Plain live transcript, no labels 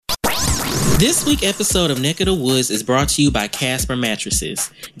This week's episode of Neck of the Woods is brought to you by Casper Mattresses.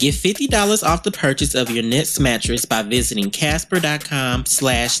 Get $50 off the purchase of your Nest mattress by visiting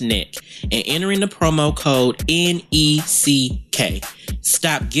casper.com/neck and entering the promo code NECK.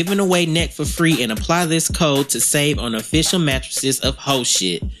 Stop giving away neck for free and apply this code to save on official mattresses of Ho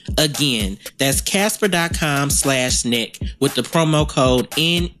Shit. Again, that's casper.com/neck with the promo code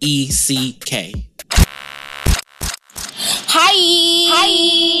NECK. Hi.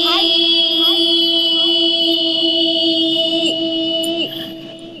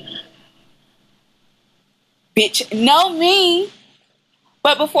 Bitch, know me.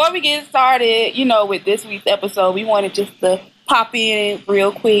 But before we get started, with this week's episode, we wanted just to pop in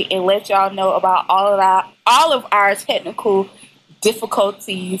real quick and let y'all know about all of our technical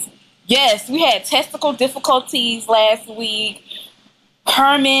difficulties. Yes, we had technical difficulties last week.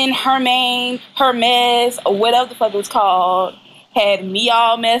 Hermes, or whatever the fuck it was called, had me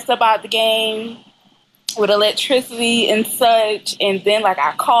all messed up out the game with electricity and such, and then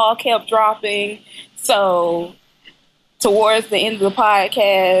our call kept dropping. So towards the end of the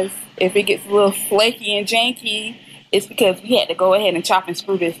podcast, if it gets a little flaky and janky, it's because we had to go ahead and chop and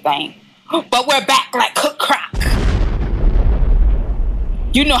screw this thing. But we're back like cook crack.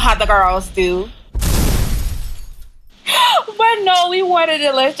 You know how the girls do. But no, we wanted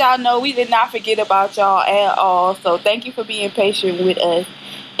to let y'all know we did not forget about y'all at all. So thank you for being patient with us.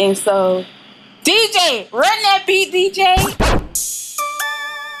 And so, DJ, run that beat, DJ.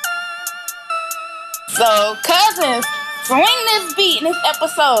 So, cousins, swing this beat in this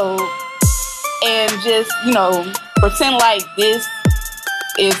episode and just, pretend like this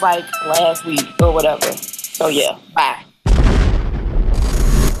is like last week or whatever. So yeah, bye.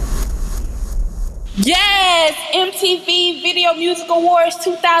 Yes, MTV Video Music Awards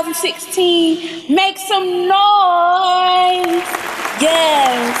 2016. Make some noise.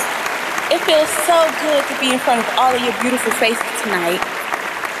 Yes, it feels so good to be in front of all of your beautiful faces tonight.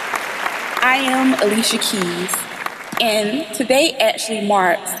 I am Alicia Keys, and today actually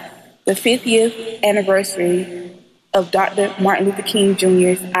marks the 50th anniversary of Dr. Martin Luther King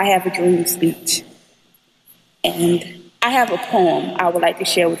Jr.'s I Have a Dream speech. And I have a poem I would like to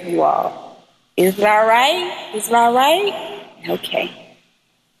share with you all. Is it all right? Is it all right? Okay.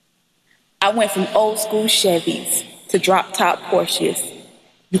 I went from old school Chevys to drop top Porsches.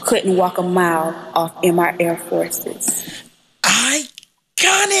 You couldn't walk a mile off in my Air Forces.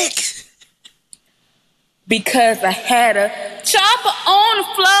 Iconic! Because I had a chopper on the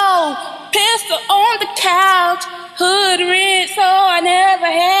floor, pistol on the couch, hood rich, so I never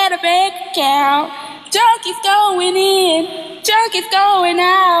had a bank account. Junkies going in, junkies going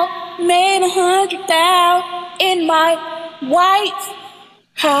out. Made 100,000 in my White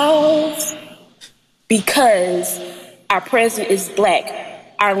House. Because our president is black.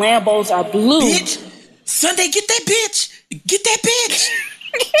 Our Lambos are blue. Bitch! Sunday, get that bitch! Get that bitch!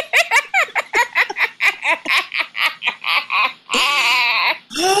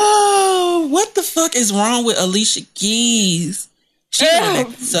 Oh, what the fuck is wrong with Alicia Keys? She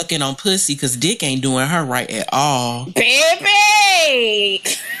wanna sucking on pussy because dick ain't doing her right at all. Baby!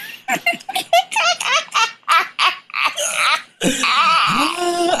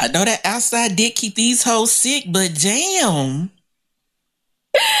 I know that outside dick keep these hoes sick, but damn.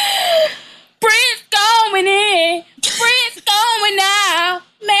 Prince going in, Prince going out.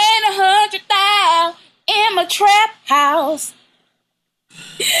 Man, 100,000 in my trap house.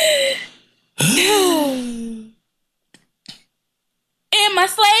 In my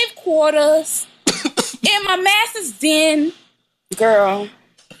slave quarters. In my master's den. Girl.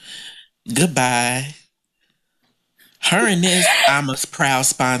 Goodbye. Her and this, I'm a proud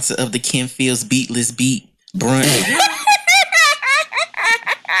sponsor of the Ken Fields Beatless Beat brunch.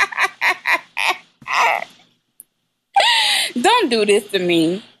 Don't do this to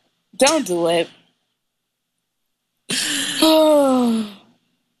me. Don't do it.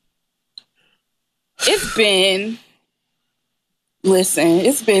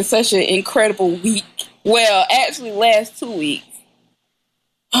 It's been such an incredible week. Well, actually last 2 weeks.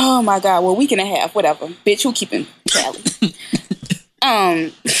 Oh my God, well, week and a half, whatever. Bitch, who keeping tally?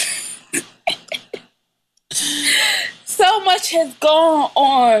 So much has gone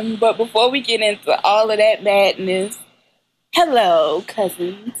on, but before we get into all of that madness, hello,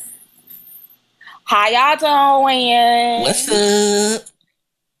 cousins. How y'all doing? What's up?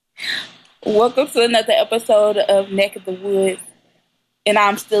 Welcome to another episode of Neck of the Woods. And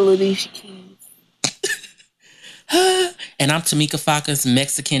I'm still Alicia Keys. And I'm Tamika Faca's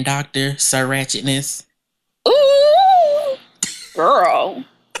Mexican doctor, Sir Ratchetness. Ooh, girl,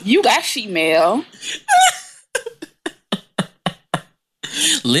 you got she-mail.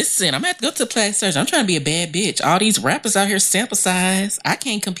 Listen, I'm gonna have to go to plastic surgery. I'm trying to be a bad bitch. All these rappers out here sample size. I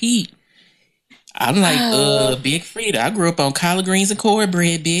can't compete. I'm like, Big Frida. I grew up on collard greens and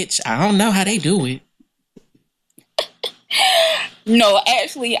cornbread, bitch. I don't know how they do it. No,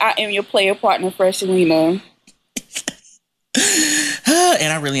 actually, I am your player partner, Freshelina.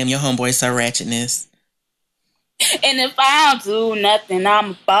 And I really am your homeboy, Sir Ratchetness. And if I don't do nothing,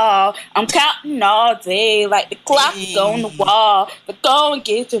 I'm a ball. I'm counting all day like the clock is on the wall. So go and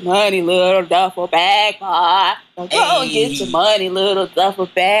get your money, little duffel bag boy. So go and get your money, little duffel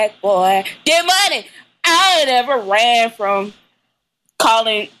bag boy. Get money. I ain't ever ran from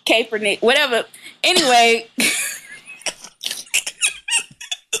calling Kaepernick, whatever. Anyway.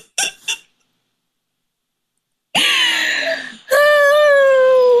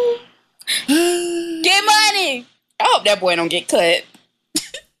 Get money. I hope that boy don't get cut.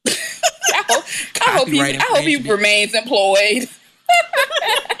 I hope he remains employed.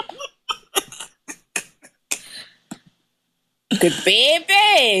 Cause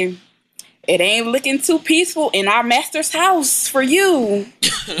baby, it ain't looking too peaceful in our master's house for you.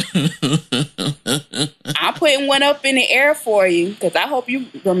 I'm putting one up in the air for you because I hope you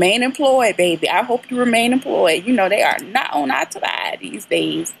remain employed, baby. I hope you remain employed. You know they are not on our side these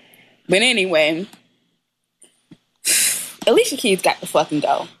days. But anyway, Alicia Keys got to fucking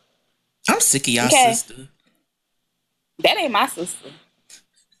go. I'm sick of y'all sister. That ain't my sister.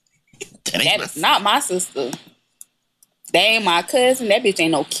 That is not my sister. That ain't my cousin. That bitch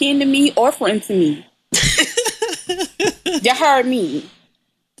ain't no kin to me or friend to me. You heard me.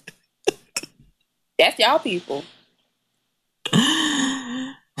 That's y'all people.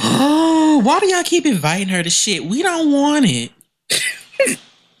 Oh, why do y'all keep inviting her to shit? We don't want it.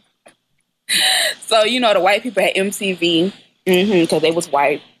 So, you know, the white people at MTV, because they was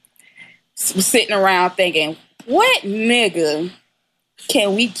white, was sitting around thinking, what nigga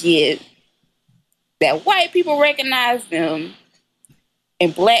can we get that white people recognize them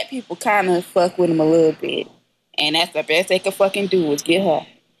and black people kind of fuck with them a little bit? And that's the best they could fucking do is get her.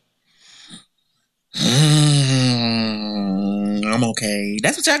 I'm okay.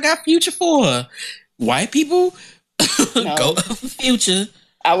 That's what y'all got Future for. White people No. go up for Future.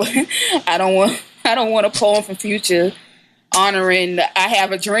 I don't want a poem from Future honoring the I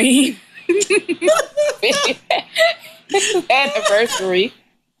Have a Dream anniversary.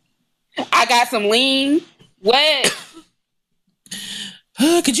 I got some lean. What?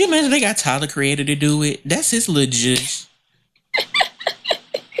 Could you imagine they got Tyler Creator to do it? That's his legit.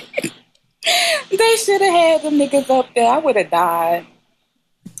 They should have had them niggas up there. I would have died.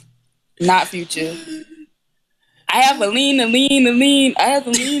 Not Future. I have a lean. I have a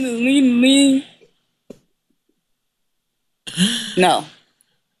lean. No.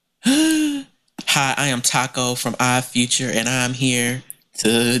 Hi, I am Taco from Odd Future, and I'm here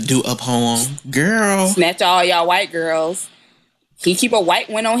to do a poem. Girl. Snatch all y'all white girls. He keep a white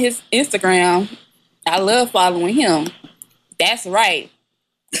one on his Instagram. I love following him. That's right.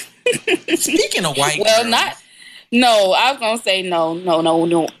 Speaking of white well, girls. No, I was going to say no.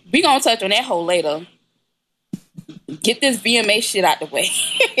 We going to touch on that whole later. Get this VMA shit out the way.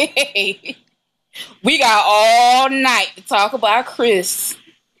 We got all night to talk about Chris.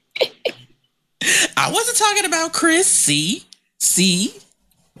 I wasn't talking about Chris. See?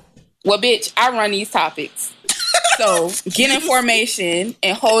 Well, bitch, I run these topics. So get information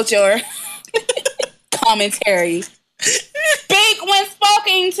and hold your commentary. Speak when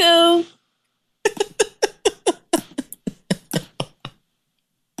spoken to.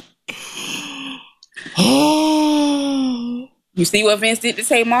 You see what Vince did to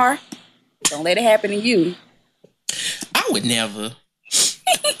Tamar? Don't let it happen to you. I would never.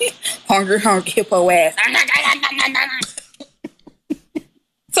 Hungry hippo ass.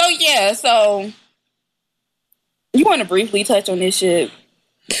 So you want to briefly touch on this shit?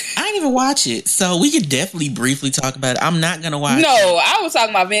 I didn't even watch it, so we could definitely briefly talk about it. I'm not gonna watch it. No, I was talking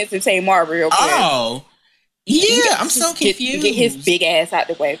about Vince and Tamar real quick. Oh. Yeah, I'm so confused. Get his big ass out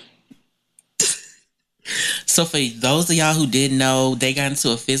the way. So for those of y'all who didn't know, they got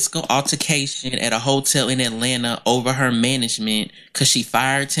into a physical altercation at a hotel in Atlanta over her management because she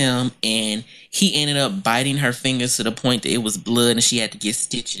fired him and he ended up biting her fingers to the point that it was blood and she had to get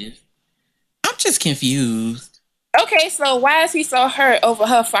stitches. I'm just confused. Okay, so why is he so hurt over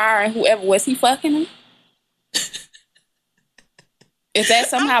her firing whoever was he fucking him? Is that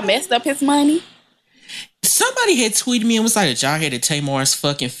somehow messed up his money? Somebody had tweeted me and was like, "Did y'all hear that Tamar's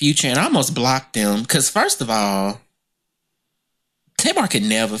fucking Future?" And I almost blocked them because first of all, Tamar could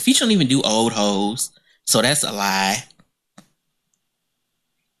never. Future don't even do old hoes, so that's a lie.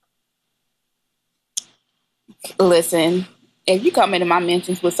 Listen, if you come into my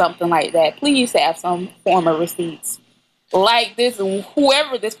mentions with something like that, please have some form of receipts. Like this,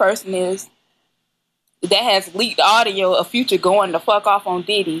 whoever this person is that has leaked audio of Future going the fuck off on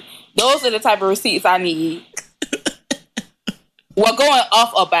Diddy. Those are the type of receipts I need. Well, going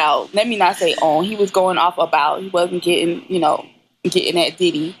off about. Let me not say on. He was going off about. He wasn't getting at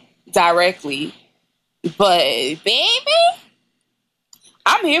Diddy directly. But, baby,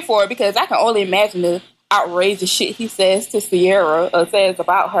 I'm here for it because I can only imagine the outrageous shit he says to Sierra or says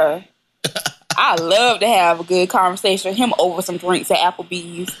about her. I love to have a good conversation with him over some drinks at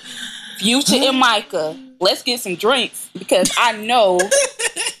Applebee's. Future and Micah, let's get some drinks because I know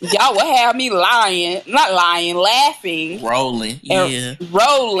y'all will have me laughing, rolling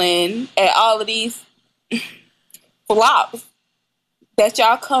at all of these flops that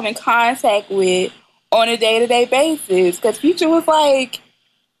y'all come in contact with on a day-to-day basis. Because Future was like,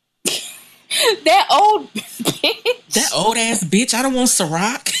 that old bitch. That old ass bitch. I don't want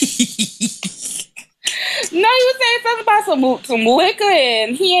Ciroc. No, he was saying something about some liquor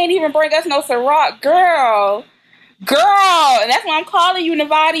and he ain't even bring us no Ciroc. Girl. And that's why I'm calling you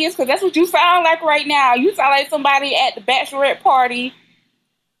Nevadius, because that's what you sound like right now. You sound like somebody at the bachelorette party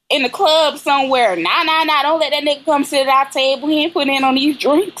in the club somewhere. Nah, don't let that nigga come sit at our table. He ain't putting in on these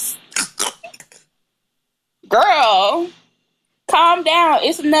drinks. Girl, calm down.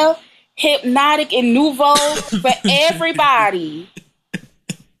 It's enough Hypnotic and Nouveau for everybody.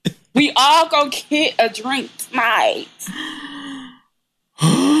 We all gonna get a drink tonight.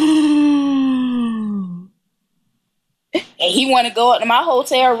 And he want to go up to my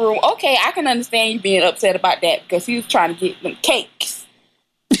hotel room. Okay, I can understand you being upset about that because he was trying to get them cakes.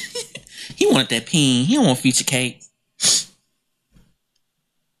 He wanted that peen. He don't want Future cakes.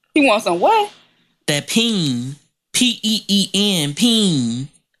 He wants some what? That peen. P-E-E-N. Peen.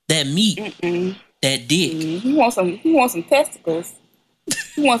 That meat. Mm-mm. That dick. He wants some testicles.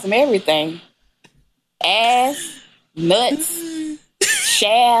 He wants some everything. Ass, nuts,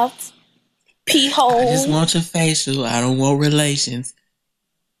 shaft, pee hole. I just want your facial. I don't want relations.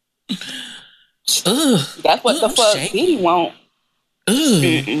 Ugh. That's what the fuck Diddy want.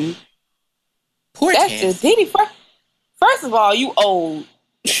 Ugh. Poor That's Cass. just Diddy. First of all, you old.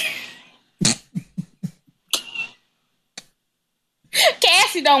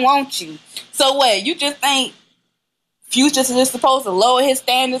 Cassie don't want you. So what? You just think Future's just supposed to lower his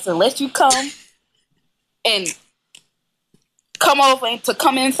standards and let you come and come over and to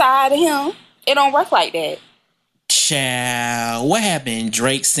come inside of him? It don't work like that. Child, what happened?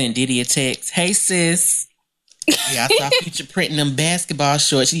 Drake sent Diddy a text. Hey, sis. Yeah, I saw Future printing them basketball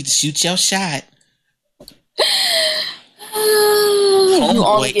shorts. You need to shoot your shot. You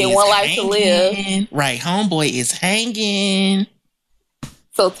only get one life to live. Right, homeboy is hanging.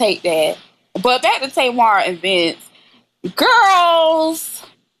 So take that. But back to Tamar and Vince. Girls,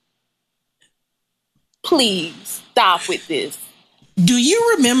 please stop with this. Do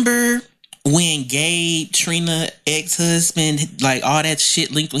you remember when Gabe, Trina, ex-husband, like all that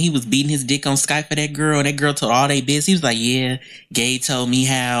shit linked when he was beating his dick on Skype for that girl, and that girl told all they business? He was like, yeah, Gabe told me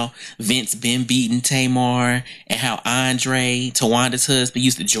how Vince been beating Tamar and how Andre, Tawanda's husband,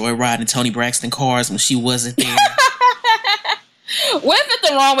 used to joyride in Toni Braxton cars when she wasn't there. What's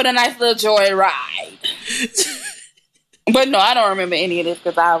nothing wrong with a nice little joyride? But no, I don't remember any of this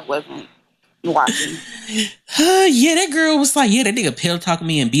because I wasn't watching. Yeah, that girl was like, yeah, that nigga pillow talking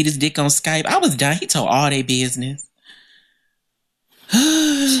me and beat his dick on Skype. I was done. He told all their business.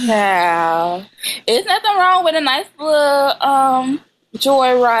 Child. There's nothing wrong with a nice little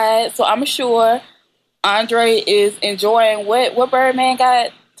joyride. So I'm sure Andre is enjoying what Birdman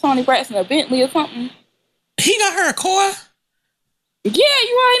got Toni Braxton, a Bentley or something. He got her a car? Yeah,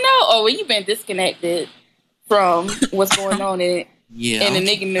 you already know. Oh, well, you've been disconnected from what's going on in the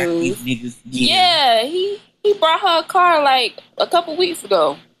nigga news. Niggas, yeah, he brought her a car like a couple weeks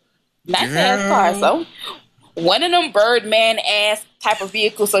ago. Nice ass car. So one of them Birdman ass type of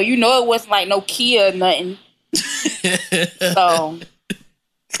vehicles. So you know it wasn't like no Kia or nothing. So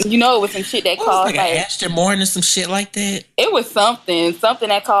you know it was some shit that cost like an Aston Martin or some shit like that. It was something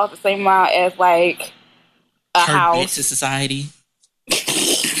that cost the same amount as like a her house to society.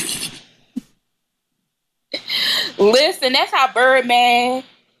 Listen, that's how Birdman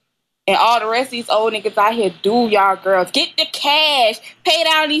and all the rest of these old niggas out here do, y'all girls. Get the cash. Pay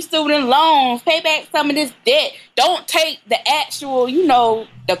down these student loans. Pay back some of this debt. Don't take the actual,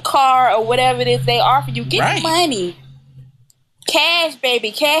 the car or whatever it is they offer you. Get the money. Cash,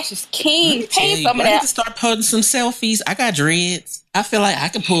 baby. Cash is king. Pay some of that. I need to start posting some selfies. I got dreads. I feel like I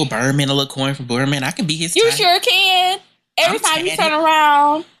can pull Birdman a little coin from Birdman. I can be his You type. Sure can. Every time you turn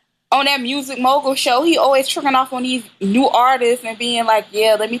around, on that Music Mogul show, he always tricking off on these new artists and being like,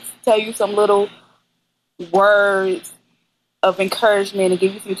 yeah, let me tell you some little words of encouragement and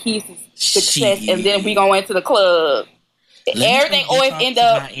give you some keys to success, and then we gonna into the club. Everything always end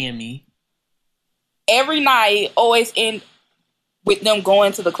up Miami. Every night always end with them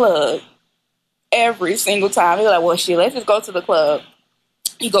going to the club. Every single time. They're like, well, shit, let's just go to the club.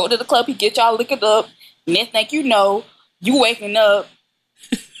 He go to the club, he get y'all liquored up. Next thing you know, you waking up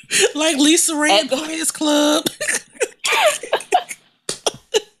like Lisa Ray Boys Club.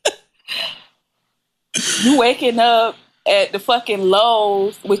 You waking up at the fucking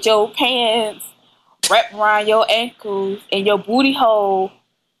Lowe's with your pants wrapped around your ankles and your booty hole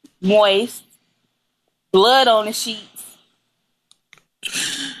moist, blood on the sheets,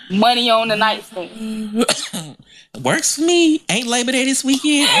 money on the nightstand. Works for me. Ain't Labor Day this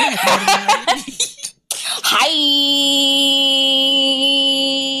weekend. Hi.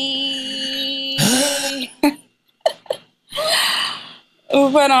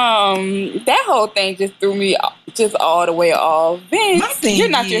 But that whole thing just threw me just all the way off. Vince, you're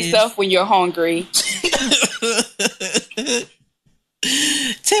not yourself when you're hungry.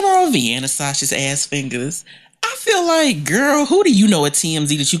 Tamara Vienna, Sasha's ass fingers. I feel like, girl, who do you know at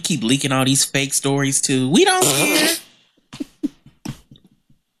TMZ that you keep leaking all these fake stories to? We don't care.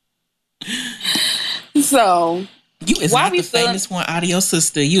 So, you is not the famous one out of your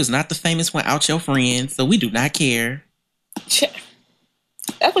sister. You is not the famous one out your friend. So we do not care.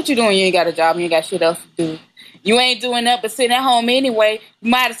 That's what you doing. You ain't got a job and you ain't got shit else to do. You ain't doing that but sitting at home anyway.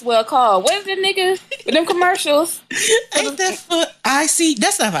 You might as well call. What is it, nigga? With them commercials? Ain't that for IC?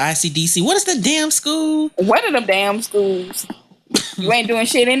 That's not for ICDC. What is the damn school? What are them damn schools? You ain't doing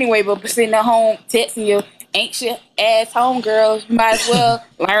shit anyway but sitting at home texting your anxious ass homegirls. You might as well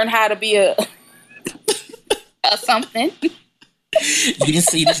learn how to be a something. You didn't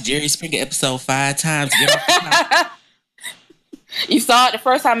see this Jerry Springer episode 5 times. Get off the You saw it the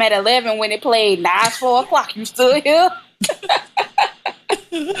first time at 11 when it played 4 o'clock. You still here?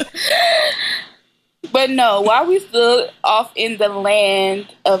 But no, while we stood off in the land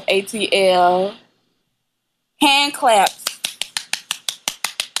of ATL, hand claps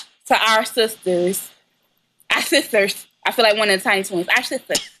to our sisters. Our sisters. I feel like one of the Tiny Twins. Our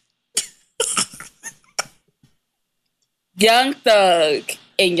sisters. Young Thug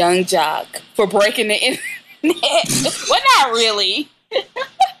and Young Jock for breaking the internet. Well, not really.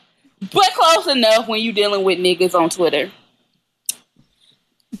 But close enough when you dealing with niggas on Twitter.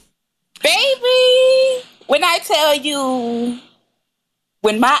 Baby, when I tell you,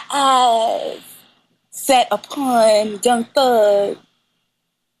 when my eyes set upon Young Thug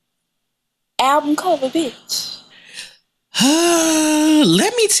album cover, bitch.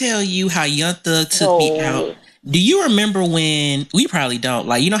 Let me tell you how Young Thug took me out. Do you remember when, we probably don't,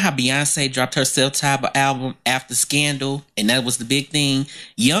 like, you know how Beyonce dropped her self-titled album after Scandal, and that was the big thing?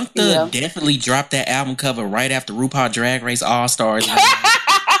 Young Thug definitely dropped that album cover right after RuPaul Drag Race All-Stars.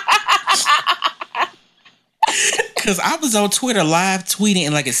 Because I was on Twitter live tweeting,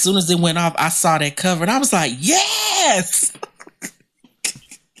 and like as soon as it went off, I saw that cover, and I was like, yes!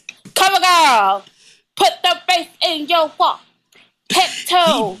 Cover girl, put the face in your walk, head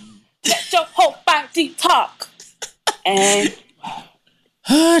toe, let your whole body talk. And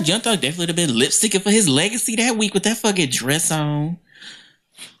Young Thug definitely would have been lipsticking for his legacy that week with that fucking dress on.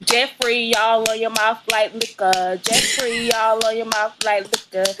 Jeffrey, y'all on your mouth like liquor. Jeffrey, y'all on your mouth like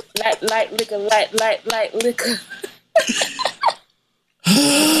liquor. Like liquor, like liquor.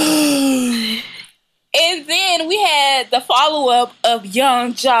 And then we had the follow-up of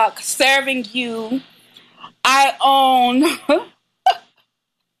Young Jock serving you. I own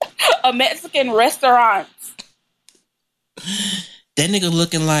a Mexican restaurant. That nigga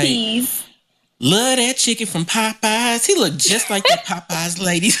looking like Please. Love that chicken from Popeyes. He looked just like that Popeyes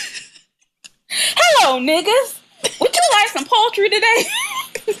lady. Hello, niggas. Would you like some poultry today?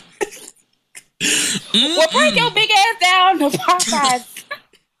 Well, bring your big ass down to Popeyes.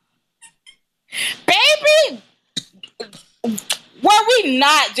 Baby, were we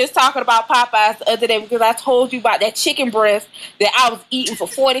not just talking about Popeyes the other day because I told you about that chicken breast that I was eating for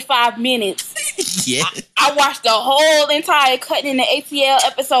 45 minutes? Yeah. I watched the whole entire Cutting in the ATL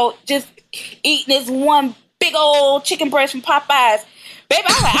episode just eating this one big old chicken breast from Popeyes. Baby,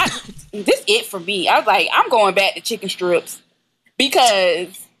 I was like, this it for me. I was like, I'm going back to chicken strips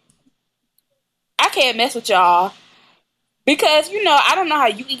because I can't mess with y'all. Because, you know, I don't know how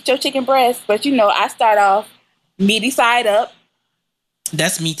you eat your chicken breast, but, you know, I start off meaty side up.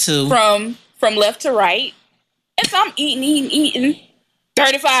 That's me too. From left to right. And so I'm eating.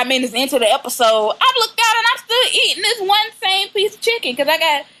 35 minutes into the episode, I looked out and I'm still eating this one same piece of chicken because I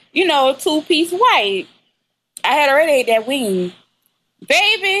got 2-piece white. I had already ate that wing.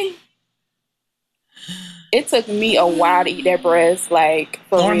 Baby, it took me a while to eat that breast, like,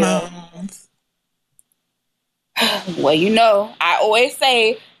 for Hormones. real. Well, I always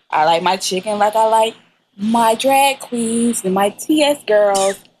say I like my chicken like I like my drag queens and my TS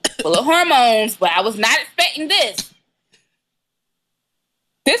girls full of hormones, but I was not expecting this.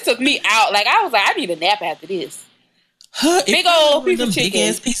 This took me out. Like, I was like, I need a nap after this. Big old piece of chicken. Big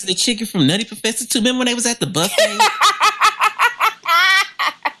ass pieces of chicken from Nutty Professor too. Remember when they was at the buffet?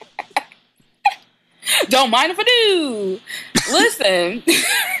 Don't mind if I do. Listen.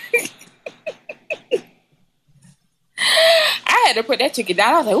 I had to put that chicken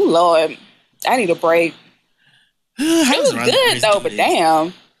down. I was like, oh, Lord, I need a break. It was good, though, but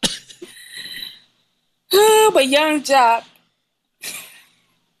damn. But Young Jock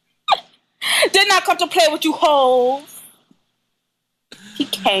did not come to play with you hoes. He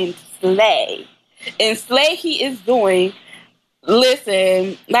came to slay. And slay he is doing.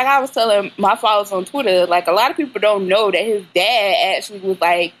 Listen, like I was telling my followers on Twitter, like, a lot of people don't know that his dad actually was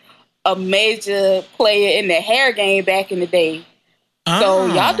like a major player in the hair game back in the day. So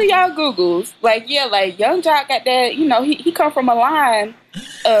y'all do y'all Googles. Like, yeah, like Young Jock got that, he come from a line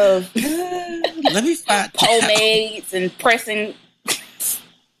of let me find pomades and pressing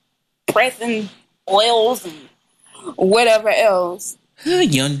oils and whatever else.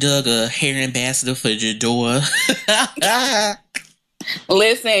 Young Doug, a hair ambassador for Jador.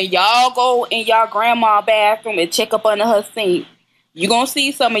 Listen, y'all go in y'all grandma bathroom and check up under her sink. You gonna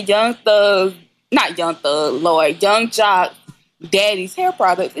see some of Young Jock daddy's hair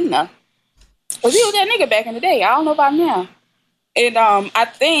products in there. Cause he was that nigga back in the day. I don't know about now. And I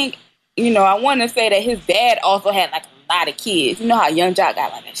think, I want to say that his dad also had like a lot of kids. You know how Young Jock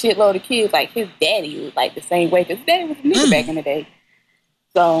got like a shitload of kids? Like, his daddy was like the same way. Cause his daddy was a nigga back in the day.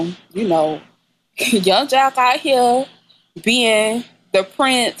 So, Young Jock out here being the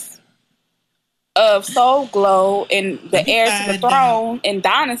prince of Soul Glow and the heir to the throne and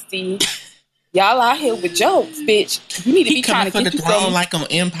dynasty. Y'all out here with jokes, bitch. You need to be trying to get the throne something. Like on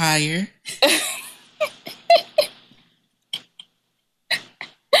Empire.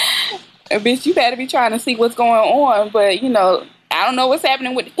 Bitch, you better be trying to see what's going on. But, I don't know what's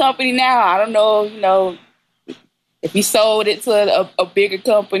happening with the company now. I don't know, if he sold it to a bigger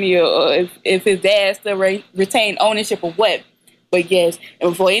company or if his dad still retained ownership or what. But yes, and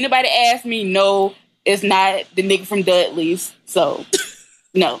before anybody asks me, no, it's not the nigga from Dudley's. So,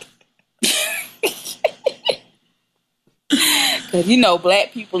 no. Because,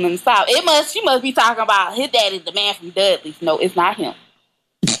 black people in the South, she must be talking about his dad is the man from Dudley's. No, it's not him.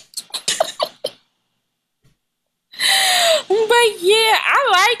 But yeah, I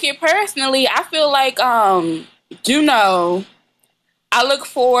like it personally. I feel like, I look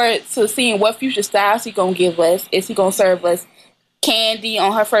forward to seeing what future styles he gonna give us. Is he gonna serve us Candy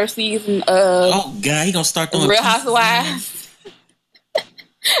on her first season of oh god, he gonna start doing Real Housewives?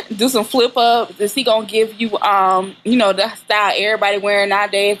 Do some flip ups. Is he gonna give you the style everybody wearing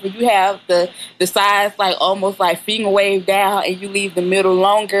nowadays, where you have the sides like almost like finger wave down and you leave the middle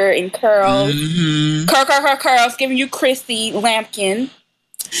longer and curls. Curls, giving you Chrissy Lampkin.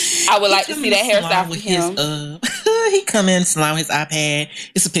 I would like to see that hairstyle with him. He come in, slime his iPad.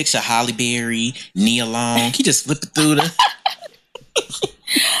 It's a picture of Holly Berry, Nia Long. He just flip it through the.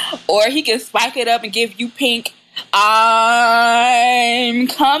 Or he can spike it up and give you pink. I'm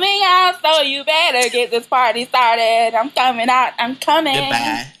coming out, so you better get this party started. I'm coming out. I'm coming.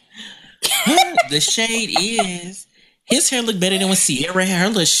 Goodbye. The shade is his hair look better than when Sierra had her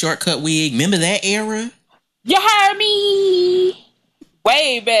little shortcut wig. Remember that era? You heard me.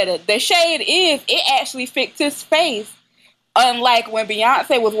 Way better. The shade is it actually fixed his face. Unlike when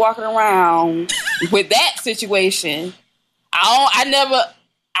Beyonce was walking around with that situation. I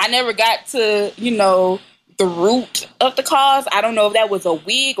never got to, the root of the cause. I don't know if that was a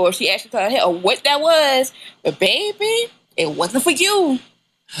wig or if she actually cut her hair or what that was. But baby, it wasn't for you.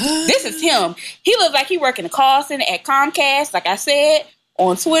 This is him. He looks like he working the call center at Comcast, like I said,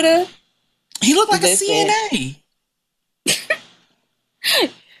 on Twitter. He looked like a CNA.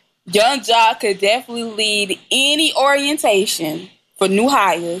 Young Jock could definitely lead any orientation for new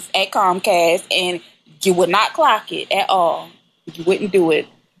hires at Comcast, and you would not clock it at all. You wouldn't do it.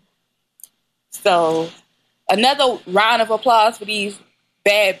 So, another round of applause for these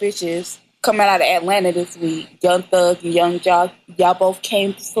bad bitches coming out of Atlanta this week. Young Thug and Young Jock, y'all both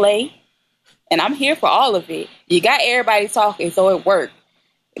came to slay. And I'm here for all of it. You got everybody talking, so it worked.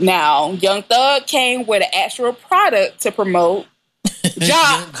 Now, Young Thug came with an actual product to promote.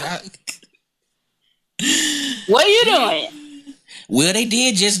 Jock, what are you doing? Well, they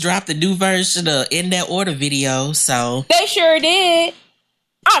did just drop the new version of In That Order video, so. They sure did.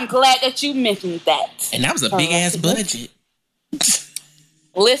 I'm glad that you mentioned that. And that was a big-ass budget.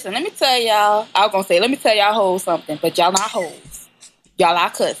 Listen, let me tell y'all. I was going to say, let me tell y'all hoes something, but y'all not hoes. Y'all are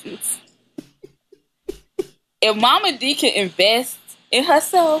cousins. If Mama D can invest in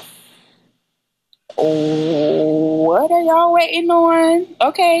herself, what are y'all waiting on?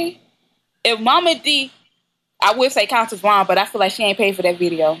 Okay. If Mama D, I would say Countess Vaughn, but I feel like she ain't paid for that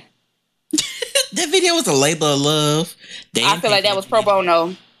video. That video was a labor of love. I feel like that was pro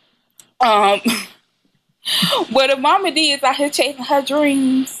bono. But if Mama D is out here chasing her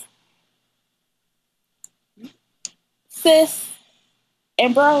dreams, sis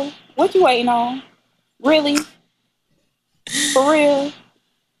and bro, what you waiting on? Really? For real?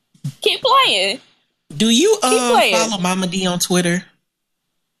 Keep playing. Do you follow Mama D on Twitter?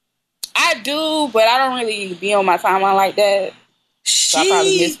 I do, but I don't really be on my timeline like that. So I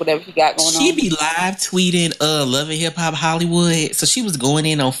probably miss whatever she got going on. She be live tweeting Love and Hip Hop Hollywood. So she was going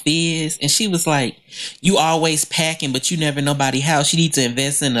in on Fizz, and she was like, you always packing, but you never nobody house. You need to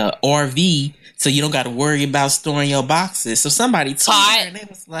invest in a RV so you don't got to worry about storing your boxes. So somebody tweeted her, and they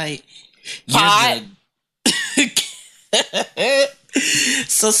was like,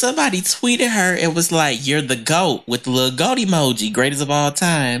 So somebody tweeted her and was like, you're the GOAT with the little goat emoji, greatest of all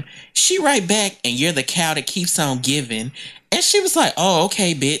time. She write back, and you're the cow that keeps on giving. And she was like, oh,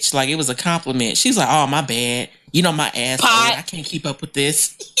 okay, bitch. Like, it was a compliment. She's like, oh, my bad. You know, my ass. Oh, I can't keep up with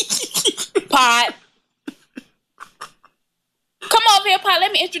this. Pot. Come over here, Pot.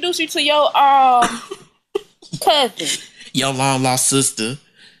 Let me introduce you to your cousin. Your long lost sister.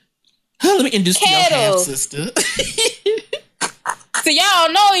 Let me introduce you to your half sister. So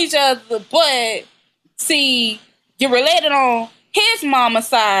y'all know each other, but see, you're related on his mama's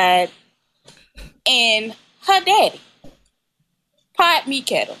side and her daddy. Pot, meat,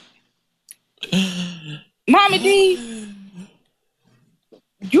 kettle. Mama D,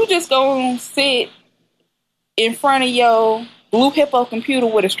 you just gonna sit in front of your Blue Hippo computer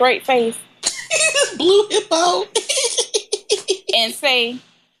with a straight face. Blue Hippo. And say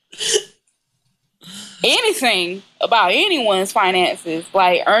anything about anyone's finances.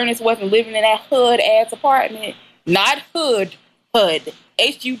 Like Ernest wasn't living in that hood ass apartment. Not hood.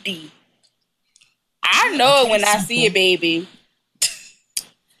 H-U-D. I know it when I see it, baby.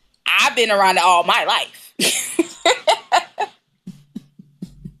 I've been around it all my life.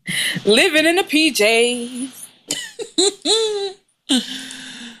 Living in the PJs.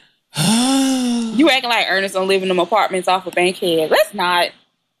 You acting like Ernest don't live in them apartments off of Bankhead. Let's not.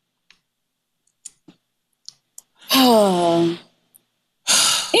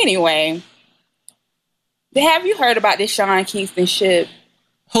 Anyway, have you heard about this Sean Kingston ship?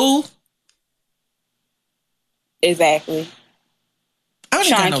 Who? Exactly. I don't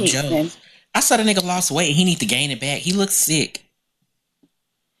got no joke. I saw the nigga lost weight. He need to gain it back. He looks sick.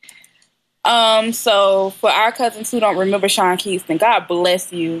 So for our cousins who don't remember Sean Kingston, God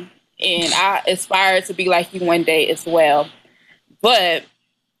bless you. And I aspire to be like you one day as well. But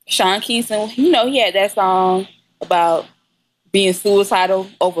Sean Kingston, you know, he had that song about being suicidal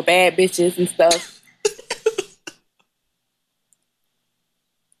over bad bitches and stuff.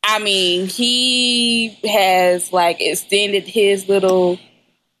 I mean, he has like extended his little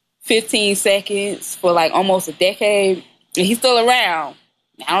 15 seconds for like almost a decade, and he's still around.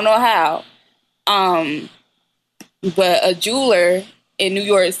 I don't know how. But a jeweler in New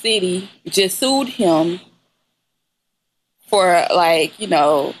York City just sued him for like, you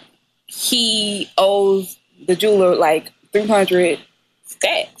know, he owes the jeweler like 300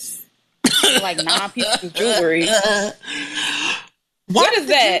 stacks, like 9 pieces of jewelry. What is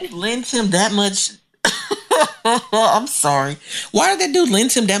that? Lend him that much? I'm sorry. Why did that dude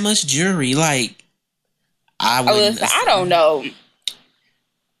lend him that much jewelry? Like, I don't know.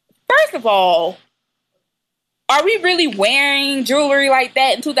 First of all, are we really wearing jewelry like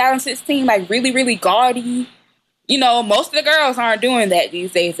that in 2016? Like really, really gaudy? You know, most of the girls aren't doing that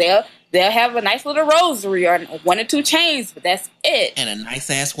these days. They'll have a nice little rosary or 1 or 2 chains, but that's it. And a nice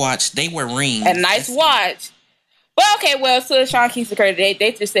ass watch. They wear rings. A nice watch. Well, okay, to Sean Kingston credit,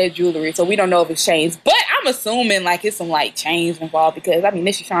 they just said jewelry, so we don't know if it's chains. But I'm assuming like it's some like chains involved because I mean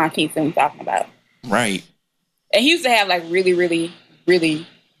this is Sean Kingston we're talking about. Right. And he used to have like really, really, really,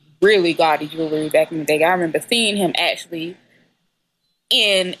 really gaudy jewelry back in the day. I remember seeing him actually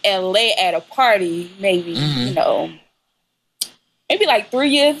in LA at a party, maybe, you know, maybe like 3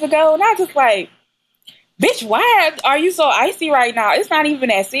 years ago. And I was just like, bitch, why are you so icy right now? It's not even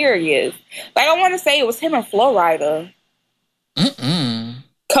that serious. Like, I want to say it was him and Flo Rida.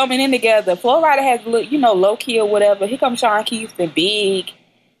 coming in together. Flo Rida has look, low key or whatever. Here comes Sean Kingston, big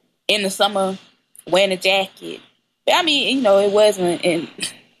in the summer, wearing a jacket. But I mean, it wasn't, and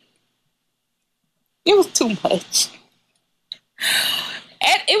it was too much.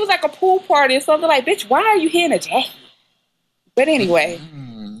 And it was like a pool party or something. Like, bitch, why are you here in a jacket? But anyway,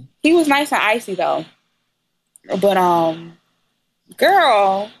 he was nice and icy though. But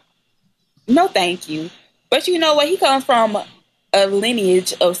girl, no, thank you. But you know what? He comes from a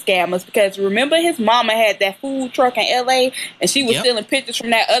lineage of scammers because remember his mama had that food truck in LA and she was stealing pictures from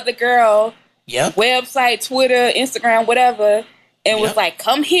that other girl website, Twitter, Instagram, whatever, and was like,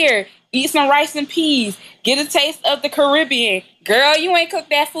 come here, eat some rice and peas, get a taste of the Caribbean. Girl, you ain't cooked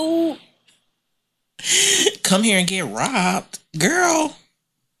that food. Come here and get robbed. Girl.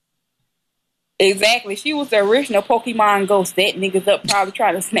 Exactly. She was the original Pokemon Go, set niggas up probably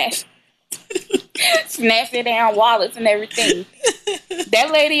trying to snatch their damn wallets and everything.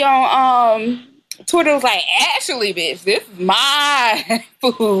 That lady on Twitter was like, actually, bitch, this is my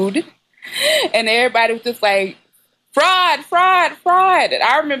food. And everybody was just like, fraud. And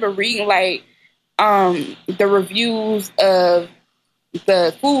I remember reading like the reviews of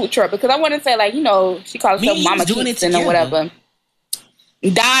the food truck because I want to say like, she called herself Mama Kingston or whatever.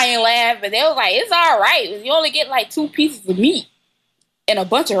 Dying laughing. They was like, it's all right. You only get like 2 pieces of meat and a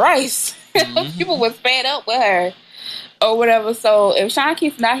bunch of rice. People was fed up with her or whatever. So if Sean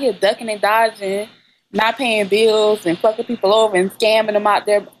Kingston out here ducking and dodging, not paying bills and fucking people over and scamming them out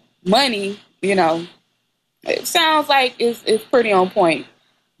their money, it sounds like it's pretty on point.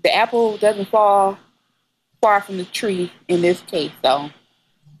 The apple doesn't fall far from the tree in this case. So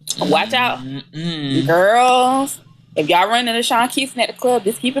watch out, girls. If y'all run into Sean Kingston at the club,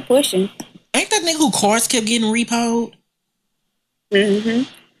 just keep it pushing. Ain't that nigga who cars kept getting repoed? Him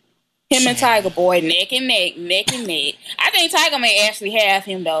and Tiger Boy, neck and neck. I think Tiger may actually have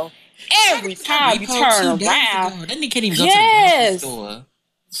him, though. Every time you turn around. That nigga can't even go to the grocery store.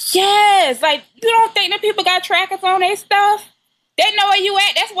 Yes. Like, you don't think that people got trackers on their stuff? They know where you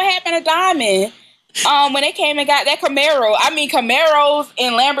at. That's what happened to Diamond. When they came and got that Camaro. I mean, Camaros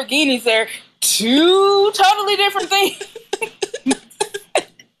and Lamborghinis are 2 totally different things.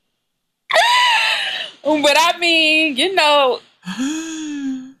 But I mean,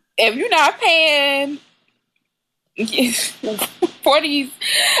 if you're not paying for these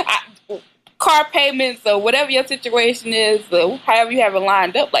car payments or whatever your situation is, or however you have it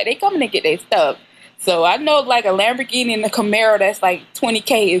lined up, like they coming to get their stuff. So I know like a Lamborghini and a Camaro that's like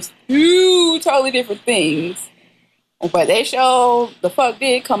 $20K is 2 totally different things. But they showed the fuck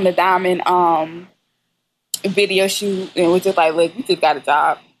did come to Diamond video shoot and was just like, look, you just got a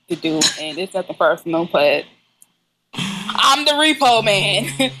job to do and it's nothing personal, but I'm the repo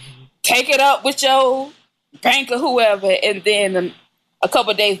man. Take it up with your bank or whoever. And then a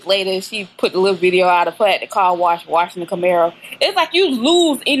couple of days later, she put the little video out of her at the car wash, washing the Camaro. It's like you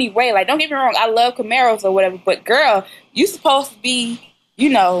lose anyway. Like, don't get me wrong, I love Camaros or whatever, but girl, you supposed to be,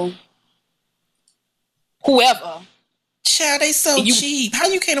 whoever. Child, they so cheap. How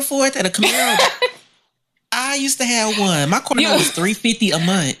you can't afford that? A Camaro? I used to have one. My car note was $350 a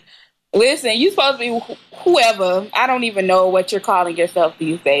month. Listen, you supposed to be whoever. I don't even know what you're calling yourself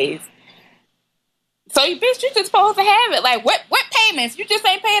these days. So, bitch, you just supposed to have it. Like, what payments? You just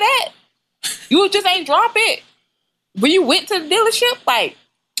ain't pay that. You just ain't drop it. When you went to the dealership, like,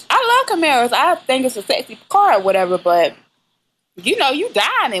 I love Camaros. I think it's a sexy car or whatever, but you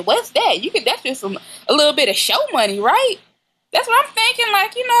Diamond. What's that? That's just a little bit of show money, right? That's what I'm thinking,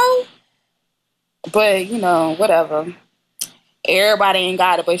 like, But, whatever. Everybody ain't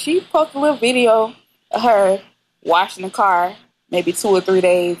got it. But she posted a little video of her washing the car maybe 2 or 3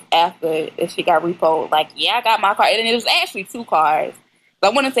 days after she got repoed. Like, yeah, I got my car. And it was actually 2 cars. I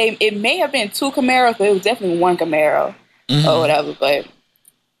want to say it may have been 2 Camaros, but it was definitely 1 Camaro or whatever. But,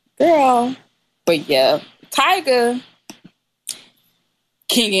 girl. But, yeah. Tiger.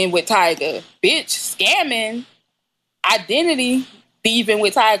 Kinging with Tiger. Bitch, scamming. Identity thieving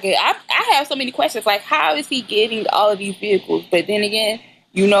with Tiger. I have so many questions. Like, how is he getting all of these vehicles? But then again,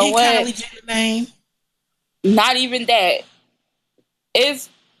 you know what? Kylie Jenner name? Not even that. It's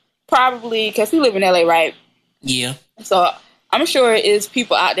probably because he live in LA, right? Yeah. So I'm sure it's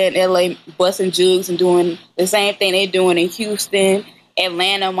people out there in LA busting jugs and doing the same thing they're doing in Houston,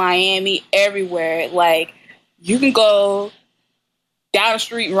 Atlanta, Miami, everywhere. Like, you can go down the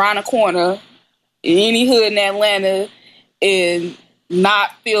street and around the corner in any hood in Atlanta and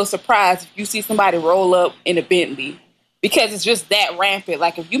not feel surprised if you see somebody roll up in a Bentley, because it's just that rampant.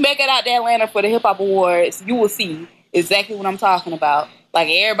 Like, if you make it out to Atlanta for the Hip Hop Awards, you will see exactly what I'm talking about. Like,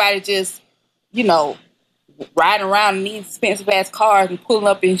 everybody just, riding around in these expensive ass cars and pulling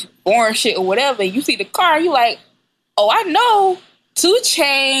up in foreign shit or whatever. And you see the car, and you like, oh, I know 2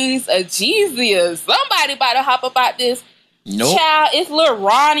 Chainz, a Jeezy, or somebody about to hop up out this. Nope. Child, it's little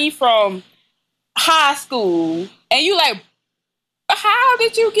Ronnie from high school. And you like, how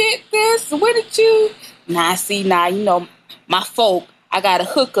did you get this? Where did you? Nah, you know, my folk, I got a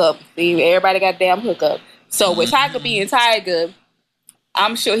hookup. See, everybody got a damn hookup. So with Tyga being Tyga,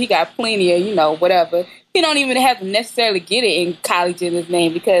 I'm sure he got plenty of, you know, whatever. He don't even have to necessarily get it in Kylie Jenner's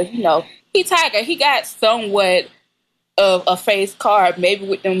name because, you know, he Tyga. He got somewhat of a face card, maybe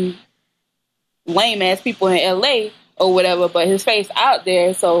with them lame ass people in LA or whatever, but his face out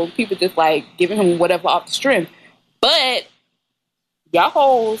there, so people just like giving him whatever off the strength. But y'all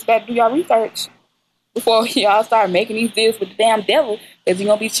hoes better do y'all research before y'all start making these deals with the damn devil, because you're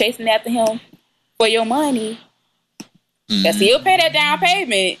gonna be chasing after him for your money. Because he'll pay that down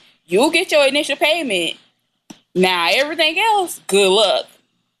payment. You'll get your initial payment. Now everything else, good luck.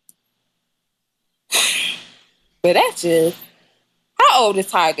 But that's just, how old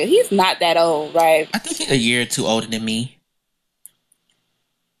is Tyga? He's not that old, right? I think he's a year or two older than me.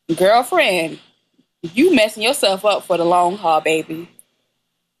 Girlfriend, you messing yourself up for the long haul, baby.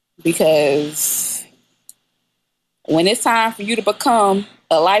 Because when it's time for you to become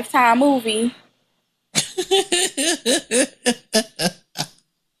a Lifetime movie, who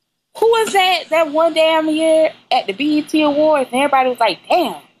was that one damn year at the BET Awards, and everybody was like,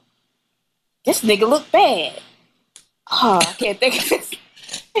 damn, this nigga look bad. Oh, I can't think of his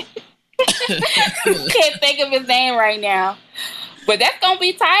can't think of his name right now. But that's gonna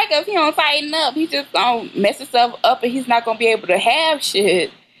be Tyga if he don't tighten up. He just gonna mess himself up, and he's not gonna be able to have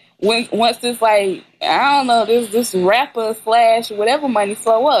shit once this, like, I don't know, this rapper / whatever money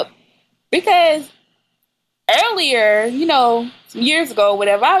slow up. Because earlier, you know, some years ago,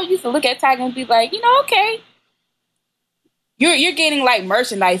 whatever, I used to look at Tyga and be like, you know, okay, you're getting like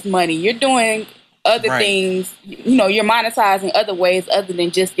merchandise money. You're doing other things, you know, you're monetizing other ways other than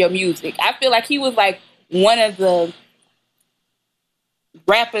just your music. I feel like he was like one of the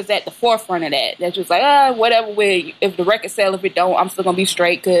rappers at the forefront of that. That's just like, whatever, if the record sell, if it don't, I'm still gonna be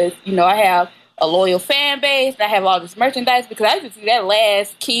straight because, you know, I have a loyal fan base and I have all this merchandise. Because I used to see that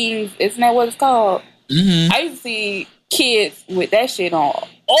Last Kings, isn't that what it's called? I used to see kids with that shit on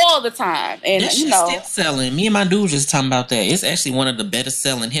all the time. And that you know, still selling. Me and my dude just talking about that. It's actually one of the better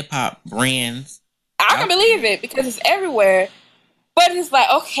selling hip hop brands. I can believe it because it's everywhere. But it's like,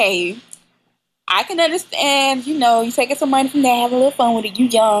 okay, I can understand, you know, you taking some money from there, having a little fun with it, you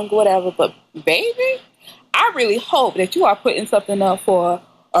young, whatever. But baby, I really hope that you are putting something up for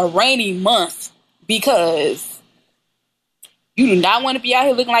a rainy month, because you do not want to be out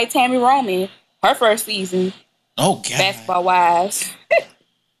here looking like Tammy Roman, her first season. Oh, God. Basketball Wives.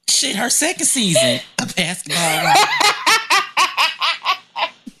 Shit, her second season of Basketball Wives.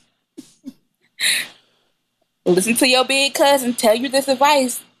 Listen to your big cousin tell you this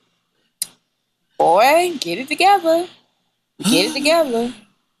advice. Boy, get it together. Get it together.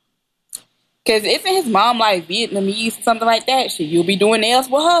 Because isn't his mom like Vietnamese or something like that? Shit, you'll be doing nails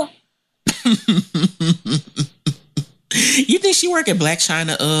with her. You think she work at Black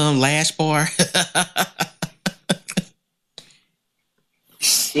China Lash Bar?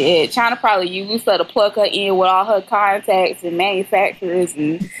 Shit, China probably used her to plug her in with all her contacts and manufacturers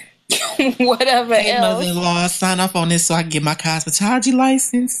and whatever Hey, else. mother-in-law, sign off on this so I can get my cosmetology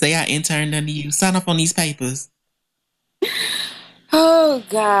license. Say I interned under you. Sign off on these papers. Oh,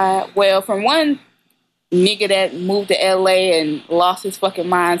 God. Well, from one nigga that moved to LA and lost his fucking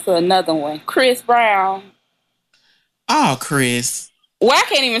mind to another one, Chris Brown. Oh, Chris. Well, I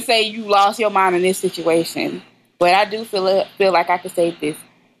can't even say you lost your mind in this situation, but I do feel like I could say this.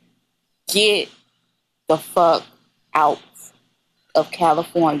 Get the fuck out of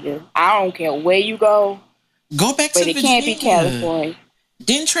California. I don't care where you go. Go back to Virginia. But it can't be California.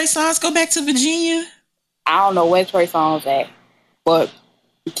 Didn't Trey Songz go back to Virginia? I don't know where Trey Songz at, but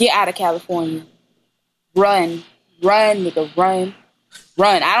get out of California. Run, nigga, run.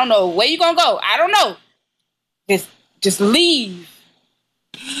 I don't know where you gonna go. I don't know. Just leave.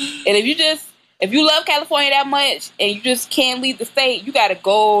 And if you love California that much and you just can't leave the state, you gotta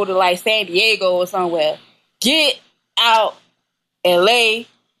go to like San Diego or somewhere. Get out. LA,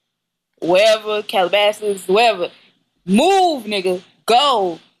 wherever, Calabasas, wherever. Move, nigga.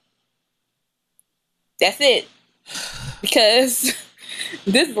 Go. That's it. Because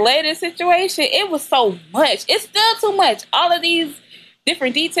this latest situation, it was so much. It's still too much. All of these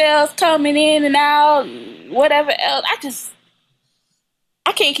different details coming in and out, whatever else.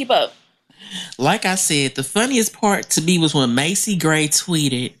 I can't keep up. Like I said, the funniest part to me was when Macy Gray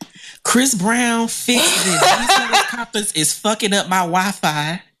tweeted, Chris Brown fixed it. These helicopters is fucking up my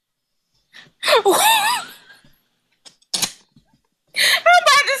Wi-Fi. I'm about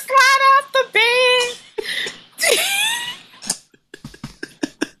to slide off the bed.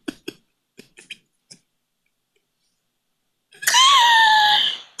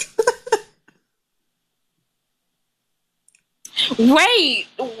 Wait,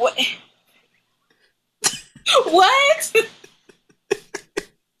 what? What?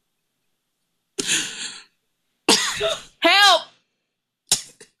 Help!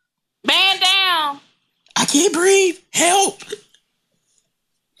 Man down! I can't breathe. Help!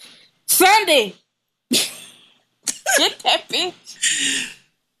 Sunday! Get that bitch!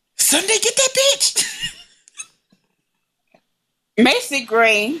 Sunday, get that bitch! Macy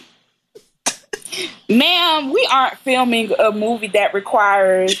Gray. Ma'am, we aren't filming a movie that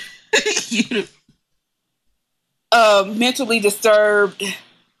requires a mentally disturbed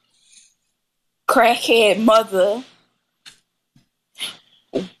crackhead mother.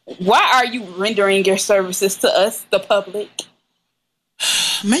 Why are you rendering your services to us, the public?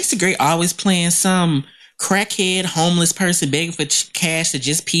 Macy Gray always playing some crackhead homeless person begging for cash to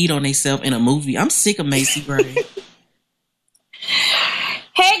just peed on themselves in a movie. I'm sick of Macy Gray.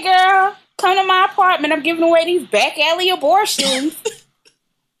 Hey girl, come to my apartment. I'm giving away these back alley abortions.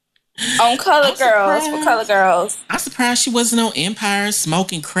 On Color Girls, for Color Girls. I'm surprised she wasn't on Empire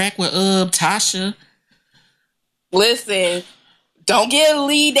smoking crack with Tasha. Listen, don't give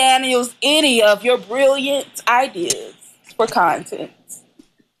Lee Daniels any of your brilliant ideas for content.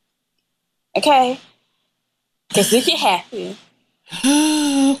 Okay? Because it can happen.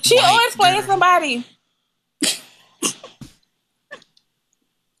 She always playing somebody.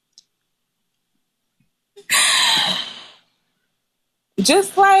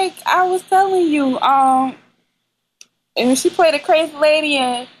 Just like I was telling you, and she played a crazy lady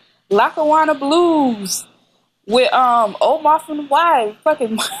in Lackawanna Blues with Omar from the Wife,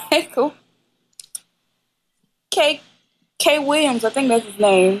 fucking Michael K. Williams, I think that's his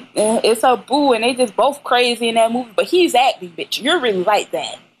name. It's her boo, and they just both crazy in that movie. But he's acting, bitch. You're really like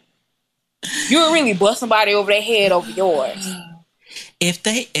that. You'll really bust somebody over their head over yours. If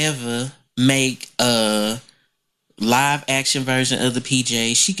they ever make a live action version of the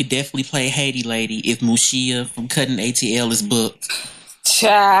PJ, she could definitely play Haiti Lady if Mushia from Cutting ATL is booked.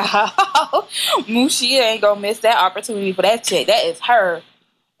 Child, Mushia ain't gonna miss that opportunity for that chick. That is her.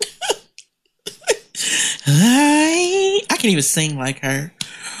 I can't even sing like her.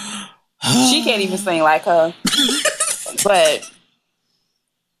 She can't even sing like her. But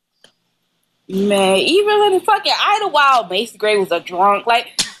man, even in the fucking Idlewild, Macy Gray was a drunk. Like,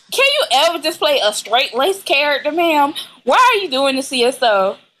 can you ever just play a straight laced character, ma'am? Why are you doing this to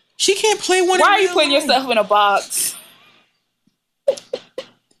yourself? She can't play one. Why are you putting yourself in a box?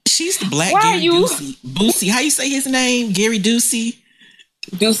 She's the black Gary Ducey. Boosie. How you say his name? Gary Ducey?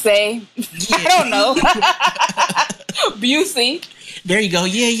 Ducey. Yeah. I don't know. Busey. There you go.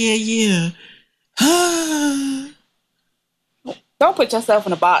 Yeah. Don't put yourself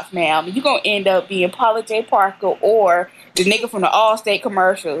in a box, ma'am. You're going to end up being Paula J. Parker or the nigga from the Allstate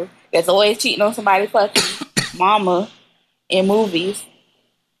commercial that's always cheating on somebody's fucking mama in movies.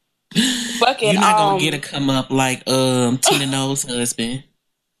 Fucking, you're not going to get a come up like Tina Knowles' husband.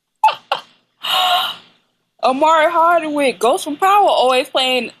 Amari Hardwick, Ghost from Power, always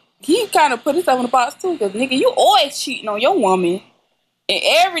playing. He kind of put himself in the box too, because nigga, you always cheating on your woman and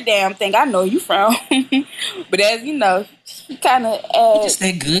every damn thing I know you from. But as you know, he kind of just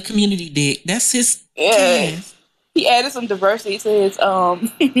that good community dick. That's his. Yeah, he added some diversity to his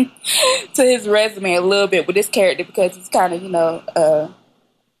to his resume a little bit with this character because he's kind of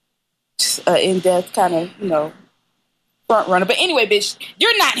in depth kind of front runner. But anyway, bitch,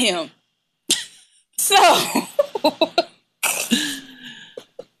 you're not him. So,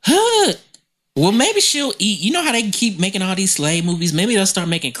 well, maybe she'll eat. You know how they keep making all these slave movies? Maybe they'll start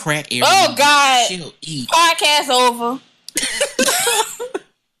making crack. Oh God! She'll eat. Podcast over.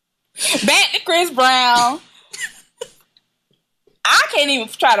 Back to Chris Brown. I can't even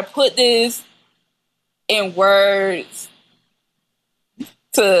try to put this in words.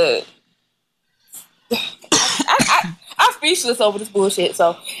 I'm speechless over this bullshit.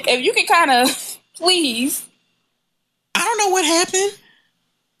 So, if you can kind of. Please. I don't know what happened.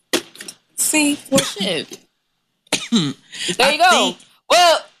 See? Well, shit. There you go.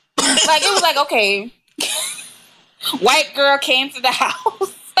 Well, like, it was like, okay. White girl came to the house.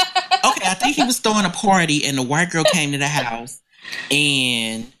 Okay, I think he was throwing a party and the white girl came to the house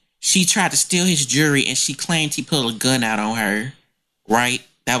and she tried to steal his jewelry and she claimed he pulled a gun out on her. Right?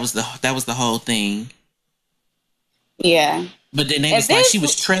 That was the whole thing. Yeah. But then they was like she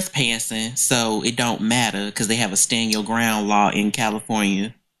was trespassing, so it don't matter because they have a stand your ground law in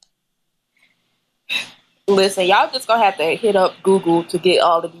California. Listen, y'all just gonna have to hit up Google to get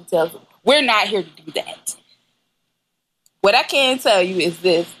all the details. We're not here to do that. What I can tell you is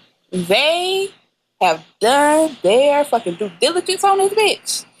this. They have done their fucking due diligence on this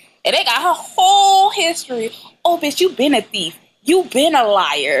bitch. And they got her whole history. Oh, bitch, you been a thief. You been a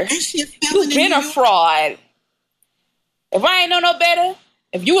liar. You been a fraud. If I ain't know no better,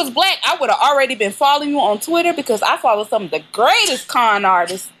 if you was black, I would have already been following you on Twitter because I follow some of the greatest con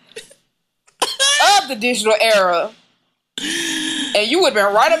artists of the digital era. And you would have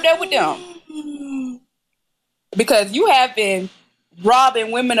been right up there with them. Because you have been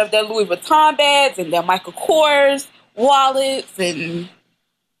robbing women of their Louis Vuitton bags and their Michael Kors wallets and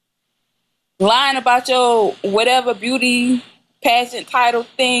lying about your whatever beauty pageant title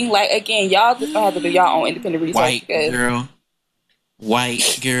thing. Like, again, y'all just gonna have to do y'all own independent research.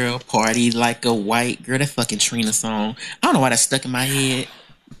 White girl, party like a white girl. That fucking Trina song. I don't know why that stuck in my head.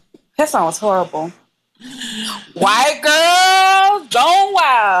 That song was horrible. White girls gone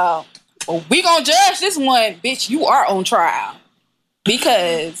wild. Well, we gonna judge this one, bitch. You are on trial.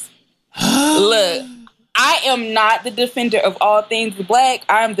 Because, look, I am not the defender of all things black.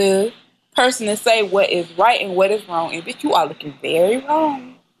 I'm the person to say what is right and what is wrong. And, bitch, you are looking very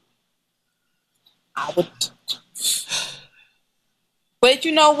wrong. I would. But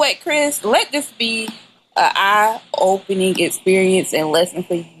you know what, Chris? Let this be an eye-opening experience and lesson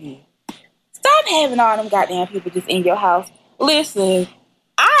for you. Stop having all them goddamn people just in your house. Listen,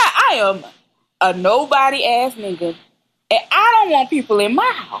 I am a nobody-ass nigga. And I don't want people in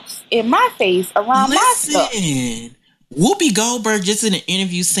my house, in my face, around my stuff. Whoopi Goldberg just in an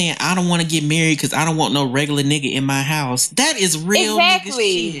interview saying, I don't want to get married because I don't want no regular nigga in my house. That is real nigga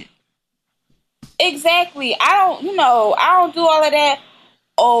shit. Exactly. I don't do all of that.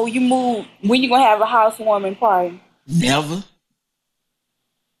 Oh, you move. When you gonna have a housewarming party? Never.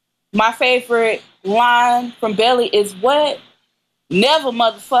 My favorite line from Belly is what? Never,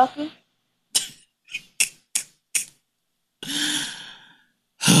 motherfucker.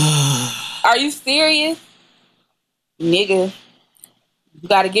 Are you serious? Nigga, you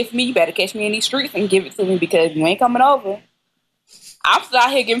got a gift for me. You better catch me in these streets and give it to me because you ain't coming over. I'm still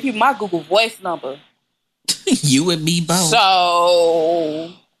out here giving people my Google Voice number. You and me both.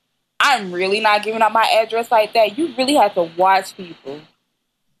 So, I'm really not giving out my address like that. You really have to watch people.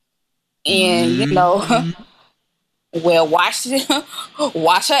 And, well, watch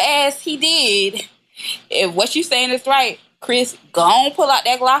her ass, he did. If what you saying is right, Chris, go on pull out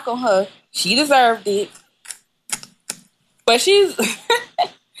that Glock on her. She deserved it. But she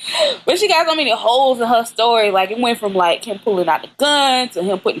got so many holes in her story. Like, it went from, like, him pulling out the gun to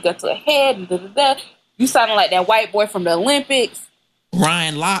him putting the gun to her head and da-da-da. You sounding like that white boy from the Olympics.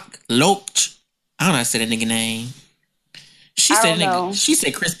 Ryan Lochte. I don't know how to say that nigga name. She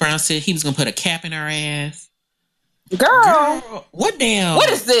said Chris Brown said he was going to put a cap in her ass. Girl. What damn? What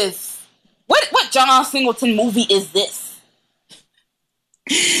is this? What John Singleton movie is this?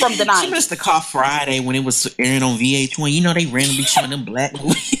 From the 90s. She must have caught Friday when it was airing on VH1. You know they randomly showing them black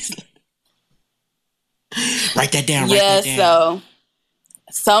movies. Write that down. So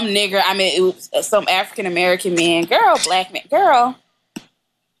some nigger, it was some African American man, girl, black man, girl.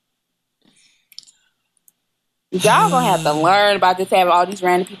 Y'all gonna have to learn about this having all these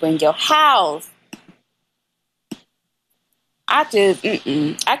random people in your house. I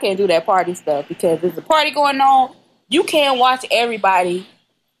can't do that party stuff because there's a party going on. You can't watch everybody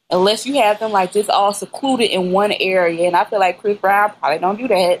unless you have them like just all secluded in one area. And I feel like Chris Brown probably don't do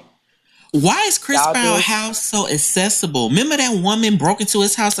that. Why is Chris Brown's house so accessible? Remember that woman broke into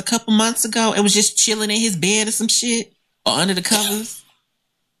his house a couple months ago and was just chilling in his bed or some shit? Or under the covers?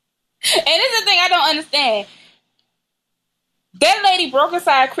 And this is the thing I don't understand. That lady broke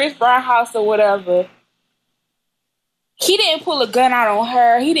inside Chris Brown's house or whatever. He didn't pull a gun out on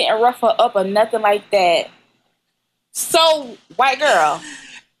her. He didn't rough her up or nothing like that. So, white girl.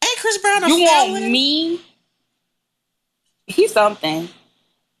 Ain't Chris Brown a you felon? Want me? He's something.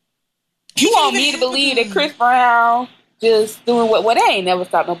 You want me to believe that Chris Brown just doing what? Well, they ain't never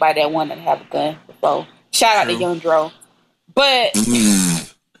stopped nobody that wanted to have a gun before. Shout out to Young Dro. But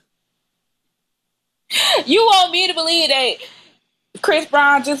you want me to believe that Chris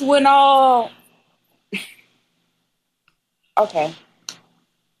Brown just went all... Okay.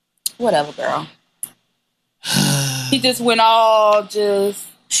 Whatever, girl. He just went all just...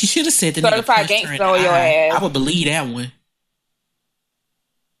 She should have said the certified gangster on your ass. I would believe that one.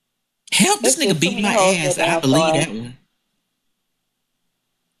 Help, this nigga beat my ass. I believe that one.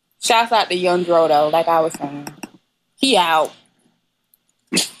 Shouts out to Young Dro though, like I was saying. He out.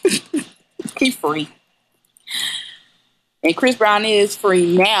 He free. And Chris Brown is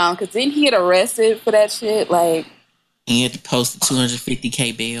free now, because didn't he get arrested for that shit? Like, he had to post a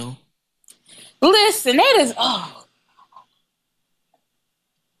 $250K bail. Listen, that is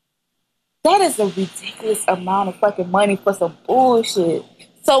a ridiculous amount of fucking money for some bullshit.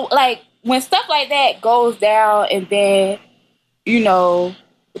 So, like, when stuff like that goes down and then, you know,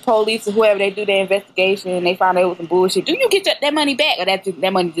 the police or whoever, they do their investigation and they find out it was some bullshit, do you get that money back, or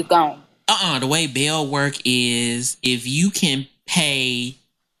that money just gone? The way bail work is, if you can pay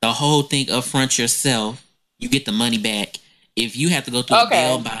the whole thing up front yourself, you get the money back. If you have to go through a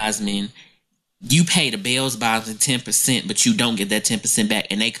bail bondsman, you pay the bail bondsman 10%, but you don't get that 10% back,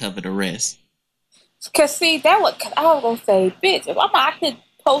 and they cover the rest. Cause see, I was gonna say, bitch, if I'm out here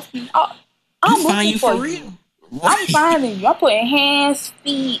posting, I'm looking for you. Right. I'm finding you. I'm putting hands,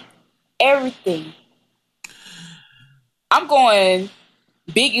 feet, everything. I'm going,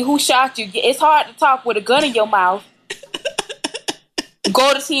 Biggie, who shot you? It's hard to talk with a gun in your mouth.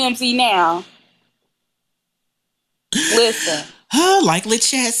 Go to TMZ now. Listen. Like Lil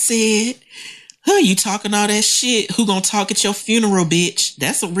Chat said, you talking all that shit. Who gonna talk at your funeral, bitch?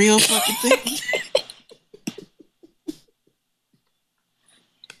 That's a real fucking thing.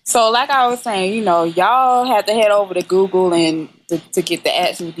 So, like I was saying, you know, y'all have to head over to Google and to get the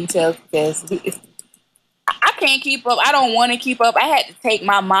actual details, because I can't keep up. I don't want to keep up. I had to take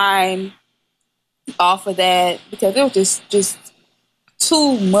my mind off of that because it was just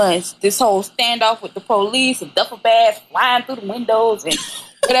too much. This whole standoff with the police and duffel bags flying through the windows and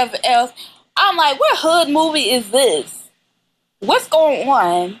whatever else. I'm like, what hood movie is this? What's going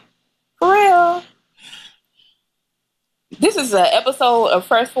on? For real? This is an episode of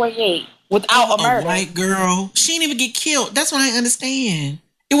First 48 without a murder. A white girl. She didn't even get killed. That's what I understand.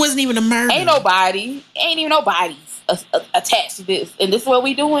 It wasn't even a murder. Ain't even nobody's attached to this. And this is what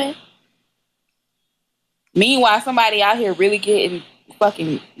we doing? Meanwhile, somebody out here really getting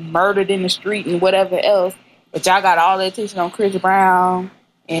fucking murdered in the street and whatever else. But y'all got all the attention on Chris Brown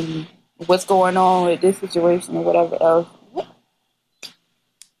and what's going on with this situation or whatever else.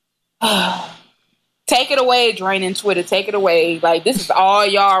 Take it away, draining Twitter. Take it away. Like, this is all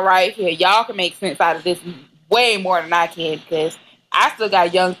y'all right here. Y'all can make sense out of this way more than I can, because I still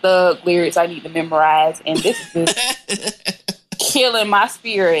got Young Thug lyrics I need to memorize, and this is just killing my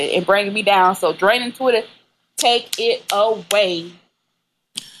spirit and bringing me down. So, draining Twitter, take it away.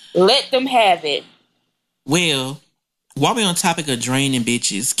 Let them have it. Well, while we're on topic of draining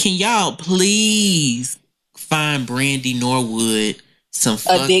bitches, can y'all please find Brandy Norwood some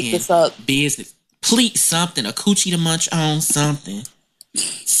fucking business? Please, something, a coochie to munch on, something.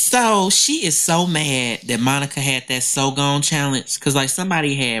 So she is so mad that Monica had that So Gone challenge, because like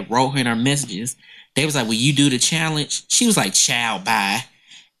somebody had wrote her in her messages. They was like, will you do the challenge? She was like, ciao, bye.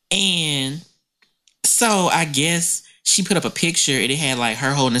 And so I guess she put up a picture and it had like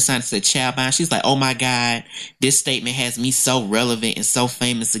her holding a sign that said ciao, bye. She's like, oh my God, this statement has me so relevant and so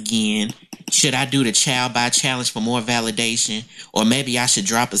famous again. Should I do the ciao, bye challenge for more validation? Or maybe I should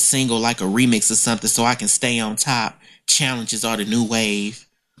drop a single, like a remix or something, so I can stay on top. Challenges are the new wave.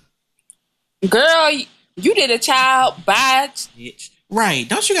 Girl, you did a ciao, bye. Right.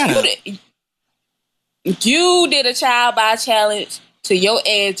 Don't you gotta... You did a ciao, bye challenge to your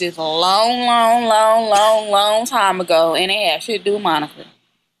edges a long time ago, and it had shit to do with Monica.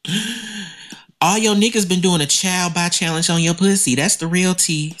 All your niggas been doing a ciao, bye challenge on your pussy. That's the real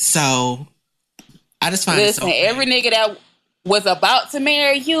tea. So... I just find Listen, every nigga that was about to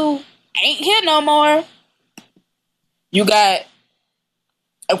marry you ain't here no more. You got,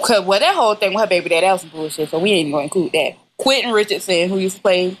 well, that whole thing with her baby daddy, that was some bullshit, so we ain't going to include that. Quentin Richardson, who used to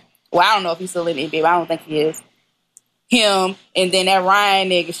play, well, I don't know if he's still in it, baby. I don't think he is. Him, and then that Ryan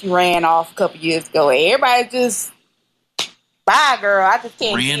nigga, she ran off a couple years ago. Everybody just, bye, girl. I just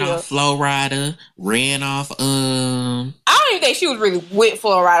can't ran off Flo Rida, ran off, I don't even think she was really with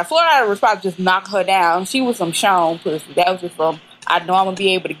Flo Rida. Flo Rida was probably just knock her down. She was some Sean pussy. That was just from, I know I'm going to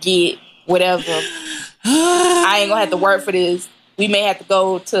be able to get whatever. I ain't going to have to work for this. We may have to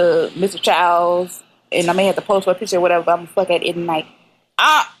go to Mr. Childs, and I may have to post for a picture or whatever, but I'm going to fuck at it tonight.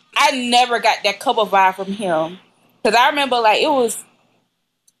 I never got that couple vibe from him. Because I remember, like, it was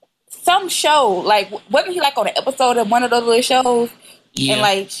some show. Like, wasn't he, like, on an episode of one of those little shows? Yeah. And,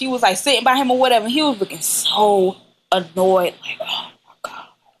 like, she was, like, sitting by him or whatever, and he was looking so annoyed. Like, oh, my God.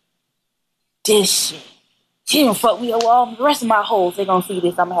 This shit. She didn't fuck me up. Well, the rest of my hoes, they gonna see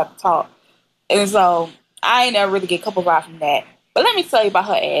this. I'm gonna have to talk. And so, I ain't never really get a couple vibes from that. But let me tell you about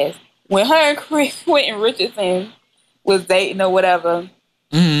her ass. When her and Quentin Richardson was dating or whatever,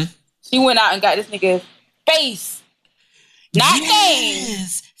 Mm-hmm. She went out and got this nigga's face, not name,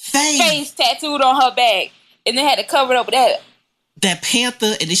 face tattooed on her back, and then had to cover it up with that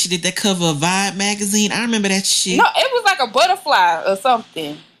panther, and then she did that cover of Vibe magazine. I remember that shit. No, it was like a butterfly or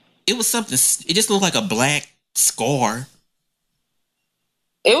something. It was something. It just looked like a black scar.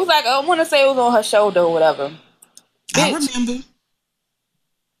 It was like, I want to say it was on her shoulder or whatever. Bitch, I remember.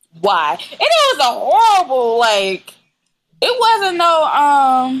 Why? And it was a horrible, like, it wasn't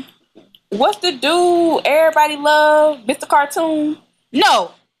no, what's the dude everybody loved? Mr. Cartoon?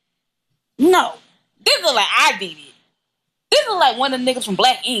 No. This look like I did it. This look like one of the niggas from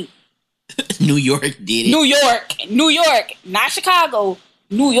Black Ink. New York did it. New York. Not Chicago.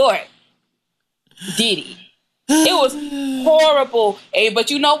 New York. Did it. It was horrible. Hey, but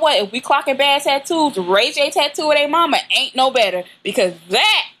you know what? If we clocking bad tattoos, Ray J tattoo with a mama ain't no better. Because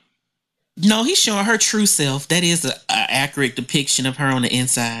that... No, he's showing her true self. That is an accurate depiction of her on the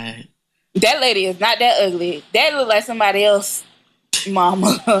inside. That lady is not that ugly. That look like somebody else,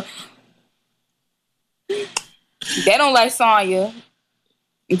 mama. That don't like Sonya.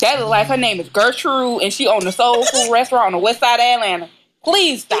 That look like her name is Gertrude and she own the soul food restaurant on the west side of Atlanta.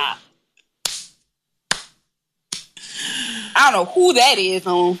 Please stop. I don't know who that is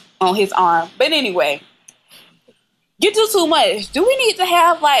on his arm. But anyway, you do too much. Do we need to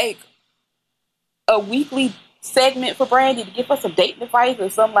have like a weekly segment for Brandy to give us some dating advice or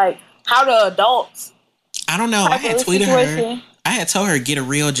something like how to adults? I don't know. I had tweeted her. I had told her to get a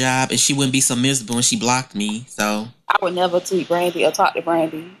real job and she wouldn't be so miserable when she blocked me. So I would never tweet Brandy or talk to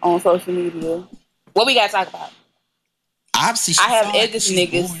Brandy on social media. What we gotta talk about? Obviously, I have edges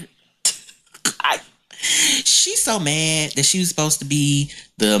niggas. She's so mad that she was supposed to be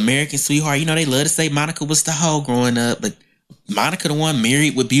the American sweetheart. You know, they love to say Monica was the hoe growing up, but Monica the one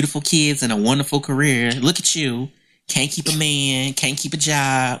married with beautiful kids and a wonderful career. Look at you. Can't keep a man, can't keep a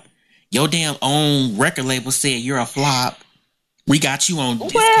job. Your damn own record label said you're a flop. We got you on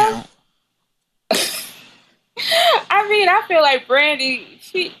discount. I mean, I feel like Brandy,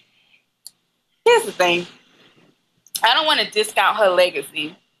 here's the thing. I don't want to discount her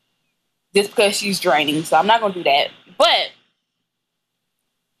legacy just because she's draining, so I'm not going to do that. But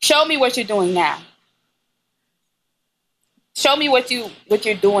show me what you're doing now. Show me what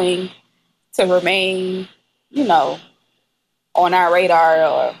you're doing to remain, on our radar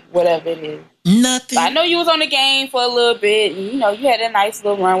or whatever it is. Nothing. But I know you was on the game for a little bit, and you had a nice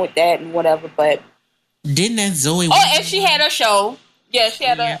little run with that and whatever. But didn't that Zoe? Oh, and she had a show. Yeah, she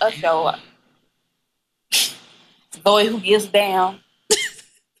had a show. Zoe, who gives down?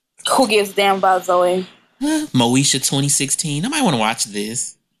 Who gives damn about Zoe? Moesha 2016. I might want to watch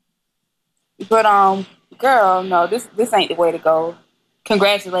this. But girl, no, this ain't the way to go.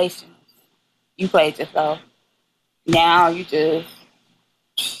 Congratulations, you played yourself. Now you just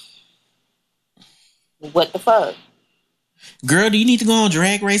what the fuck, girl? Do you need to go on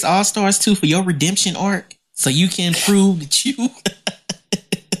Drag Race All Stars 2 for your redemption arc so you can prove that you?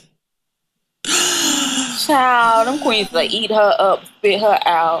 Child, them queens like eat her up, spit her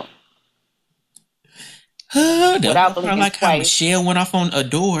out. Without blinking like twice. How Michelle went off on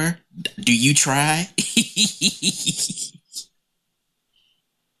Adore. Do you try?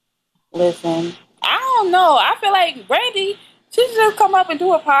 Listen, I don't know. I feel like Brandy, she should just come up and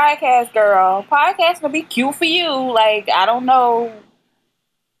do a podcast, girl. Podcast would be cute for you. Like, I don't know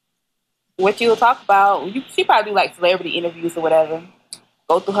what you'll talk about. She probably do like celebrity interviews or whatever.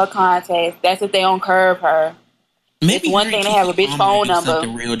 Go through her contacts. That's if they don't curve her. Maybe it's one thing to have a bitch phone number.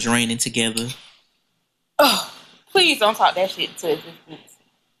 Something real draining together. Oh, please don't talk that shit to existence.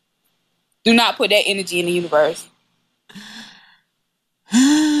 Do not put that energy in the universe.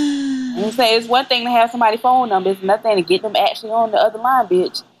 I'm saying it's one thing to have somebody's phone number. It's nothing to get them actually on the other line,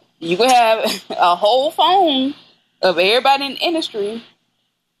 bitch. You could have a whole phone of everybody in the industry.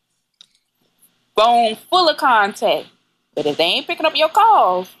 Phone full of contact. But if they ain't picking up your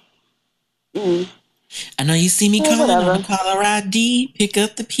calls, I know you see me calling on the caller ID. Pick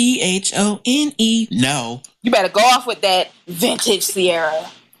up the PHONE. No. You better go off with that vintage Sierra.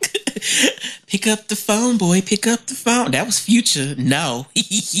 Pick up the phone, boy. Pick up the phone. That was Future. No.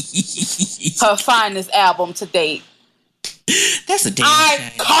 Her finest album to date. That's a damn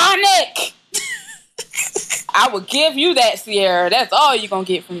iconic. I would give you that, Sierra. That's all you're going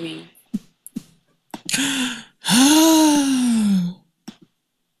to get from me.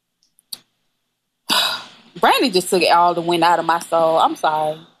 Brandy just took all the wind out of my soul. I'm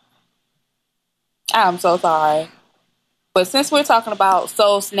sorry. I'm so sorry. But since we're talking about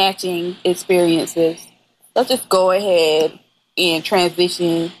soul snatching experiences, let's just go ahead and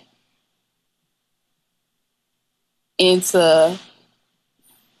transition into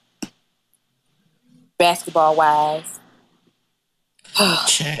basketball wise.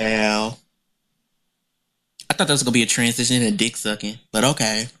 Child. I thought that was gonna be a transition into dick sucking, but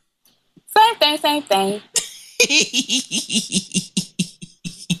okay. Same thing.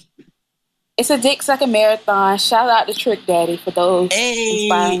 It's a dick sucking marathon. Shout out to Trick Daddy for those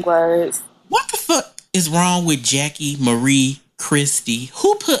inspiring words. What the fuck is wrong with Jackie Marie Christie?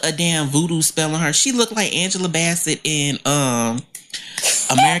 Who put a damn voodoo spell on her? She looked like Angela Bassett in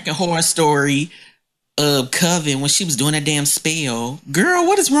American Horror Story Coven when she was doing that damn spell. Girl,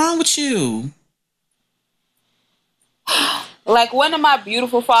 what is wrong with you? Like one of my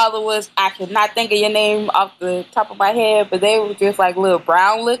beautiful followers, I cannot think of your name off the top of my head, but they were just like little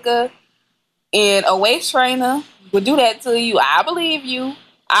brown liquor. And a waist trainer would do that to you. I believe you.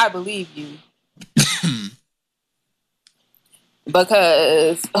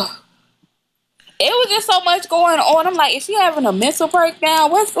 Because it was just so much going on. I'm like, is she having a mental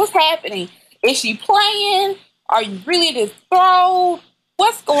breakdown? What's happening? Is she playing? Are you really this throw?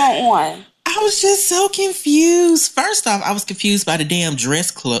 What's going on? I was just so confused. First off, I was confused by the damn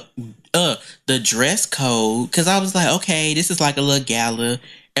dress the dress code, because I was like, okay, this is like a little gala.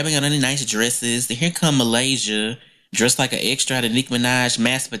 Everybody got any nice dresses. Then here come Malaysia, dressed like an extra at a Nicki Minaj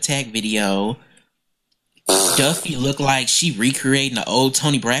Massive Attack video. Duffy looked like she recreating the old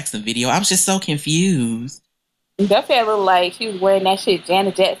Toni Braxton video. I was just so confused. Duffy looked like she was wearing that shit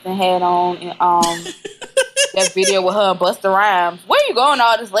Janet Jackson had on in that video with her and Busta Rhymes. Where you going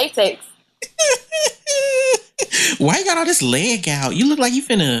all this latex? Why you got all this leg out? You look like you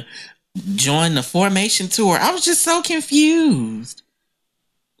finna join the Formation tour. I was just so confused.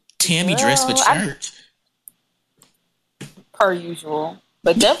 Tammy dressed for church. Per usual.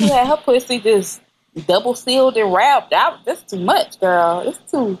 But definitely had her pussy just double sealed and wrapped out. That's too much, girl.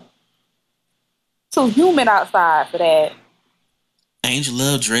 It's too humid outside for that. Angel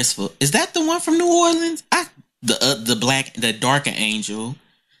Love dressed for... Is that the one from New Orleans? The darker Angel.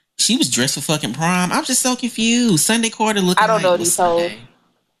 She was dressed for fucking prom. I was just so confused. Sunday Carter looking I don't know these hoes.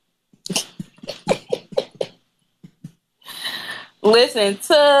 Listen,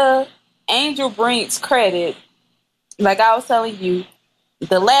 to Angel Brink's credit, like I was telling you,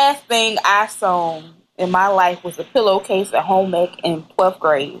 the last thing I sewn in my life was a pillowcase at home ec in 12th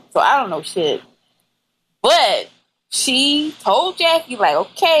grade. So I don't know shit. But she told Jackie, like,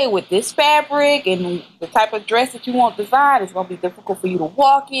 okay, with this fabric and the type of dress that you want designed, it's going to be difficult for you to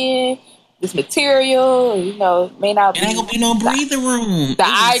walk in. This material, may not be... It ain't going to be no breathing room.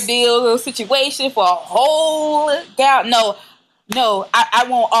 The ideal situation for a whole gown. No, I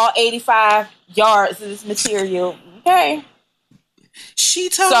want all 85 yards of this material. Okay. She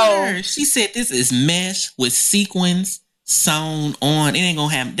told her. She said this is mesh with sequins sewn on. It ain't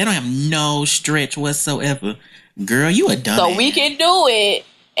gonna have. They don't have no stretch whatsoever. Girl, you a dumbass. So we can do it.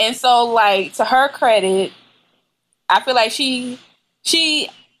 And so, like, to her credit, I feel like she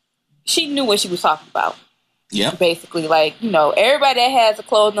knew what she was talking about. Yeah. Basically, like, everybody that has a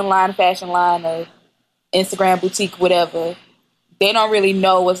clothing line, fashion line, or Instagram boutique, whatever, they don't really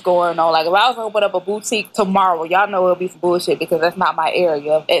know what's going on. Like, if I was to open up a boutique tomorrow, y'all know it'll be some bullshit because that's not my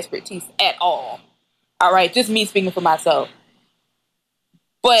area of expertise at all. All right, just me speaking for myself.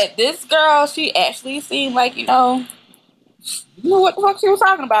 But this girl, she actually seemed like, you know what the fuck she was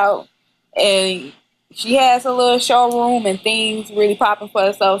talking about. And she has a little showroom and things really popping for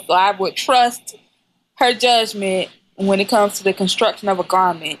herself. So I would trust her judgment when it comes to the construction of a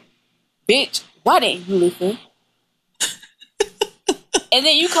garment. Bitch, why didn't you listen? And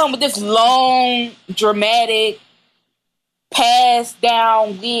then you come with this long, dramatic, passed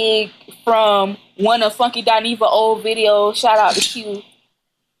down wig from one of Funky Dineva old videos. Shout out to Q.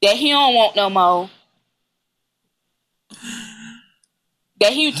 That he don't want no more.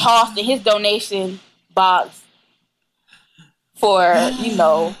 That he tossed in his donation box for,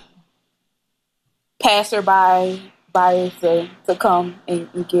 passerby buyers to come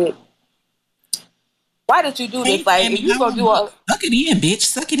and get. Why did you do this? Like, if you gonna do all... Suck it in, bitch.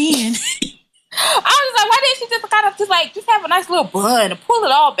 Suck it in. I was like, why didn't she just kind of just have a nice little bun and pull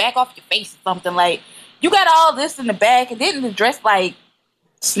it all back off your face or something? Like, you got all this in the back and didn't the dress, like,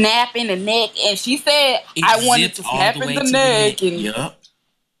 snap in the neck. And she said, I wanted to snap in the neck. And yep.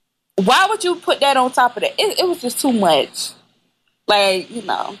 Why would you put that on top of that? It was just too much. Like,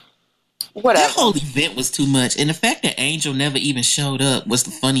 whatever. That whole event was too much. And the fact that Angel never even showed up was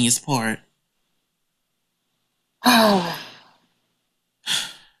the funniest part.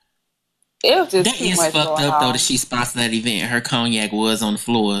 It was just that too is much fucked up though that she sponsored that event and her cognac was on the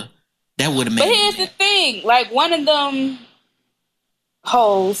floor. That would have made. But here's the thing: like one of them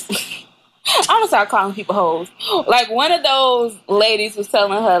hoes. I'm gonna start calling people hoes. Like one of those ladies was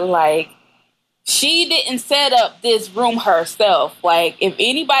telling her, like, she didn't set up this room herself. Like, if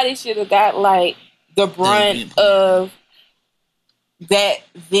anybody should have got like the brunt of that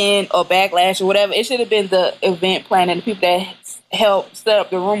then or backlash or whatever, it should have been the event planner, the people that helped set up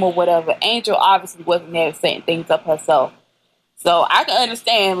the room or whatever. Angel obviously wasn't there setting things up herself. So I can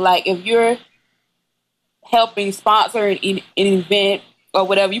understand, like, if you're helping sponsor an event or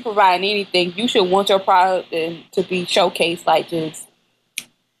whatever, you providing anything, you should want your product to be showcased, like, just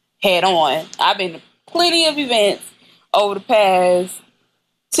head on. I've been to plenty of events over the past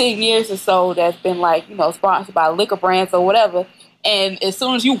 10 years or so that's been, like, you know, sponsored by liquor brands or whatever. And as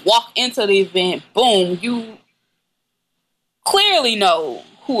soon as you walk into the event, boom, you clearly know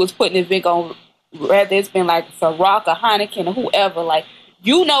who is putting the event on. Whether it's been like Ciroc or Heineken or whoever, like,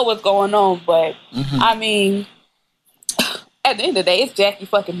 you know what's going on. But I mean, at the end of the day, it's Jackie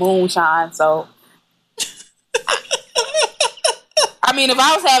fucking Moonshine. So, I mean, if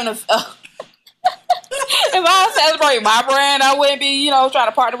I was having if I was celebrating my brand, I wouldn't be, you know, trying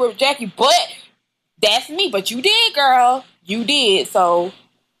to partner with Jackie. But that's me. But you did, girl. You did. So,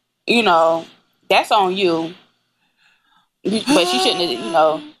 you know, that's on you. But she shouldn't have, you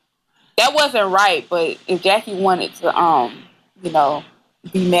know, that wasn't right. But if Jackie wanted to, you know,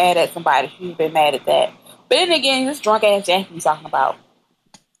 be mad at somebody, she would have been mad at that. But then again, this drunk ass Jackie you're talking about.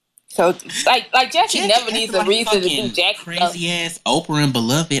 So, like Jackie never needs a reason to do Jackie crazy ass Oprah and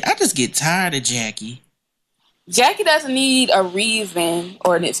Beloved. I just get tired of Jackie. Jackie doesn't need a reason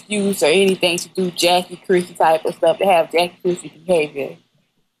or an excuse or anything to do Jackie Christie type of stuff, to have Jackie Christie behavior.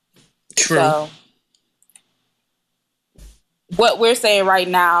 True. So, what we're saying right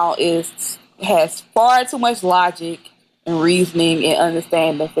now has far too much logic and reasoning and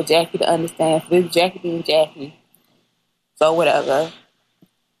understanding for Jackie to understand. For this Jackie being Jackie. So whatever.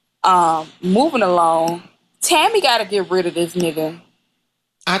 Moving along. Tammy gotta get rid of this nigga.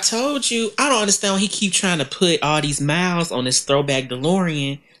 I told you, I don't understand why he keep trying to put all these miles on this throwback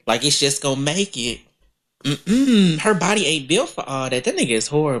DeLorean like it's just gonna make it. Her body ain't built for all that. That nigga is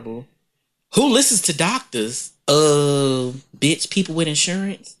horrible. Who listens to doctors? Bitch, people with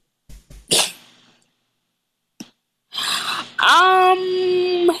insurance.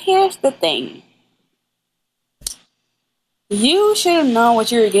 Here's the thing. You should have known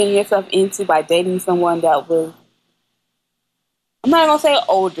what you were getting yourself into by dating someone that was, I'm not gonna say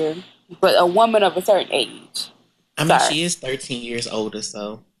older, but a woman of a certain age. I mean, she is 13 years older,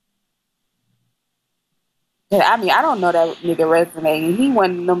 so. I mean, I don't know that nigga resume. He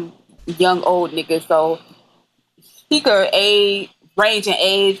one of them young old niggas, so he could range in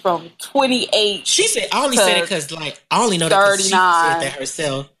age from 28. She said, I only said it because, like, I only know that 'cause she said that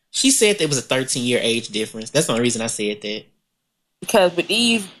herself. She said there was a 13-year age difference. That's the only reason I said that. Because with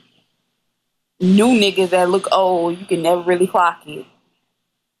these new niggas that look old, you can never really clock it.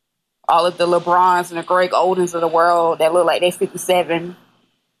 All of the LeBrons and the Greg Odens of the world that look like they're 57,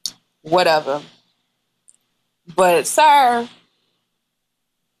 whatever. But, sir,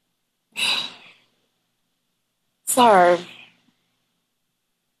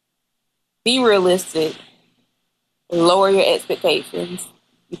 be realistic. Lower your expectations.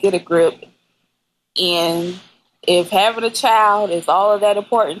 Get a grip. And if having a child is all of that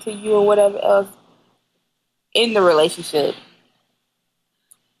important to you or whatever else in the relationship,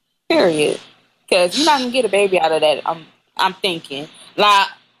 period. Because you're not gonna get a baby out of that. I'm thinking, like,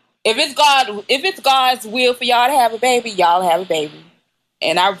 if it's God's will for y'all to have a baby, y'all have a baby.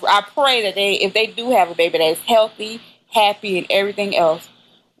 And I pray that if they do have a baby, that is healthy, happy, and everything else.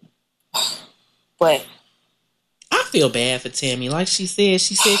 But I feel bad for Tammy. Like she said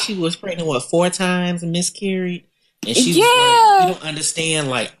she was pregnant 4 times and miscarried. And she was like, you don't understand,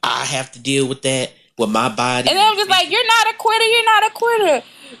 like, I have to deal with that with my body. And then I'm just like, you're not a quitter.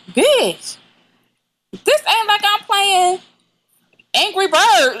 Bitch. This ain't like I'm playing Angry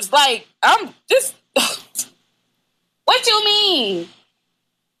Birds. Like, I'm just what you mean?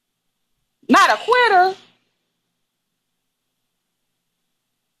 Not a quitter.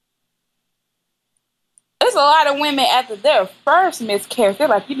 There's a lot of women after their first miscarriage, they're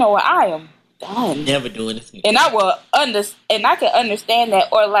like, you know what, I am done. Never doing this again. And I can understand that.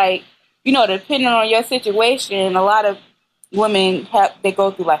 Or, like, you know, depending on your situation, a lot of women they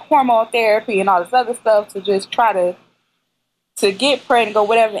go through like hormone therapy and all this other stuff to just try to get pregnant or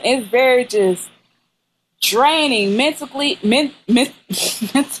whatever. It's very just draining mentally. Mentally,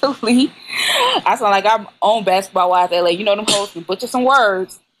 I sound like I'm on Basketball Wives LA. You know them hoes can butcher some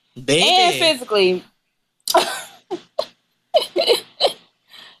words. Baby. And physically.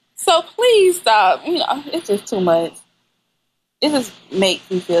 So please stop. You know, it's just too much. It just makes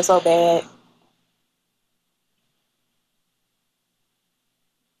me feel so bad.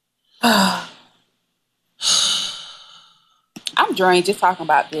 I'm drained just talking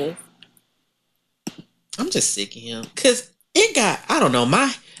about this. I'm just sick of him. Cause it got, I don't know,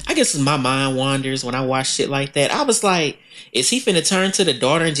 I guess my mind wanders when I watch shit like that. I was like, is he finna turn to the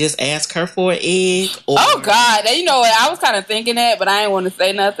daughter and just ask her for an egg? Or... Oh God, you know what? I was kind of thinking that, but I didn't want to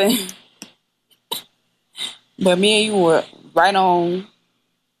say nothing. But me and you were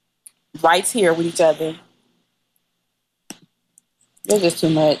right here with each other. It's just too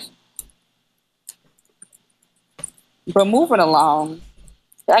much. But moving along,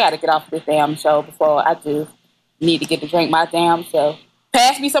 I gotta get off this damn show before I do need to get to drink my damn self.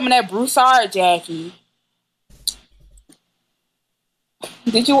 Pass me some of that Broussard, Jackie.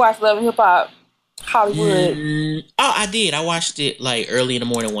 Did you watch Love and Hip Hop Hollywood? Oh, I did. I watched it like early in the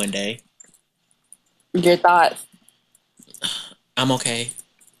morning one day. Your thoughts? I'm okay.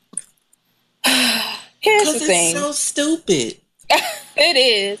 Here's the thing. It's so stupid. It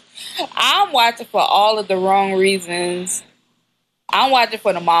is. I'm watching for all of the wrong reasons. I'm watching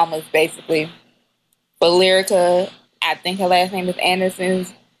for the mamas, basically. For Lyrica, I think her last name is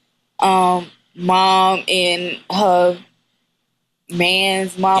Anderson's mom and her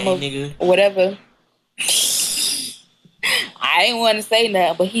man's mama, or whatever. I didn't want to say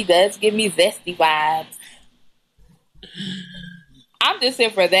nothing, but he does give me zesty vibes. I'm just here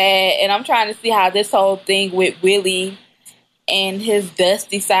for that, and I'm trying to see how this whole thing with Willie and his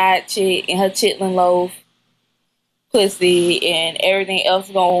dusty side chick and her chitlin loaf pussy and everything else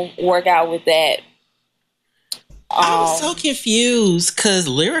gonna work out with that. I was so confused because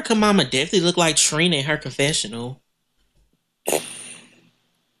Lyrica mama definitely looked like Trina in her confessional.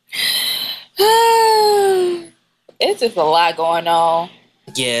 It's just a lot going on.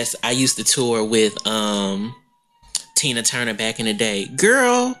 Yes, I used to tour with Tina Turner back in the day.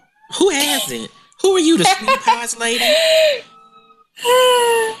 Girl, who hasn't? Who are you, the Sweet Pies lady?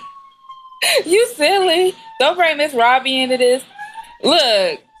 You silly. Don't bring Miss Robbie into this.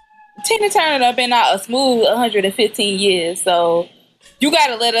 Look, Tina Turner done been out a smooth 115 years, so you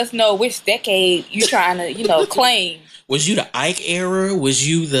gotta let us know which decade you trying to, claim. Was you the Ike era? Was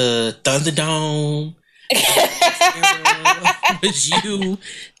you the Thunderdome? Was you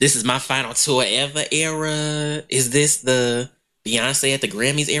this is my final tour ever era? Is this the Beyonce at the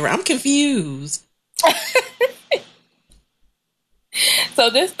Grammys era? I'm confused. So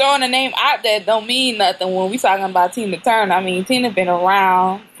just throwing a name out there don't mean nothing when we talking about Tina Turner. I mean, Tina been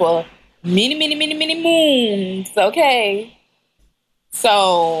around for many, many, many, many moons. Okay.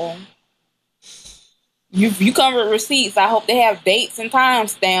 So you come with receipts. I hope they have dates and time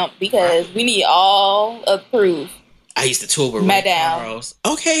stamped because we need all of proof. I used to tour with Ray Charles.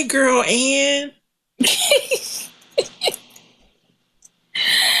 Okay, girl, and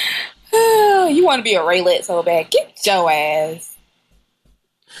you want to be a Raylet so bad. Get your ass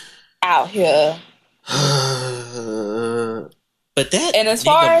out here. But that and as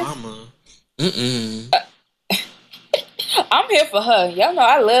far as mama, I'm here for her. Y'all know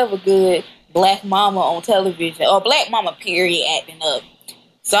I love a good black mama on television or black mama period acting up.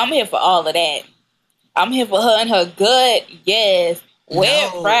 So I'm here for all of that. I'm here for her and her gut. Yes, wear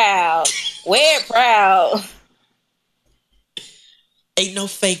it proud. Wear it proud. Ain't no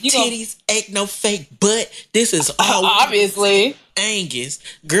fake titties, ain't no fake butt. This is all obviously Angus.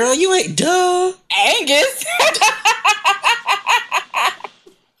 Girl, you ain't duh. Angus.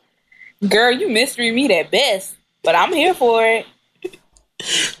 Girl, you mystery meat at best, but I'm here for it.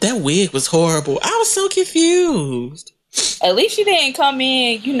 That wig was horrible. I was so confused. At least she didn't come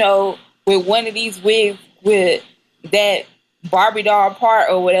in, with one of these wigs with that Barbie doll part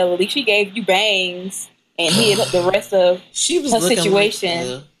or whatever. At least she gave you bangs and hid up the rest of she was her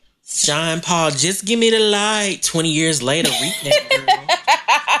situation. Like Sean Paul, just give me the light. 20 years later, recap, girl.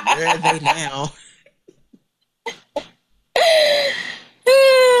 Where are they now?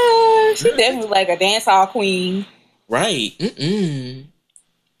 She definitely like a dance hall queen. Right. In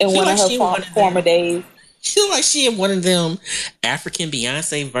one of her former days. She look like she in one of them African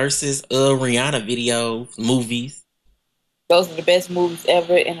Beyonce versus Rihanna videos, movies. Those are the best movies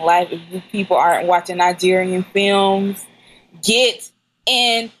ever in life. If you people aren't watching Nigerian films, get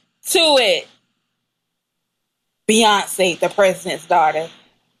into it. Beyonce, the president's daughter.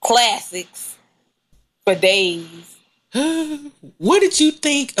 Classics for days. What did you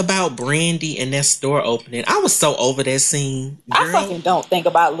think about Brandy and that store opening? I was so over that scene. Girl. I fucking don't think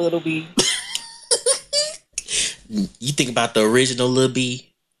about Little B. You think about the original Lil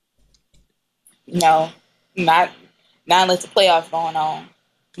B? No, not unless the playoffs going on.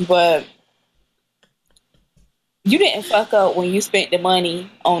 But you didn't fuck up when you spent the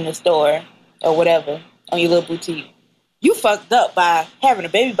money on the store or whatever on your little boutique. You fucked up by having a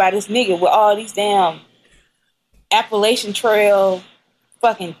baby by this nigga with all these damn Appalachian Trail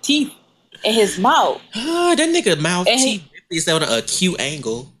fucking teeth in his mouth. That nigga mouth teeth is on an acute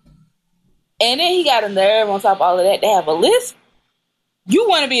angle. And then he got a nerve on top of all of that to have a lisp. You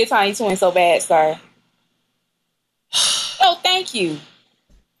want to be a Tiny Twin so bad, sir. Oh, thank you.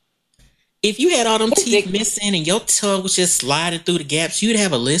 If you had all them teeth missing and your tongue was just sliding through the gaps, you'd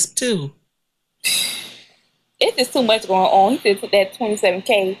have a lisp too. It's just too much going on. He should took that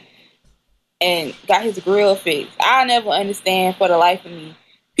 $27K and got his grill fixed. I'll never understand for the life of me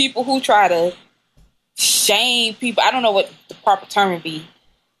people who try to shame people. I don't know what the proper term would be.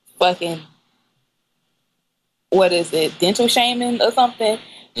 Fucking, what is it? Dental shaming or something?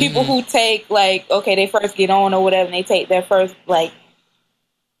 People who take, like, okay, they first get on or whatever, and they take their first, like,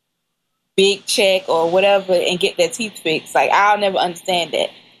 big check or whatever and get their teeth fixed. Like, I'll never understand that.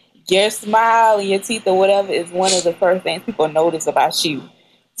 Your smile and your teeth or whatever is one of the first things people notice about you.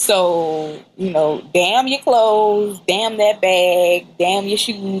 So, you know, damn your clothes, damn that bag, damn your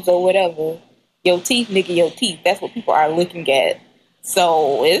shoes or whatever. Your teeth, nigga, your teeth. That's what people are looking at.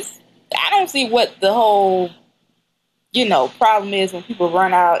 So I don't see what the whole, you know, problem is when people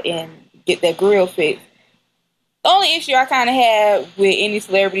run out and get their grill fixed. The only issue I kind of had with any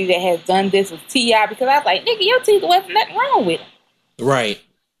celebrity that has done this was T.I. because I was like, nigga, your teeth wasn't nothing wrong with them. Right.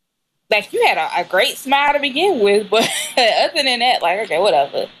 Like, you had a great smile to begin with, but other than that, like, okay,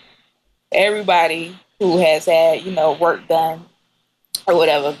 whatever. Everybody who has had, you know, work done or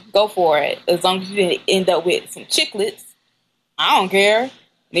whatever, go for it. As long as you didn't end up with some chiclets, I don't care. And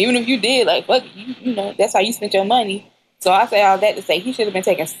even if you did, like, fuck, you know, that's how you spent your money. So I say all that to say he should have been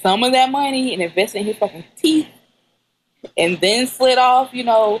taking some of that money and investing in his fucking teeth and then slid off, you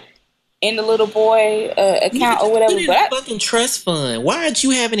know, in the little boy account or whatever. But fucking trust fund. Why aren't you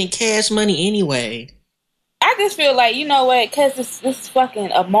having it cash money anyway? I just feel like, you know what, because this is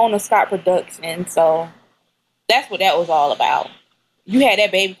fucking a Mona Scott production, so that's what that was all about. You had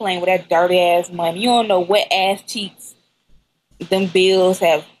that baby playing with that dirty ass money. You don't know what ass cheeks them bills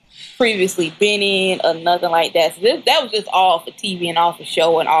have previously been in or nothing like that. So that was just all for TV and all for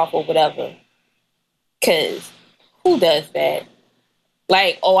show and all for whatever. Because who does that?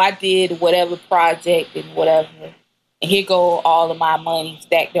 Like, oh, I did whatever project and whatever, and here go all of my money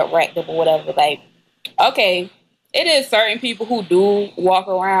stacked up, racked up, or whatever. Like, okay, it is certain people who do walk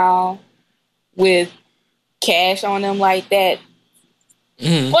around with cash on them like that.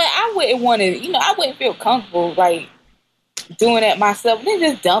 But I wouldn't want to, you know, I wouldn't feel comfortable, like, doing that myself. Then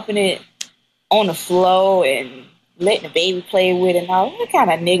just dumping it on the floor and letting the baby play with it and all. What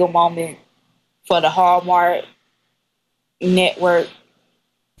kind of nigga moment for the Hallmark network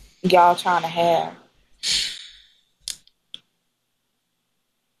y'all trying to have?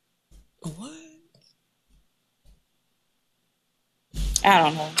 What? I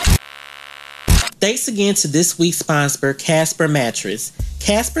don't know. Thanks again to this week's sponsor, Casper Mattress.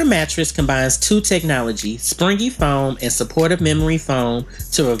 Casper Mattress combines two technologies, springy foam and supportive memory foam,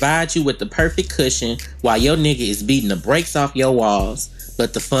 to provide you with the perfect cushion while your nigga is beating the brakes off your walls.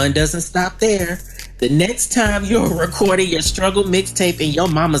 But the fun doesn't stop there. The next time you're recording your struggle mixtape in your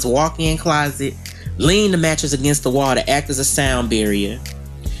mama's walk-in closet, lean the mattress against the wall to act as a sound barrier.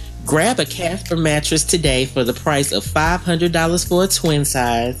 Grab a Casper mattress today for the price of $500 for a twin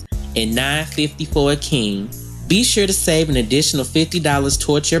size and $950 for a king. Be sure to save an additional $50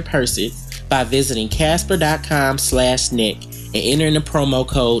 towards your purchase by visiting casper.com/neck and entering the promo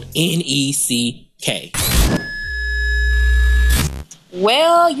code NECK.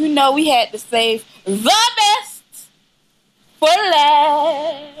 Well, you know, we had to save the best for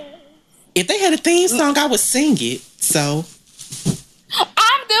last. If they had a theme song, I would sing it. So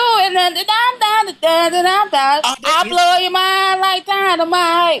I'm doing the I blow your mind like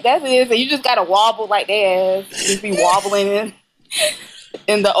dynamite. That's it. So you just gotta wobble like that. Just be wobbling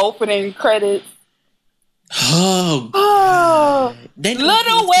in the opening credits. Oh,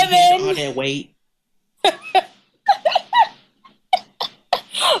 Little Women. All that weight.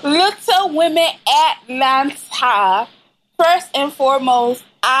 Little Women Atlanta. First and foremost,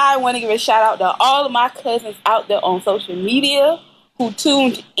 I want to give a shout out to all of my cousins out there on social media who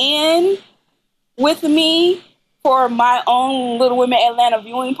tuned in with me for my own Little Women Atlanta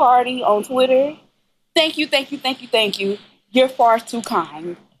viewing party on Twitter. Thank you, thank you, thank you, thank you. You're far too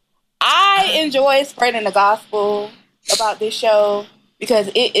kind. I enjoy spreading the gospel about this show because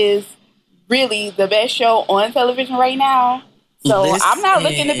it is really the best show on television right now. So listen, I'm not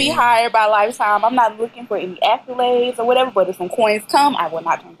looking to be hired by Lifetime. I'm not looking for any accolades or whatever, but if some coins come, I will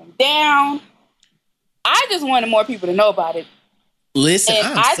not turn them down. I just wanted more people to know about it. Listen,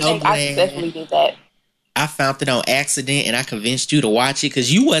 and I think I successfully did that. I found it on accident and I convinced you to watch it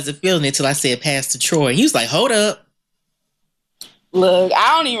because you wasn't feeling it until I said Pastor Troy. And he was like, hold up. Look,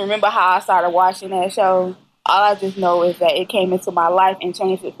 I don't even remember how I started watching that show. All I just know is that it came into my life and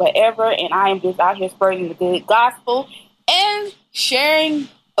changed it forever. And I am just out here spreading the good gospel and sharing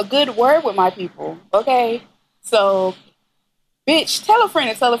a good word with my people. Okay? So, bitch, tell a friend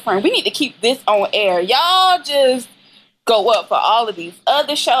and tell a friend. We need to keep this on air. Y'all just go up for all of these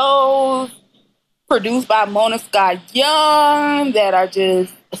other shows produced by Mona Scott Young that are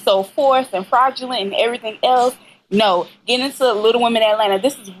just so forced and fraudulent and everything else. No, get into Little Women Atlanta.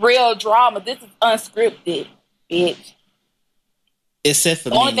 This is real drama. This is unscripted, bitch. Except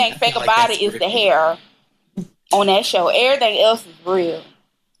for the only thing fake about it is the hair on that show. Everything else is real.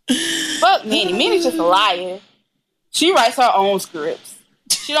 Fuck Minnie. Minnie's just a liar. She writes her own scripts.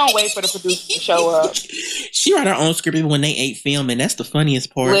 She don't wait for the producers to show up. She write her own script even when they ain't filming. That's the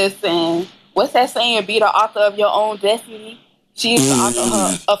funniest part. Listen, what's that saying? Be the author of your own destiny. She's the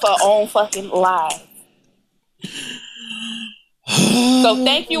author of her own fucking lies. So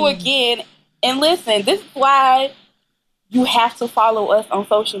thank you again. And listen, this is why you have to follow us on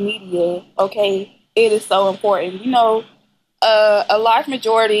social media, okay? It is so important. You know, a large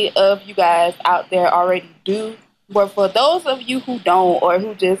majority of you guys out there already do. But for those of you who don't or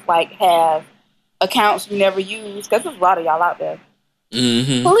who just like have accounts you never use, because there's a lot of y'all out there,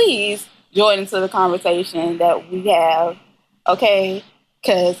 please join into the conversation that we have, okay?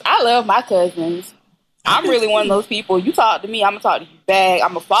 Because I love my cousins. I'm really one of those people. You talk to me, I'm going to talk to you back.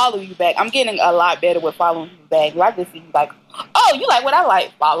 I'm going to follow you back. I'm getting a lot better with following you back. I just see you like, oh, you like what I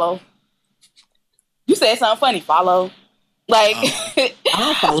like? Follow. You said something funny, follow. Like, I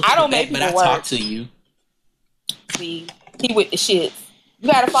don't follow people I don't back, make but I people talk to you. See, he with the shits.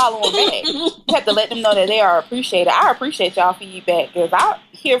 You got to follow them back. You have to let them know that they are appreciated. I appreciate y'all feedback because I'm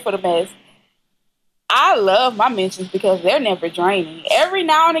here for the mess. I love my mentions because they're never draining. Every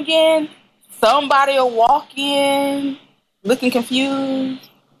now and again, somebody will walk in looking confused,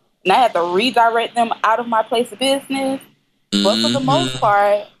 and I have to redirect them out of my place of business. But for the most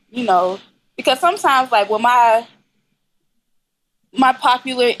part, you know, because sometimes, like with my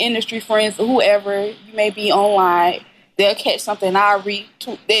popular industry friends or whoever you may be online, they'll catch something I'll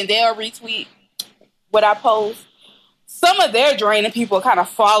retweet, then they'll retweet what I post. Some of their draining people kind of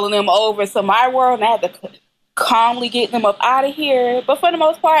follow them over to my world, and I have to calmly get them up out of here. But for the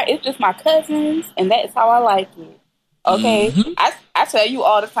most part, it's just my cousins, and that's how I like it. Okay? I tell you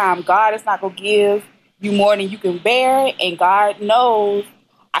all the time, God is not going to give you more than you can bear, and God knows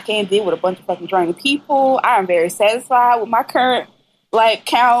I can't deal with a bunch of fucking draining people. I am very satisfied with my current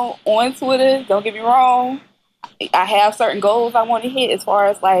count on Twitter. Don't get me wrong. I have certain goals I want to hit as far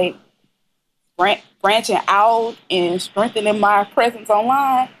as like branching out and strengthening my presence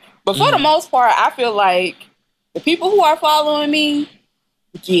online. But for the most part, I feel like the people who are following me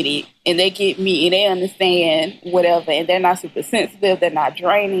get it, and they get me, and they understand whatever, and they're not super sensitive, they're not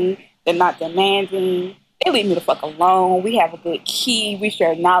draining, they're not demanding. They leave me the fuck alone. We have a good key. We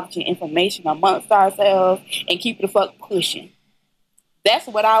share knowledge and information amongst ourselves and keep the fuck pushing. That's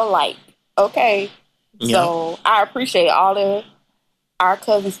what I like. Okay? Yeah. So I appreciate all of our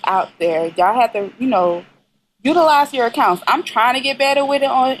cousins out there. Y'all have to, you know, utilize your accounts. I'm trying to get better with it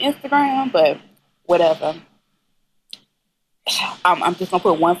on Instagram, but whatever. I'm just going to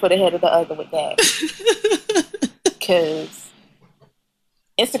put one foot ahead of the other with that. Because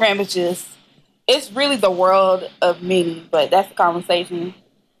Instagram is just, it's really the world of many, but that's a conversation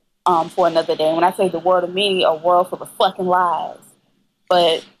for another day. When I say the world of many, a world full of fucking lies.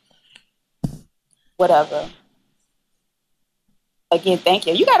 But whatever. Again, thank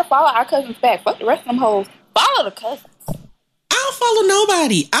you. You got to follow our cousins back. Fuck the rest of them hoes. Follow the cousins. I don't follow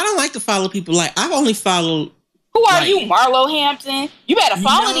nobody. I don't like to follow people. Like, I've only followed... Who are you, Marlo Hampton? You better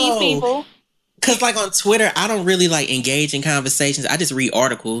follow these people. Because, like, on Twitter, I don't really, like, engage in conversations. I just read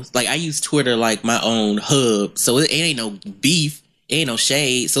articles. Like, I use Twitter like my own hub. So it ain't no beef. It ain't no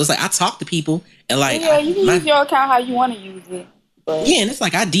shade. So it's like, I talk to people. And, like... Yeah, you can use your account how you want to use it. But... Yeah, and it's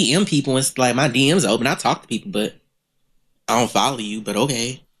like, I DM people. And it's like, my DMs are open. I talk to people, but... I don't follow you, but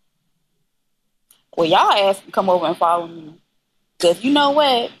okay. Well, y'all ask to come over and follow me. Because you know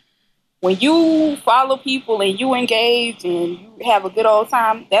what? When you follow people and you engage and you have a good old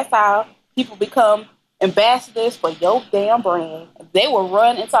time, that's how people become ambassadors for your damn brand. They will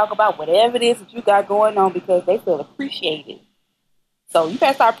run and talk about whatever it is that you got going on because they feel appreciated. So you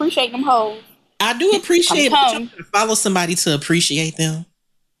better start appreciating them hoes. I do appreciate it, but you gotta follow somebody to appreciate them.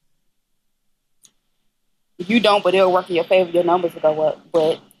 You don't, but it'll work in your favor. Your numbers will go up.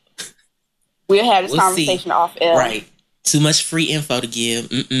 But we'll have this conversation off air. Right. Too much free info to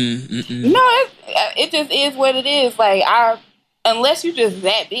give. No, it just is what it is. Like, unless you just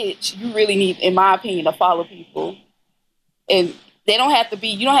that bitch, you really need, in my opinion, to follow people. And they don't have to be,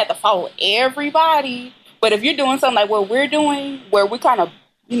 you don't have to follow everybody. But if you're doing something like what we're doing, where we kind of,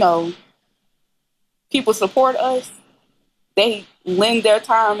 you know, people support us, they lend their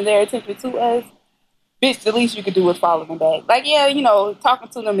time and their attention to us, bitch, the least you could do is follow them back. Like, yeah, you know, talking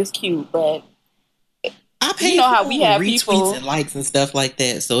to them is cute, but I pay you know how we have retweets people and likes and stuff like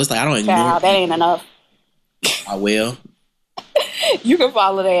that. So it's like I don't ignore child, that ain't enough. I will. You can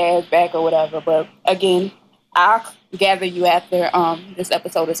follow their ass back or whatever, but again, I'll gather you after this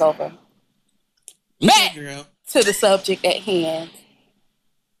episode is over. Back girl. to the subject at hand.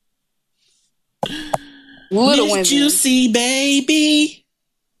 Little Women. Juicy baby.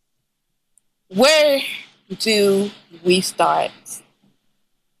 Where do we start?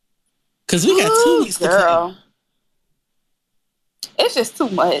 Because we got 2 weeks to girl. It's just too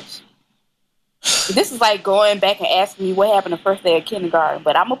much. This is like going back and asking me what happened the first day of kindergarten,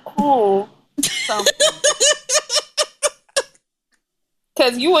 but I'm going to pull something.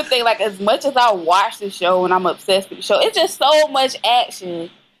 Because you would think, like, as much as I watch the show and I'm obsessed with the show, it's just so much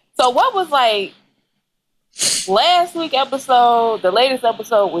action. So what was, like, last week's episode, the latest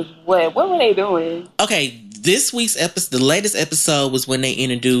episode was what? What were they doing? Okay, this week's episode, the latest episode was when they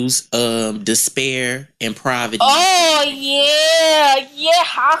introduced Despair and Poverty. Oh, yeah. Yeah,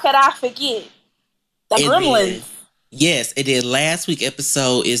 how could I forget? The Gremlins. Yes, it did. Last week's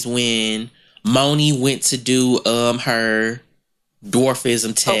episode is when Moni went to do her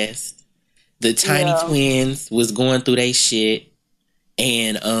dwarfism test. The Tiny Twins was going through their shit,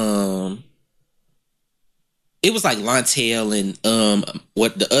 and it was like Lontel and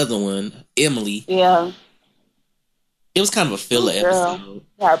what the other one, Emily. Yeah, it was kind of a filler episode. You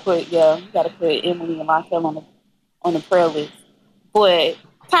gotta put Emily and Lontel on the prayer list. But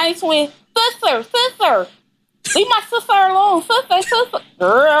Tiny Twin, sister, leave my sister alone, sister,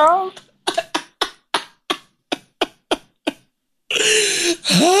 girl.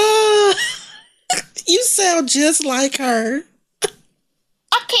 You sound just like her.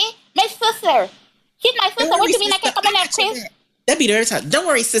 Okay, my sister. She's my sister. What do you mean I can come in there, Chris? That'd be the other time. Don't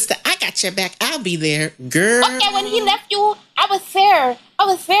worry, sister. I got your back. I'll be there, girl. Okay, when he left you, I was there. I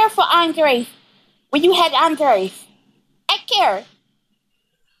was there for Andres. When you had Andres. I care.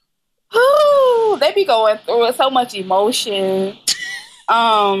 Ooh, they be going through so much emotion.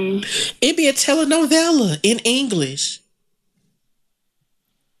 It'd be a telenovela in English.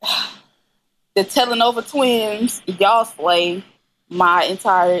 The Telenova twins, y'all slay my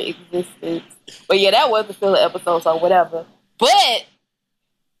entire existence. But yeah, that was the filler episode, so whatever. But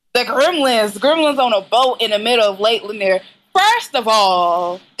the Gremlins on a boat in the middle of Lake Lanier. First of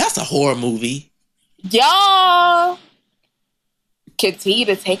all, that's a horror movie. Y'all continue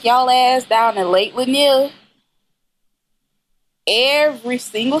to take y'all ass down to Lake Lanier every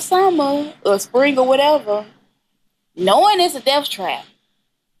single summer or spring or whatever, knowing it's a death trap.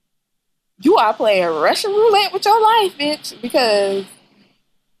 You are playing Russian roulette with your life, bitch, because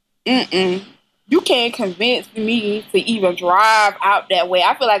you can't convince me to even drive out that way.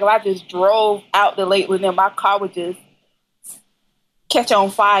 I feel like if I just drove out the Lake Lanier, my car would just catch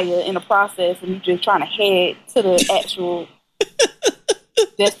on fire in the process, and you just trying to head to the actual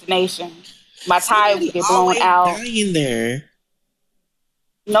destination. My tires would get blown out. Dying there.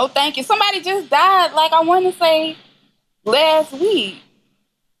 No, thank you. Somebody just died, like I want to say, last week.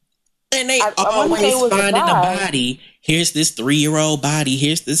 And they always finding a body. Here's this 3-year-old body.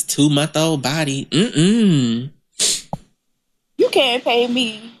 Here's this 2-month-old body. You can't pay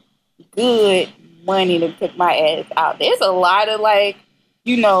me good money to put my ass out. There's a lot of, like,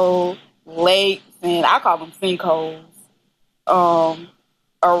 you know, lakes, and I call them sinkholes,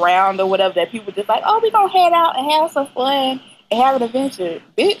 around or whatever, that people just like, oh, we gonna head out and have some fun and have an adventure.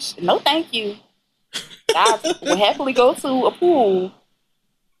 Bitch, no thank you. I will happily go to a pool.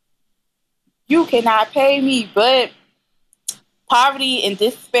 You cannot pay me. But Poverty and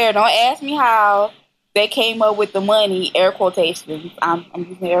Despair, don't ask me how they came up with the money, air quotations. I'm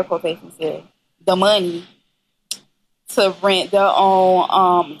using air quotations here. The money to rent their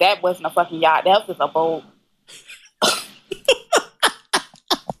own, that wasn't a fucking yacht, that was just a boat.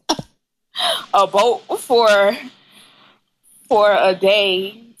 A boat for a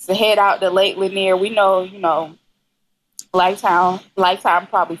day to head out to Lake Lanier. We know, you know, Lifetime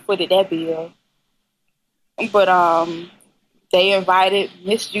probably footed that bill. But they invited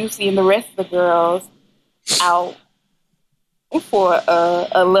Miss Juicy and the rest of the girls out for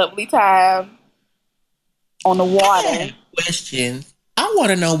a lovely time on the water. Question. I want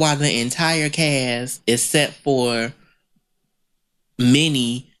to know why the entire cast, except for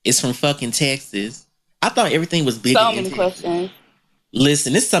Minnie, is from fucking Texas. I thought everything was bigger. So many questions.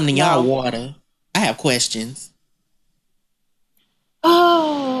 Listen, it's something y'all water. I have questions.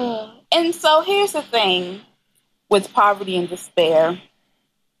 Oh, and so here's the thing with poverty and despair.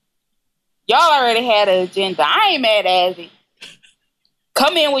 Y'all already had an agenda. I ain't mad at it.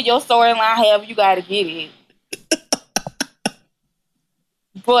 Come in with your storyline, however you gotta get it.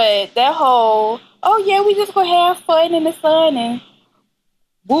 But that whole, oh yeah, we just gonna have fun in the sun and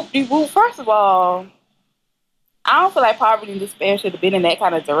whoop-de-whoop. First of all, I don't feel like poverty and despair should have been in that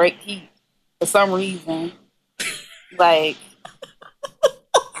kind of direct heat for some reason. Like,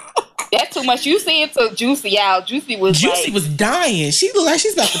 that's too much. You see it took Juicy out. Juicy was dying. She looked like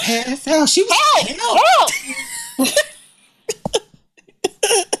she's about to pass out. She was help.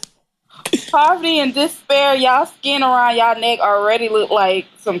 Poverty and despair, y'all skin around y'all neck already look like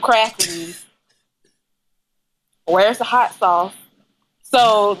some crackers. Where's the hot sauce?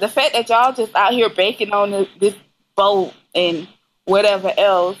 So the fact that y'all just out here baking on this boat and whatever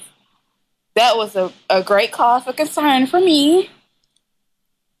else, that was a great cause for concern for me.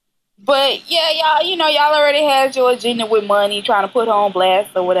 But yeah, y'all already had your agenda with money, trying to put her on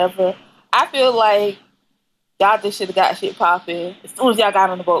blast or whatever. I feel like y'all just should have got shit popping as soon as y'all got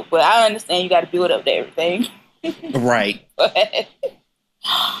on the boat. But I understand you got to build up to everything. Right. But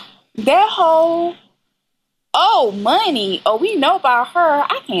that whole, money. Oh, we know about her.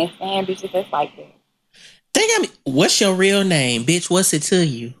 I can't stand bitches that's like that. They got me. What's your real name, bitch? What's it to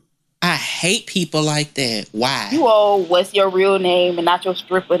you? I hate people like that. Why? You what's your real name and not your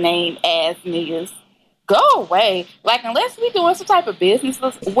stripper name ass niggas. Go away. Like, unless we doing some type of business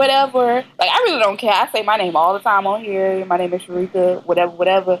or whatever. Like, I really don't care. I say my name all the time on here. My name is Sharika,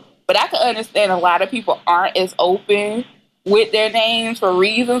 whatever. But I can understand a lot of people aren't as open with their names for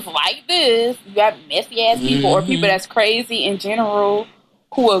reasons like this. You got messy ass people or people that's crazy in general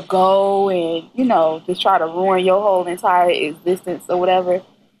who will go and, just try to ruin your whole entire existence or whatever.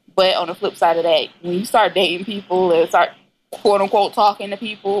 But on the flip side of that, when you start dating people or start quote-unquote talking to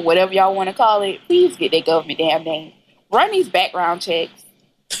people, whatever y'all want to call it, please get their government damn name. Run these background checks.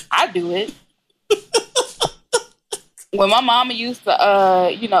 I do it. When my mama used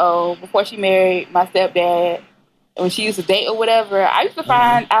to, before she married my stepdad, when she used to date or whatever, I used to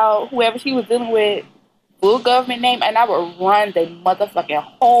find out whoever she was dealing with, full government name, and I would run the motherfucking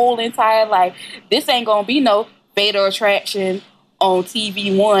whole entire life. This ain't gonna be no Fatal Attraction on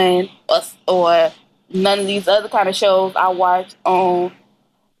TV One or none of these other kind of shows I watch on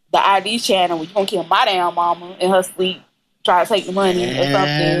the ID channel where you gonna kill my damn mama in her sleep, try to take the money or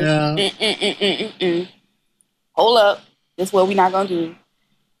something. Hold up, that's what we not gonna do.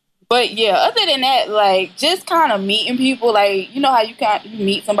 But yeah, other than that, like, just kind of meeting people, like, you know how you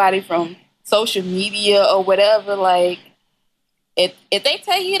meet somebody from social media or whatever, like, if they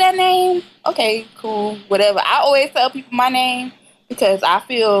tell you that name, okay, cool, whatever. I always tell people my name because I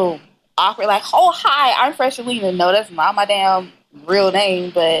feel awkward, like, oh, hi, I'm Freshalina. No, that's not my damn real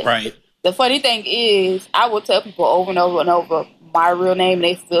name, but right. The funny thing is, I will tell people over and over and over my real name, and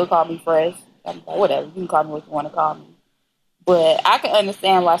they still call me Fresh. I'm like, whatever, you can call me what you want to call me. But I can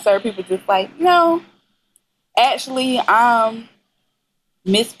understand why certain people just like, no, actually, I'm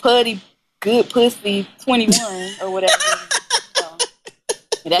Miss Putty Good Pussy 21 or whatever.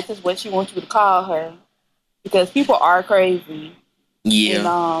 And that's just what she wants you to call her. Because people are crazy.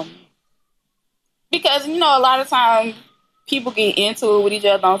 Yeah. And, because, a lot of times people get into it with each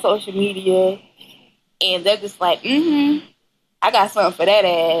other on social media and they're just like, I got something for that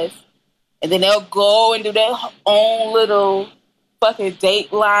ass. And then they'll go and do their own little fucking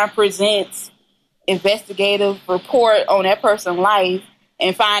Dateline Presents investigative report on that person's life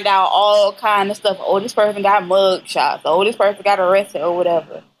and find out all kind of stuff. Oh, this person got mug shots. Oh, this person got arrested or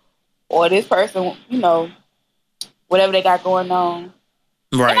whatever. Or this person, whatever they got going on.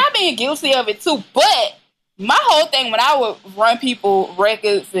 Right. And I've been guilty of it too. But my whole thing when I would run people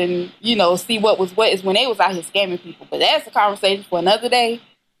records and, see what was what is when they was out here scamming people. But that's a conversation for another day.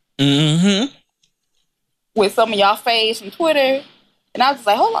 Mm-hmm. With some of y'all faves from Twitter. And I was just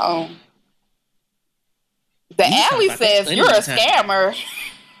like, hold on. The alley says you're a scammer.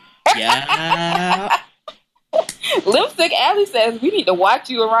 Yeah. Lipstick Alley says we need to watch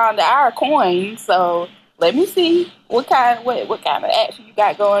you around our coin. So let me see what kind of action you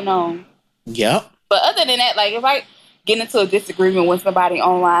got going on. Yep. But other than that, like, if I get into a disagreement with somebody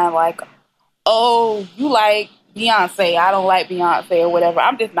online, like, oh, you like Beyonce, I don't like Beyonce or whatever,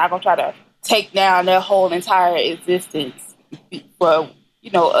 I'm just not gonna try to take down their whole entire existence for,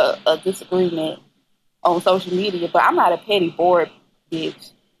 a disagreement on social media. But I'm not a petty bored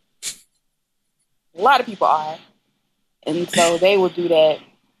bitch. A lot of people are. And so they will do that.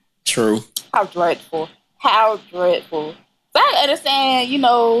 True. How dreadful. How dreadful. So I understand, you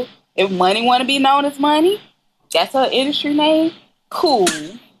know, if Money want to be known as Money, that's her industry name. Cool.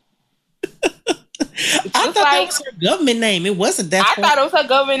 I thought that was her government name. It wasn't that. I thought it was her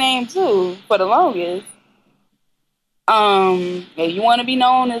government name too for the longest. If you want to be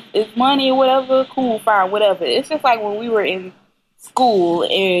known as Money or whatever, cool, fine, whatever. It's just like when we were in school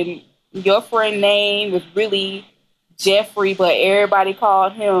and your friend name was really Jeffrey, but everybody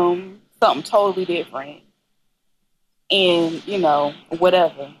called him something totally different. And, you know,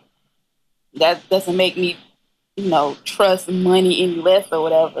 whatever. That doesn't make me, you know, trust Money any less or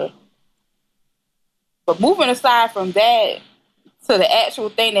whatever. But moving aside from that to the actual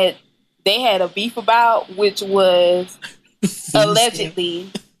thing that they had a beef about, which was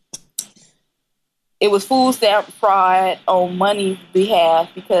allegedly, it was food stamp fraud on Money's behalf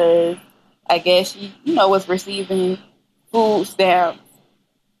because I guess she, you know, was receiving food stamps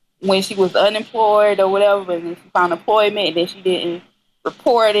when she was unemployed or whatever, and then she found employment and then she didn't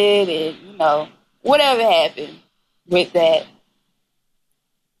report it, and, you know, whatever happened with that.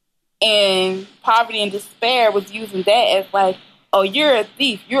 And Poverty and Despair was using that as like, oh, you're a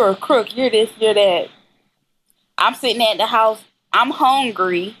thief, you're a crook, you're this, you're that. I'm sitting at the house, I'm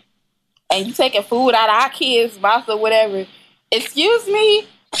hungry, and you taking food out of our kids' mouths or whatever. Excuse me?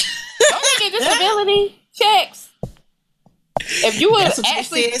 Don't they get disability checks? If you would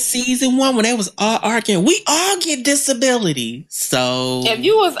actually said season 1 when they was all arguing, we all get disability. So if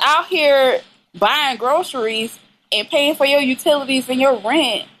you was out here buying groceries and paying for your utilities and your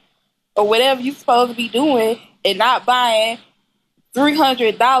rent or whatever you supposed to be doing and not buying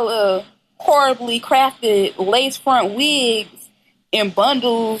 $300 horribly crafted lace front wigs in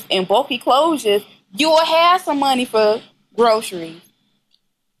bundles and bulky closures, you will have some money for groceries.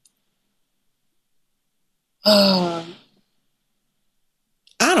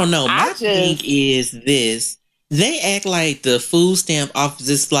 I don't know. My thing is this. They act like the food stamp office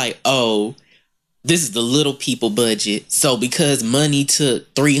is like, oh, this is the little people budget. So because Money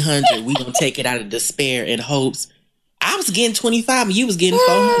took $300, we gonna take it out of Despair and Hopes. I was getting $25 and you was getting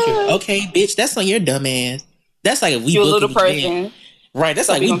 $400. Okay, bitch, that's on your dumb ass. That's like if we book an event. Right, that's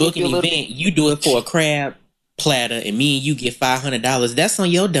like we book an event. You do it for a crab platter and me and you get $500. That's on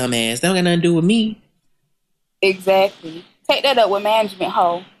your dumb ass. That don't got nothing to do with me. Exactly. Take that up with management,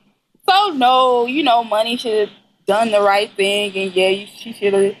 ho. So no, you know, Money should have done the right thing, and yeah, she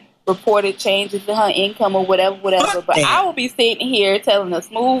should have reported changes in her income or whatever. But I will be sitting here telling a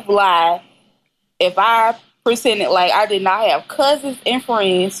smooth lie if I presented like I did not have cousins and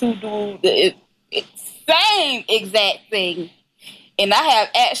friends who do the same exact thing, and I have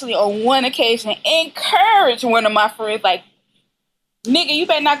actually on one occasion encouraged one of my friends, like, nigga, you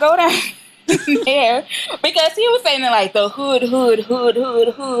better not go down there, because he was saying that like the hood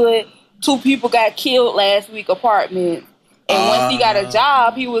 2 people got killed last week apartment, and once he got a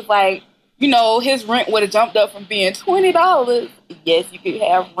job he was like, you know, his rent would have jumped up from being $20. Yes, you could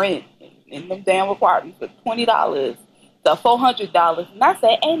have rent in them damn apartments for $20 to $400. And I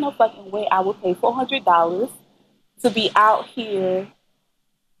said, ain't no fucking way I would pay $400 to be out here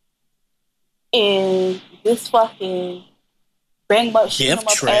in this fucking bang up shoot 'em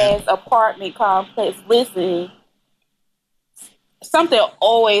up ass apartment complex. Listen, something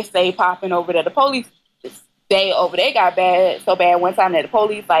always stay popping over there. The police stay over there. Got bad so bad one time that the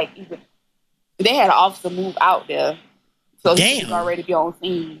police like even they had an officer move out there, so he was already be on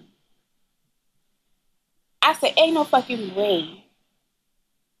scene. I said, ain't no fucking way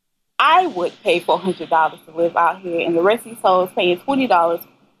I would pay $400 to live out here, and the rest of these hoes paying $20,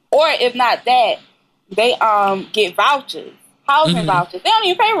 or if not that, they get vouchers. Housing vouchers. They don't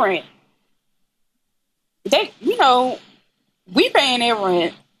even pay rent. They, you know, we paying their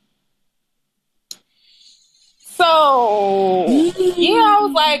rent. So, yeah, I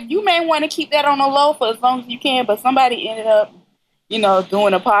was like, you may want to keep that on the low for as long as you can, but somebody ended up, you know,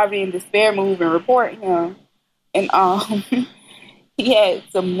 doing a Poverty and Despair move and reporting him. And he had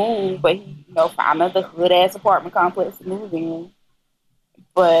to move, but he, you know, found another hood-ass apartment complex to move in.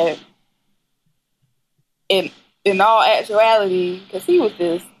 But in all actuality, because he was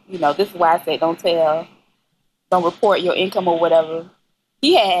just, you know, this is why I say don't report your income or whatever.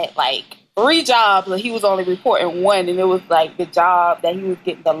 He had like 3 jobs, but he was only reporting 1, and it was like the job that he was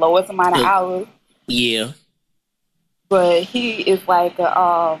getting the lowest amount of hours. Yeah. But he is like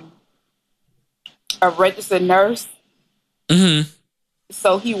a registered nurse. Mm-hmm.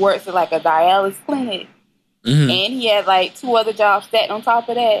 So he works at like a dialysis clinic. Mm-hmm. And he had like 2 other jobs stacked on top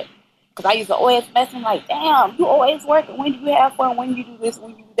of that. Because I used to always mess him like, damn, you always working. When do you have fun? When do you do this?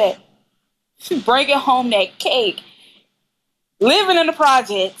 When do you do that? Bringing home that cake. Living in the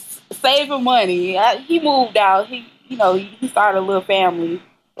projects. saving money. He moved out. He started a little family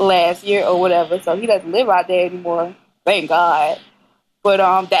last year or whatever, so he doesn't live out there anymore. Thank God. But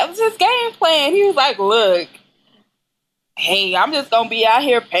that was his game plan. He was like, look, hey, I'm just gonna be out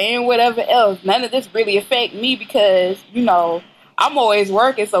here paying whatever else. None of this really affect me because, I'm always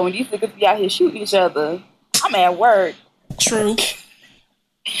working, so when these niggas be out here shooting each other, I'm at work. True.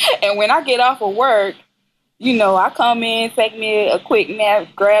 And when I get off of work, I come in, take me a quick nap,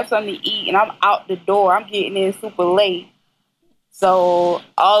 grab something to eat, and I'm out the door. I'm getting in super late. So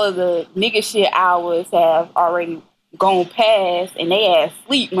all of the nigga shit hours have already gone past, and they ass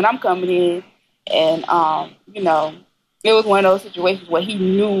sleep when I'm coming in. And, it was one of those situations where he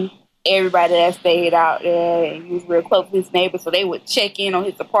knew everybody that stayed out there, and he was real close to his neighbors, so they would check in on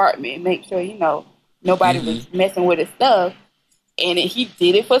his apartment and make sure, nobody was messing with his stuff. And he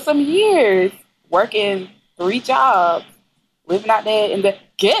did it for some years, working 3 jobs, living out there in the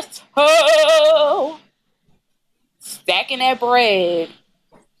ghetto, stacking that bread.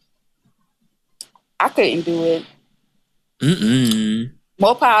 I couldn't do it.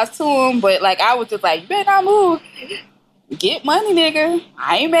 More power to him, but I was just like, you better not move. Get money, nigga.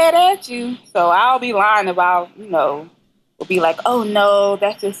 I ain't mad at you. So I'll be lying about, will be like, oh no,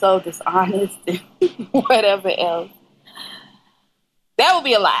 that's just so dishonest and whatever else. That would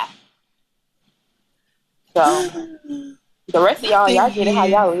be a lie. So the rest of y'all get it how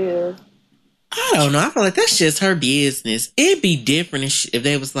y'all live. I don't know. I feel like that's just her business. It'd be different if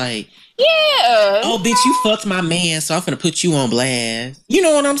they was like, yeah, oh, bitch, you fucked my man, so I'm finna put you on blast. You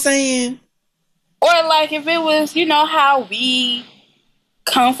know what I'm saying? Or if it was, how we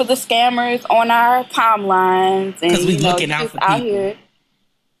come for the scammers on our timelines, and because we looking out for people. Out here,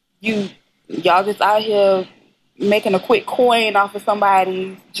 y'all just out here making a quick coin off of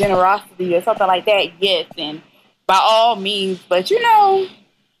somebody's generosity or something like that. Yes, and by all means, but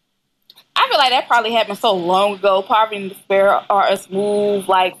I feel like that probably happened so long ago. Poverty and despair are a smooth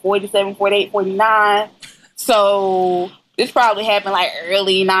 47, 48, 49. So this probably happened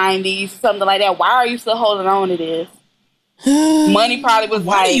early 90s, something like that. Why are you still holding on to this? Money probably was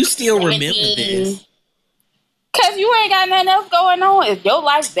Why do you still remember this? Because you ain't got nothing else going on. If your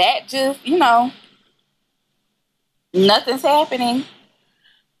life that just, nothing's happening.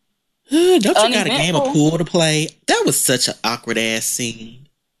 Don't you got a game of pool to play? That was such an awkward ass scene.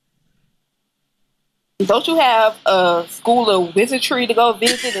 Don't you have a school of wizardry to go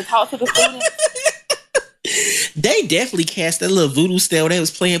visit and talk to the students? They definitely cast that little voodoo spell when they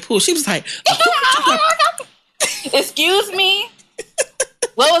was playing pool. She was like, excuse me?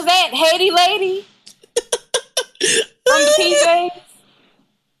 What was that? Haiti lady? From the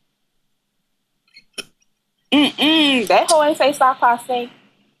PJs? That hoe ain't say stop passe.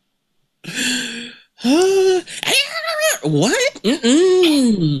 What?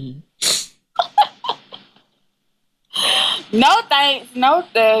 No thanks. No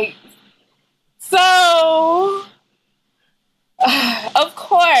thanks. So, of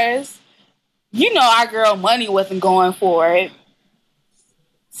course, our girl Money wasn't going for it.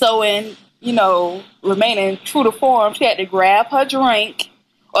 So in, remaining true to form, she had to grab her drink,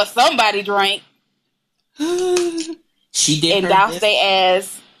 or somebody drank. She did and douse their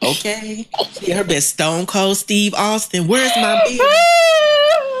ass. Okay. She did her best Stone Cold Steve Austin. Where's my beer?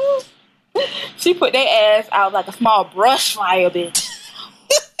 She put their ass out like a small brush fire, bitch.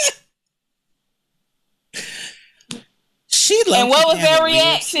 And what was their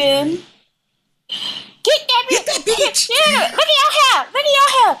reaction? Get that bitch! Yeah. Look at your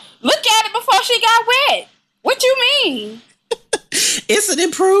hair! Look at it before she got wet. What you mean? It's an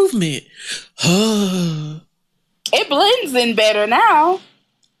improvement. It blends in better now.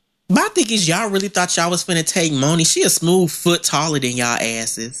 My thing is, y'all really thought y'all was finna take Moni. She a smooth foot taller than y'all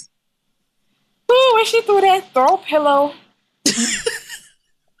asses. Ooh, when she threw that throw pillow.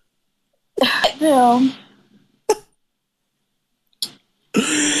 Damn.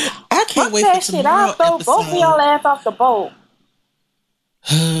 I can't wait for tomorrow. I'll throw both of y'all ass off the boat.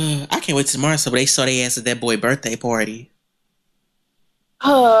 I can't wait tomorrow so they saw their ass at that boy birthday party.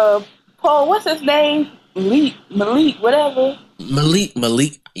 Paul, what's his name? Malik, whatever. Malik,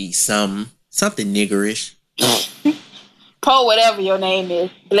 something niggerish. Paul, whatever your name is.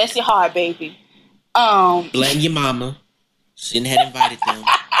 Bless your heart, baby. Blame your mama. Shouldn't have invited them.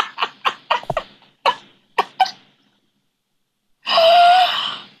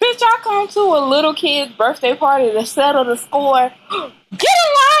 Bitch, I come to a little kid's birthday party to settle the score. Get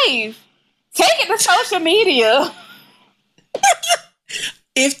a life. Take it to social media.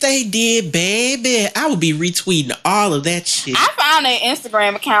 If they did, baby, I would be retweeting all of that shit. I found an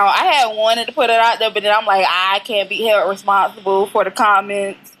Instagram account. I had wanted to put it out there, but then I'm like, I can't be held responsible for the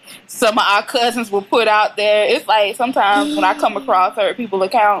comments. some of our cousins will put out there. It's like sometimes when I come across certain people's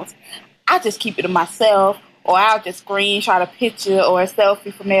accounts, I just keep it to myself, or I'll just screenshot a picture or a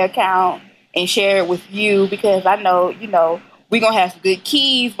selfie from their account and share it with you because I know, we're going to have some good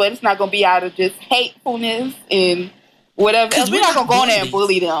keys, but it's not going to be out of just hatefulness and whatever else. We're not going to go in there and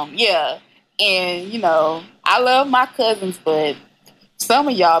bully them. Yeah. And, I love my cousins, but some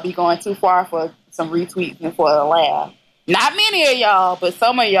of y'all be going too far for some retweets and for a laugh. Not many of y'all, but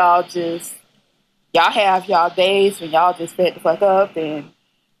some of y'all y'all have y'all days when y'all just set the fuck up and,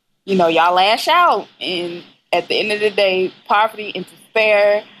 y'all lash out. And at the end of the day, poverty and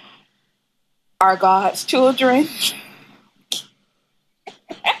despair are God's children.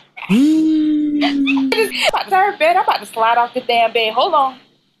 I'm about to slide off the damn bed. Hold on.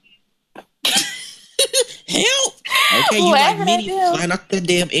 Help! Okay, you like Minnie flying off that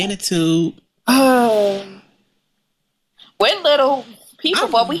damn attitude. We're little people,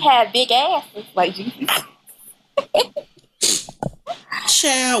 but we have big asses like Jesus.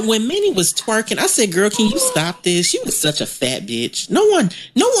 Child, when Minnie was twerking, I said, "Girl, can you stop this? You was such a fat bitch. No one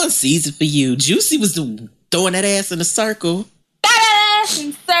sees it for you." Juicy was throwing that ass in a circle. That ass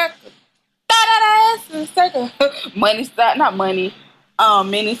in circle. That ass in circle. Minnie started twerking.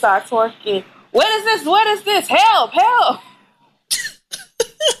 What is this? What is this? Help! Help!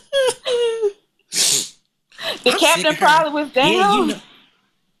 The captain probably was down. Yeah,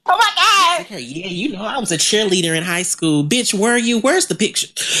 oh my God! Yeah, I was a cheerleader in high school. Bitch, where are you? Where's the picture?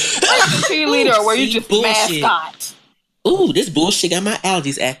 Where's the cheerleader? Or were you just the mascot? Ooh, this bullshit got my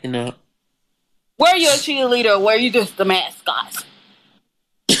allergies acting up. Were you a cheerleader? Or were you just the mascot?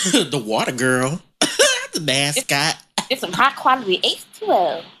 The water girl. The mascot. It's some high quality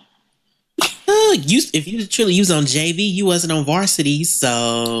H2O. If you truly was on JV, you wasn't on varsity,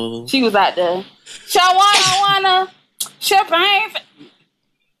 so she was out there. Shawana, Shabang.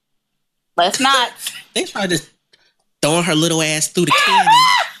 Let's not. They tried to throwing her little ass through the cannon.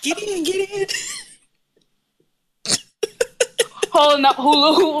 Get in. Holding up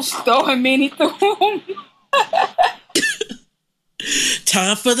hula hoops, throwing Minnie through them.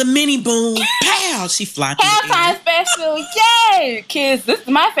 Time for the mini boom. Pow! She flies. Halftime special. Yay! Kids, this is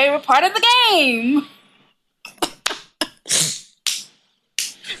my favorite part of the game.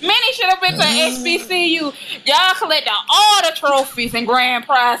 Minnie should have been to HBCU. Y'all collected all the trophies and grand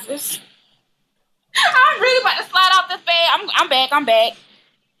prizes. I'm really about to slide off this bed. I'm back.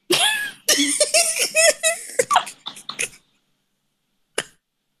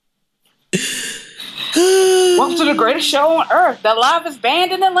 Welcome to the greatest show on earth, the livest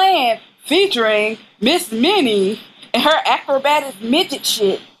band in the land, featuring Miss Minnie and her acrobatic midget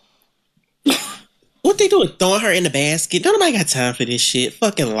shit. What they doing? Throwing her in the basket? Nobody got time for this shit.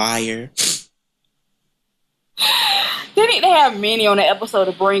 Fucking liar. They need to have Minnie on the episode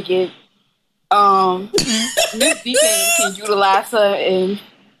to bring it. Miss D can utilize her in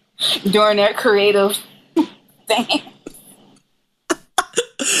during their creative thing.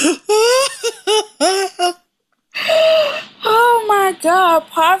 Oh my God,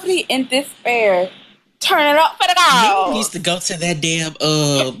 poverty and despair. Turn it up for the girl. You needs to go to that damn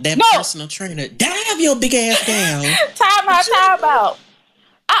personal trainer. Dive your big ass down. Time out.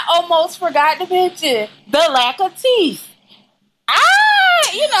 I almost forgot to mention the lack of teeth.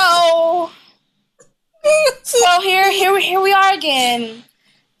 So here we are again,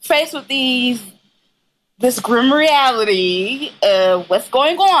 faced with this grim reality of what's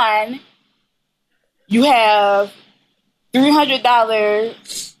going on. You have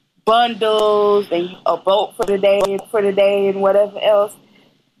 $300 bundles and a boat for the day and whatever else.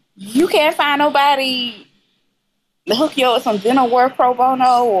 You can't find nobody to hook you up with some dental work pro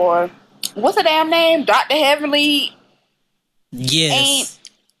bono or what's the damn name? Dr. Heavenly. Yes.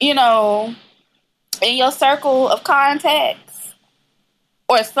 In your circle of contacts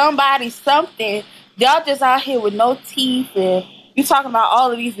or something. Y'all just out here with no teeth and you talking about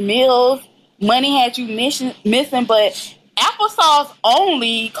all of these meals. Money had you missing, but applesauce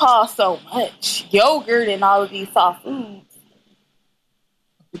only costs so much. Yogurt and all of these soft foods.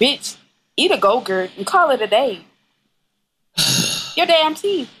 Bitch, eat a Go-Gurt and call it a day. Your damn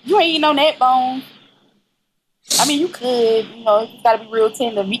teeth. You ain't eating no neck bone. I mean, you could, you gotta be real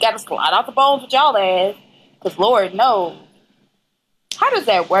tender. We gotta slide out the bones with y'all ass. Because Lord knows. How does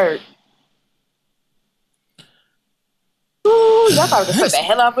that work? Ooh, y'all probably just took the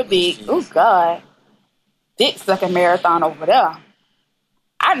hell out of a dick. Oh, God. Dick sucking marathon over there.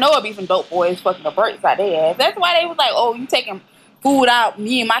 I know it be some dope boys fucking the brakes out their ass. That's why they was like, oh, you taking food out,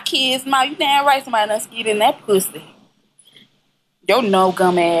 me and my kids' mouth. You damn right somebody done skied in that pussy. Yo, no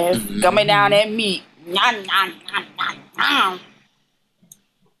gum ass. Gumming down that meat.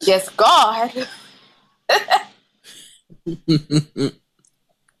 Yes, God.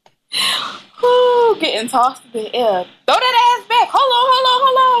 Whew, getting tossed in the air. Throw that ass back.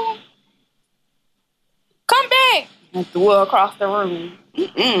 Hold on. Come back. And threw her across the room.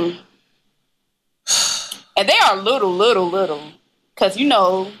 Mm-mm. And they are little. Because, you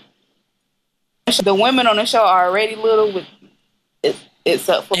know, the women on the show are already little. With it's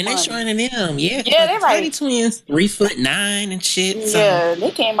up for and money. they shorter than them. Yeah, they're Tiny like Twins, 3'9" and shit. Yeah, they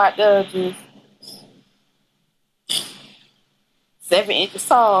came out there just 7 inches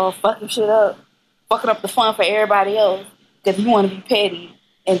tall, fucking shit up. Fucking up the fun for everybody else. Because you want to be petty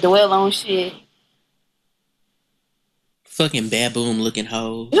and dwell on shit. Fucking baboon looking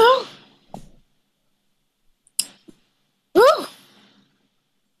hoes. Woo.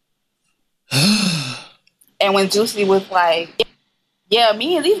 And when Juicy was like, yeah,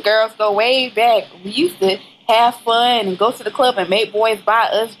 me and these girls go way back. We used to have fun and go to the club and make boys buy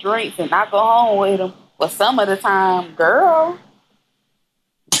us drinks and not go home with them. But some of the time, girl.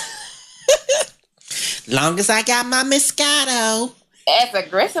 Long as I got my Moscato. As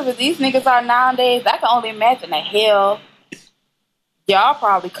aggressive as these niggas are nowadays, I can only imagine the hell y'all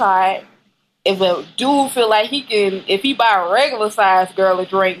probably caught if a dude feel like he can, if he buy a regular size girl a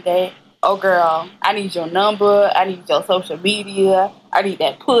drink that, oh girl, I need your number, I need your social media, I need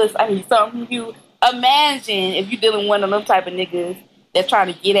that puss, I need something from you. Imagine if you dealing with one of them type of niggas that's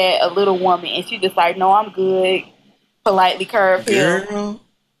trying to get at a little woman and she just like, no, I'm good, politely curve here. Girl.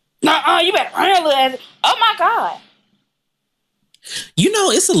 Nuh-uh, you better run a little ass. Oh my God. You know,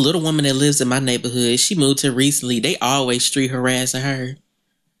 it's a little woman that lives in my neighborhood. She moved here recently. They always street harassing her.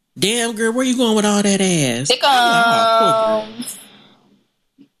 Damn, girl, where you going with all that ass? Here comes.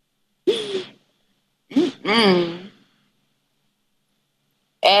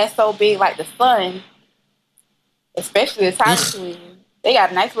 Ass so big like the sun. Especially the Tiny Twins. They got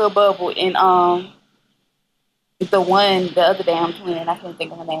a nice little bubble in the other damn twin. I can't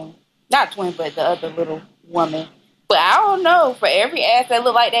think of her name. Not twin, but the other little woman. But I don't know. For every ass that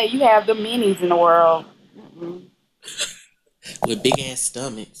look like that, you have the minis in the world. With big ass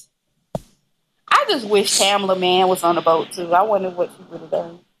stomachs. I just wish Pamela Mann was on the boat too. I wonder what she would have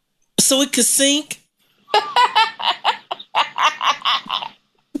done. So it could sink?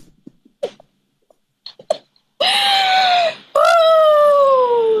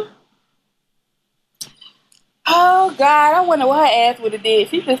 Oh God, I wonder what her ass would have did.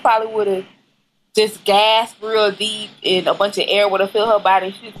 She just probably would have just gasped real deep and a bunch of air would have filled her body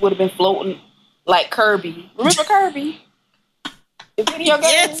and she just would have been floating like Kirby. Remember Kirby? The video game?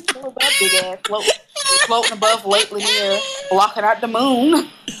 Yes. That big ass floating above Lake Lanier, blocking out the moon.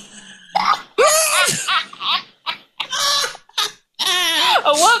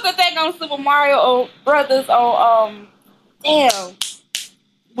 What was the thing on Super Mario Brothers on when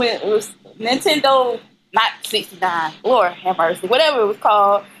it was Nintendo, not 69, Lord have mercy, whatever it was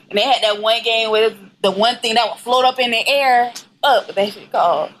called, and they had that one game where it was the one thing that would float up in the air, what that shit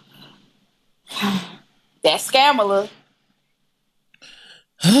called? That's Scamala.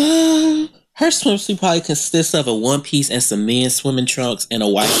 Her swimsuit probably consists of a one piece and some men's swimming trunks and a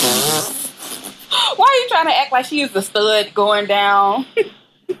white one. Why are you trying to act like she is the stud going down?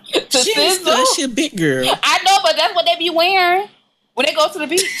 She ain't stud, she a big girl. I know, but that's what they be wearing when they go to the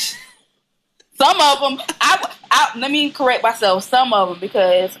beach. Some of them, let me correct myself. Some of them,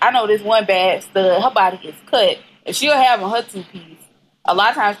 because I know this one bad stud, her body is cut, and she'll have on her two piece. A lot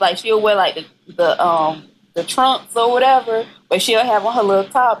of times, like she'll wear like the trunks or whatever, but she'll have on her little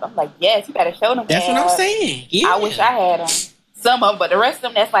top. I'm like, yes, you better show them. That's what I'm saying. Yeah. I wish I had them. Some of them, but the rest of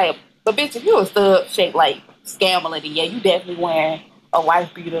them, that's like, but bitch, if you a stud shaped like Scamala, then yeah, you definitely wearing a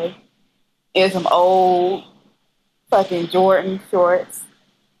wife beater and some old fucking Jordan shorts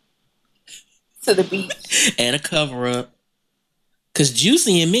to the beach. And a cover up. Cause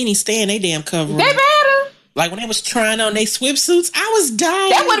Juicy and Minnie stay in they damn cover up. They better. Like when they was trying on their swimsuits, I was dying.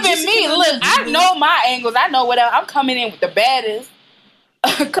 That would have been me. Look, I know my angles. I know whatever. I'm coming in with the baddest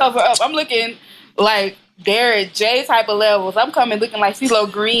cover up. I'm looking like Derek J type of levels. I'm coming looking like CeeLo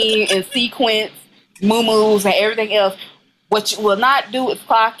Green and sequins, moo-moos, and everything else. What you will not do is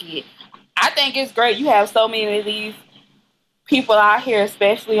clock it. I think it's great. You have so many of these people out here,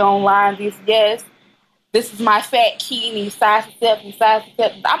 especially online. These yes, this is my fat kidney, size acceptance.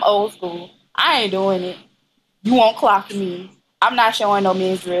 I'm old school. I ain't doing it. You won't clock me. I'm not showing no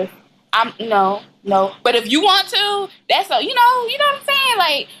midriff. I'm no. But if you want to, that's a you know what I'm saying?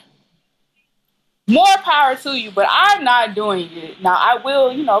 Like more power to you. But I'm not doing it. Now I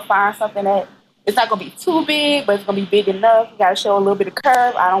will, find something that it's not gonna be too big, but it's gonna be big enough. You gotta show a little bit of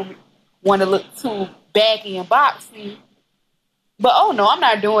curve. I don't want to look too baggy and boxy. But oh no, I'm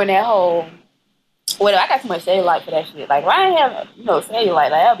not doing that whole. Well, I got too much cellulite for that shit. Like, if I ain't have cellulite,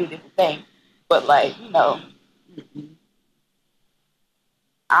 like that'll be a different thing. But like,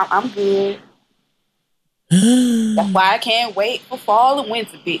 I'm good. That's why I can't wait for fall and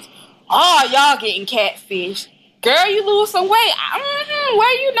winter, bitch. Oh, y'all getting catfish. Girl, you lose some weight.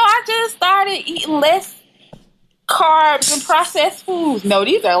 I just started eating less carbs and processed foods. No,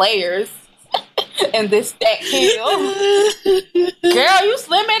 these are layers. And this stack hill. Girl, you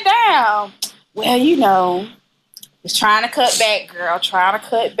slimming down. Well, just trying to cut back, girl. Trying to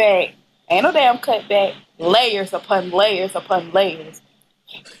cut back. Ain't no damn cut back. Layers upon layers upon layers.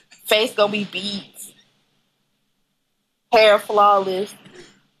 Face gonna be beads. Hair flawless.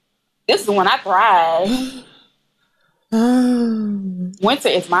 This is when I thrive. Winter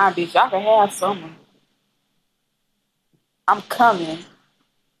is mine, bitch. Y'all can have summer. I'm coming.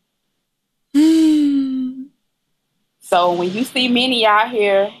 So when you see Minnie out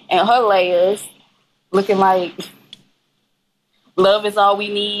here and her layers looking like Love Is All We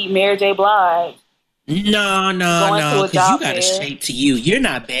Need, Mary J. Blige. No, because you got a shape to you. You're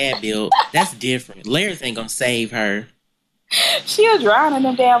not bad built. That's different. Layers ain't gonna save her. She'll drown in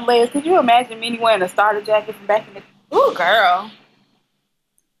them damn layers. Could you imagine Minnie wearing a starter jacket from back in the... Ooh, girl.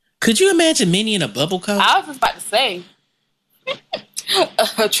 Could you imagine Minnie in a bubble coat? I was just about to say.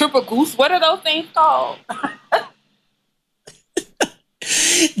 A triple goose. What are those things called?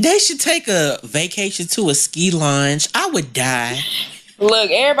 They should take a vacation to a ski lounge. I would die.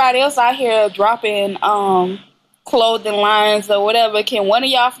 Look, everybody else out here dropping clothing lines or whatever. Can one of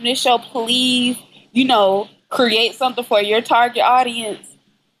y'all from this show please, create something for your target audience,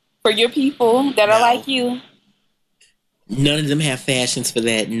 for your people that are like you? None of them have fashions for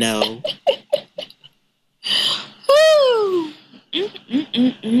that. No.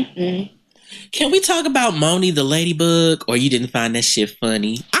 Can we talk about Moni the Ladybug, or you didn't find that shit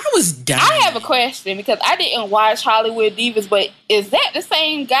funny? I was dying. I have a question because I didn't watch Hollywood Divas, but is that the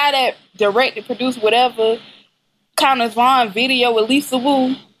same guy that directed, produced, whatever Countess Vaughn video with Lisa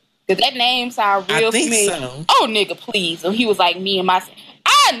Wu? Because that name sounds real familiar. So. Oh, nigga, please. And he was like me and my...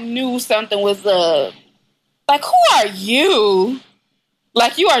 I knew something was up. Like, who are you?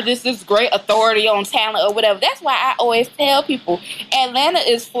 Like, you are just this great authority on talent or whatever. That's why I always tell people, Atlanta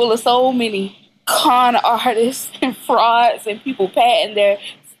is full of so many con artists and frauds and people patting their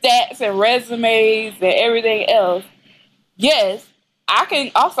stats and resumes and everything else. Yes, I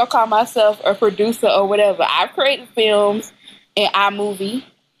can also call myself a producer or whatever. I've created films in iMovie.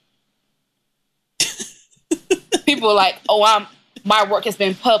 People are like, my work has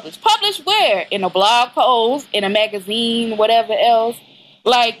been published. Published where? In a blog post, in a magazine, whatever else.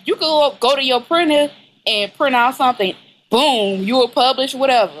 Like, you could go to your printer and print out something. Boom, you will publish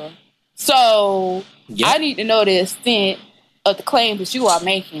whatever. So, yep. I need to know the extent of the claims that you are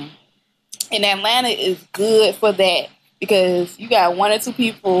making. And Atlanta is good for that because you got one or two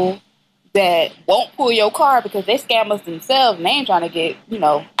people that won't pull your card because they scammers themselves and they ain't trying to get,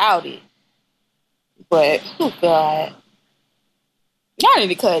 outed. But, oh God. Y'all need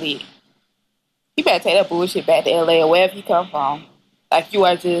to cut it. You better take that bullshit back to LA or wherever you come from. Like, you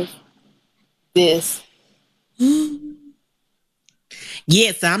are just this.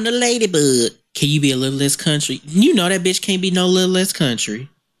 Yes, I'm the ladybug. Can you be a little less country? You know that bitch can't be no little less country.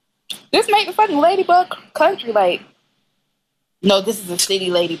 Just make the fucking ladybug country. Like, no, this is a city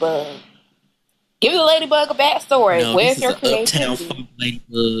ladybug. Give the ladybug a backstory. No, where's your creativity? Uptown folk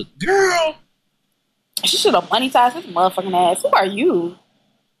ladybug. Girl. She should have monetized this motherfucking ass. Who are you?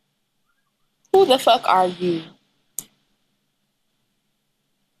 Who the fuck are you?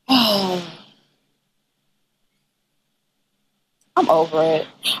 I'm over it.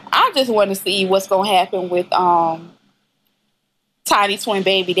 I just want to see what's going to happen with Tiny Twin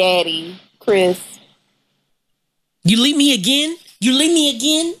baby daddy, Chris. You leave me again? You leave me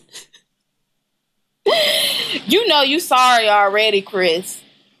again? You know you sorry already, Chris.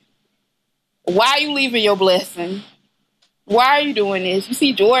 Why are you leaving your blessing? Why are you doing this? You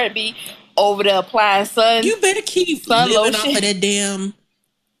see Jordan be over there applying sun. You better keep living lotion off of that damn...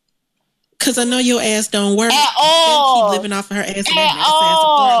 Because I know your ass don't work. At all. Keep living off of her ass in that nice ass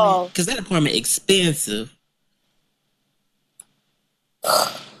apartment. Because that apartment expensive.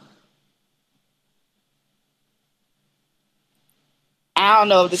 I don't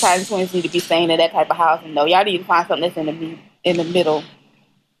know if the Titan Twins need to be staying in that type of housing, though. Y'all need to find something that's in the middle.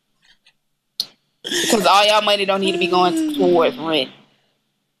 Because all y'all money don't need to be going towards rent.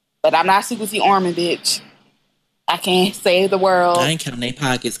 But I'm not Super C Armin, bitch. I can't save the world. I ain't counting their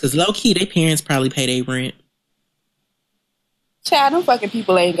pockets. Because low-key, their parents probably pay their rent. Child, them fucking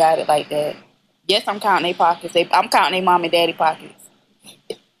people ain't got it like that. Yes, I'm counting their pockets. I'm counting their mom and daddy pockets.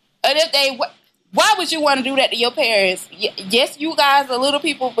 And if they, why would you want to do that to your parents? Yes, you guys are little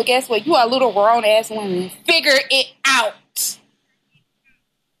people, but guess what? You are little grown ass women. Figure it out.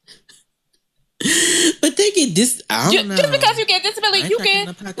 But they get this. I don't know. Just because you get disability, you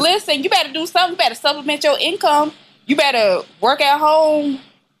can listen. You better do something. You better supplement your income. You better work at home.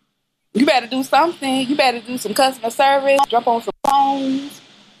 You better do something. You better do some customer service. Jump on some phones,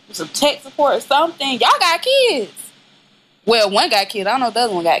 some tech support or something. Y'all got kids. Well, one got kids. I don't know if the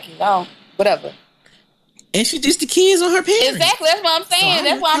other one got kids. I don't. Whatever. And she just the kids on her parents. Exactly. That's what I'm saying. So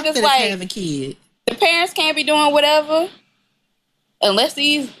that's why I'm just like, having kids. The parents can't be doing whatever unless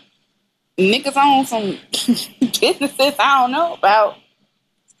these niggas own some businesses I don't know about.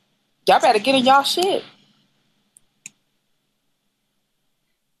 Y'all better get in y'all shit.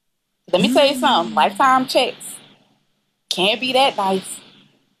 Let me tell you something. Lifetime checks can't be that nice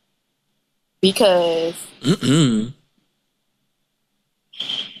because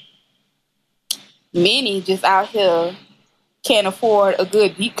many just out here can't afford a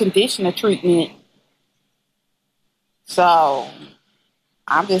good deep conditioner treatment. So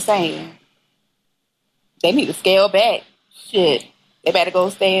I'm just saying they need to scale back. Shit. They better go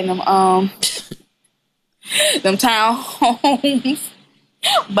stay in them them town homes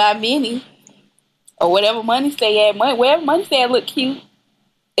by many. Or whatever money stay at. Wherever money stay at look cute.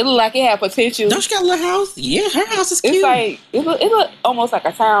 It look like it have potential. Don't she got a little house? Yeah, her house is cute. It's like it look almost like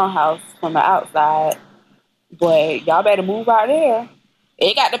a townhouse from the outside. But y'all better move out there.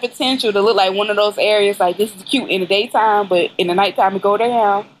 It got the potential to look like one of those areas like this is cute in the daytime, but in the nighttime it go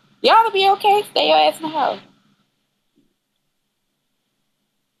down. Y'all will be okay. Stay your ass in the house.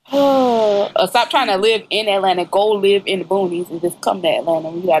 Stop trying to live in Atlanta. Go live in the boonies and just come to Atlanta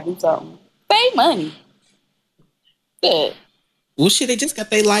when you gotta do something. Save money. Good. Well, shit, they just got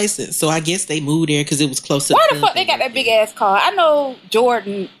their license, so I guess they moved there because it was close to. Why the fuck they got that big ass car? I know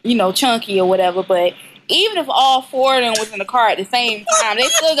Jordan, chunky or whatever, but even if all four of them was in the car at the same time, they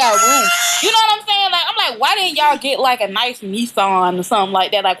still got room. You know what I'm saying? Like, I'm like, why didn't y'all get like a nice Nissan or something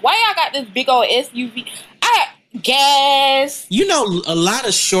like that? Like, why y'all got this big old SUV? Gas. A lot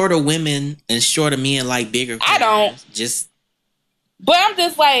of shorter women and shorter men like bigger cars. I don't. But I'm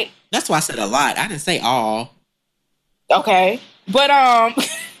just like. That's why I said a lot. I didn't say all. Okay. But,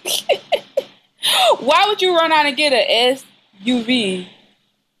 why would you run out and get an SUV?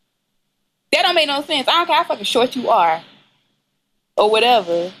 That don't make no sense. I don't care how fucking short you are. Or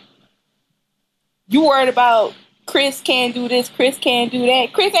whatever. You worried about Chris can't do this, Chris can't do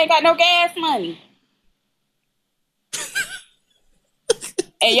that. Chris ain't got no gas money.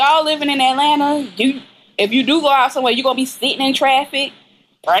 And y'all living in Atlanta, if you do go out somewhere, you're going to be sitting in traffic,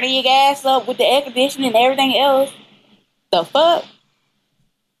 burning your gas up with the air conditioning and everything else. The fuck?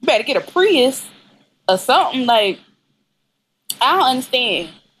 You better get a Prius or something. Like, I don't understand.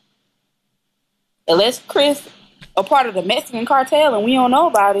 Unless Chris a part of the Mexican cartel and we don't know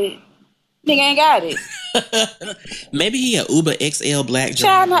about it, nigga ain't got it. Maybe he a Uber XL black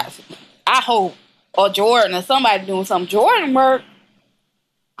driver. I hope. Or Jordan or somebody doing something. Jordan work.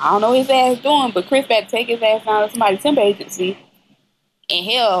 I don't know his ass doing, but Chris better take his ass down to somebody's temp agency and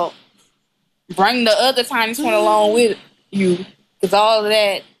hell, bring the other tiny twin along with you. Because all of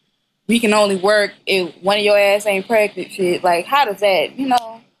that, we can only work if one of your ass ain't pregnant shit. Like, how does that,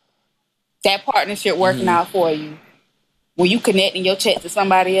 that partnership working out for you? When you connecting your check to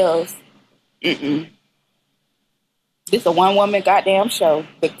somebody else. This a one woman goddamn show.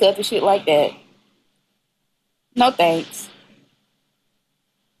 But cut the shit like that. No thanks.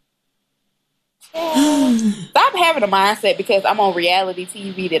 Stop having a mindset because I'm on reality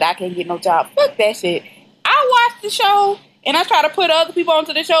TV that I can't get no job. Fuck that shit. I watch the show and I try to put other people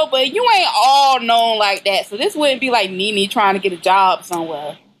onto the show, but you ain't all known like that. So this wouldn't be like Nene trying to get a job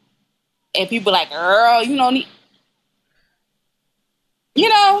somewhere. And people like, girl,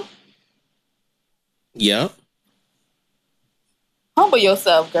 Yep. Humble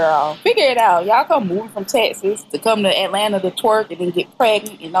yourself, girl. Figure it out. Y'all come moving from Texas to come to Atlanta to twerk and then get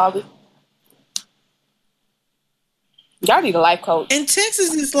pregnant and all this. Y'all need a life coach. And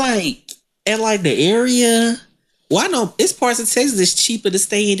Texas is like, and like the area. Well, I know it's parts of Texas that's cheaper to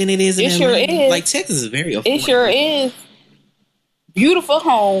stay in than it is in Atlanta. It sure is. Like Texas is very affordable. It sure is. Beautiful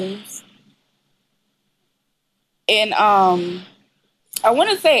homes. And I want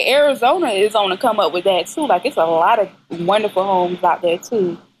to say Arizona is on to come up with that too. Like it's a lot of wonderful homes out there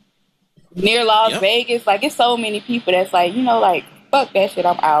too. Near Las Vegas. Like it's so many people that's like, like, fuck that shit,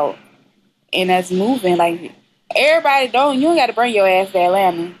 I'm out. And that's moving. Like everybody you don't got to bring your ass to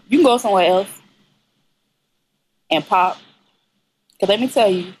Atlanta. You can go somewhere else and pop. Because let me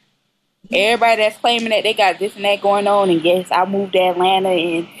tell you, Everybody that's claiming that they got this and that going on, and yes, I moved to Atlanta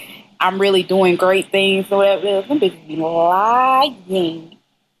and I'm really doing great things or whatever. Them bitches be lying.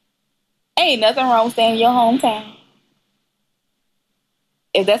 Ain't nothing wrong with staying in your hometown.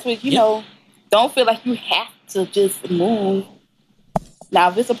 If that's what you know, don't feel like you have to just move. Now,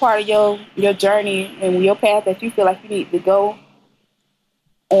 if it's a part of your journey and your path that you feel like you need to go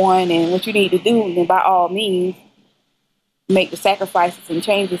on and what you need to do, then by all means, make the sacrifices and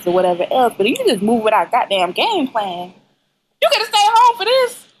changes or whatever else. But if you just move without a goddamn game plan, you gotta stay home for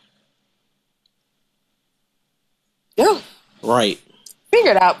this. Dude. Right.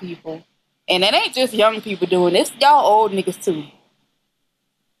 Figure it out, people. And it ain't just young people doing this. Y'all old niggas too.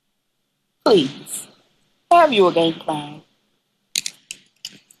 Please. Have you a game plan.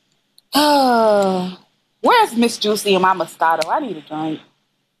 Where's Miss Juicy and my Moscato? I need a drink.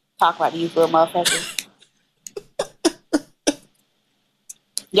 Talk about these little motherfuckers.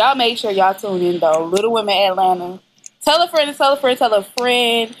 Y'all make sure y'all tune in though. Little Women Atlanta. Tell a friend and tell a friend, tell a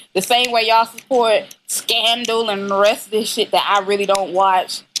friend. The same way y'all support Scandal and the rest of this shit that I really don't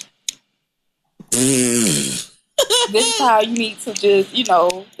watch. This is how you need to just,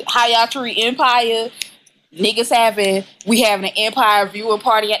 how y'all treat Empire. Niggas we having an Empire viewing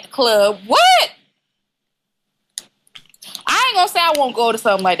party at the club. What? I ain't gonna say I won't go to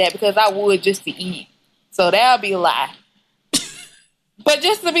something like that because I would just to eat. So that'll be a lie. But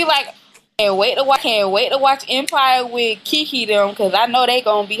just to be like, can't wait to watch Empire with Kiki them because I know they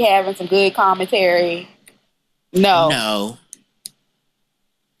gonna be having some good commentary. No.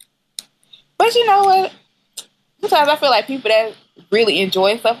 But you know what? Sometimes I feel like people that really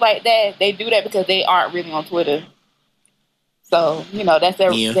enjoy stuff like that, they do that because they aren't really on Twitter. So, that's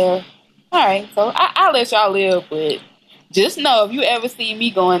their all right, so I'll let y'all live, but just know if you ever see me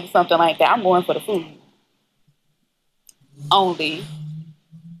going to something like that, I'm going for the food. Only.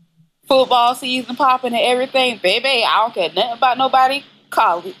 Football season popping and everything, baby, I don't care nothing about nobody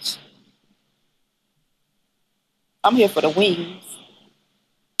college. I'm here for the wings.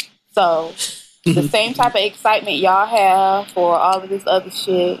 So, the same type of excitement y'all have for all of this other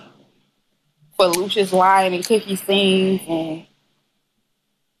shit, for Lucious Lyon and Cookie sings and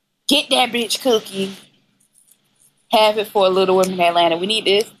get that bitch Cookie, have it for Little Women in Atlanta. We need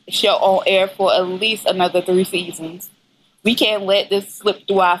this show on air for at least another 3 seasons. We can't let this slip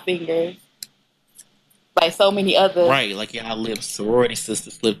through our fingers like so many other. Right, like y'all live sorority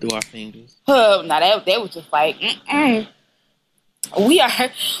sisters slip through our fingers. Now they was just like, We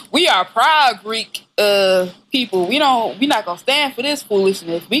are proud Greek people. We're not gonna stand for this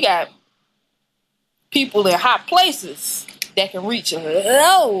foolishness. We got people in high places that can reach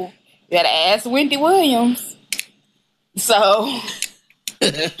low. You gotta ask Wendy Williams. So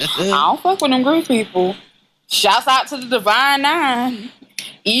I don't fuck with them Greek people. Shouts out to the Divine Nine,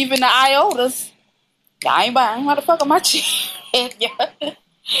 even the Iotas. I ain't about to fuck on my shit.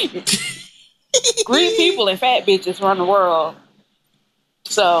 Greek people and fat bitches run the world.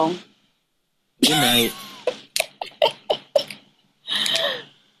 So, good night.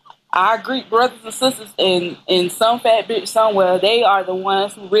 Our Greek brothers and sisters in some fat bitch somewhere, they are the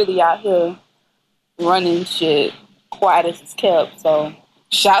ones who really out here running shit quiet as it's kept. So,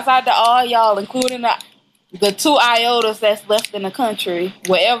 shouts out to all y'all, including the 2 Iotas that's left in the country,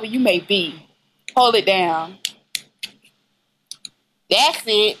 wherever you may be. Hold it down. That's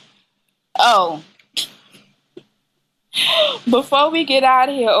it. Oh. Before we get out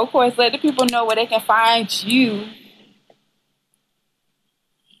of here, of course, let the people know where they can find you.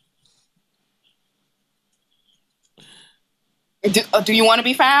 Do you want to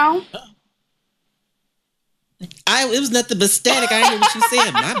be found? It was nothing but static. I didn't know what you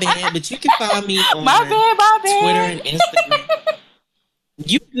said. My bad. But you can find me on my bad. Twitter and Instagram.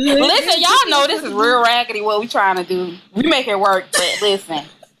 You good? Listen, y'all know this is real raggedy what we trying to do. We make it work, but listen.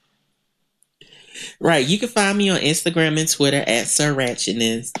 Right. You can find me on Instagram and Twitter at Sir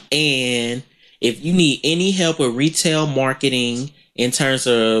Ratchetness. And if you need any help with retail marketing in terms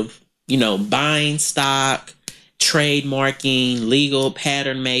of, buying stock, trademarking, legal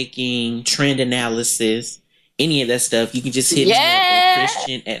pattern making, trend analysis, any of that stuff, you can just hit me up at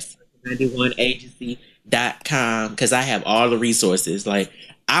Christian at 91agency.com because I have all the resources. Like,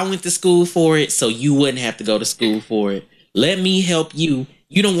 I went to school for it, so you wouldn't have to go to school for it. Let me help you.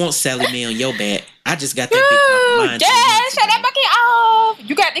 You don't want Sally Mae on your back. I just got that bitch off mine. Yeah, shut that bucket off.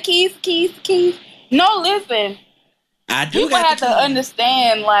 You got the keys. No, listen. I do. People have to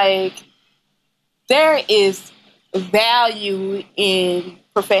understand, like, there is value in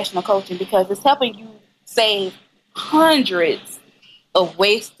professional coaching because it's helping you save hundreds of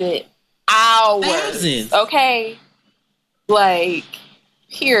wasted hours. Thousands. Okay? Like,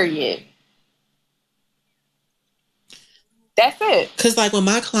 period. That's it. Cause like with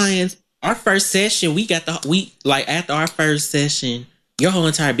my clients, our first session, after our first session, your whole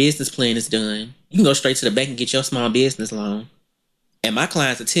entire business plan is done. You can go straight to the bank and get your small business loan. And my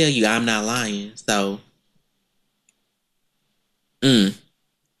clients will tell you I'm not lying. So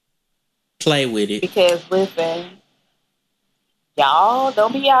play with it. Because listen, y'all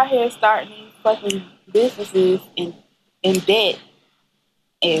don't be out here starting these fucking businesses in debt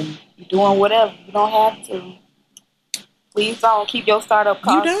and doing whatever. You don't have to. Please don't keep your startup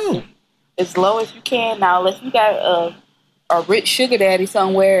costs as low as you can now, unless you got a rich sugar daddy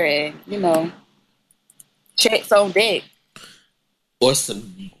somewhere and, checks on deck. Or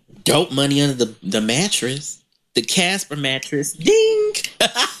some dope money under the mattress. The Casper mattress. Ding!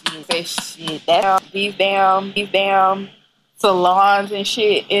 Shit. These damn salons and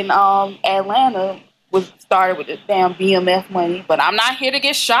shit in Atlanta was started with the damn BMF money. But I'm not here to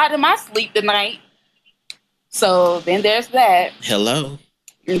get shot in my sleep tonight. So then there's that. Hello.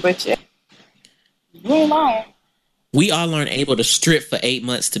 But yeah, you ain't lying. We all aren't able to strip for 8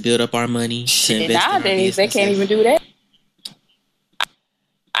 months to build up our money. Shit, nowadays they can't even do that.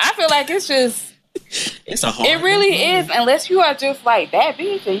 I feel like it's just it's a hard. It really is, unless you are just like that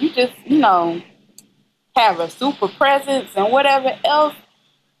bitch and you just have a super presence and whatever else.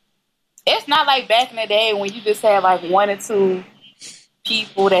 It's not like back in the day when you just had like one or two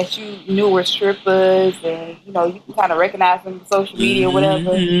people that you knew were strippers and you can kind of recognize them on social media or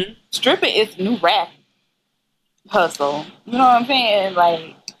whatever. Stripping is new rap hustle. You know what I'm saying?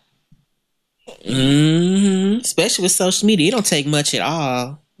 Like especially with social media, it don't take much at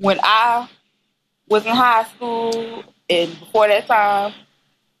all. When I was in high school and before that time,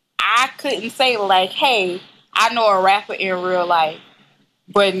 I couldn't say like, hey, I know a rapper in real life.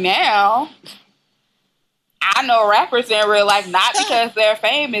 But now I know rappers in real life, not because they're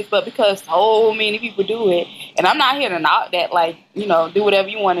famous, but because so many people do it. And I'm not here to knock that, like, do whatever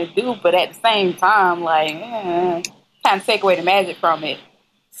you want to do. But at the same time, like, kind of take away the magic from it.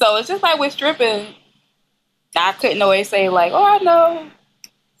 So it's just like with stripping, I couldn't always say, like, oh, I know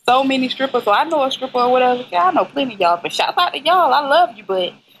so many strippers, or I know a stripper or whatever. Yeah, I know plenty of y'all. But shout out to y'all. I love you,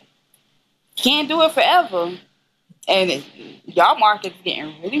 but can't do it forever. And y'all market's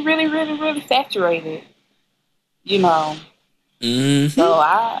getting really, really, really, really saturated. So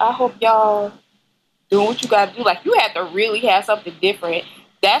I hope y'all doing what you gotta do. Like, you have to really have something different.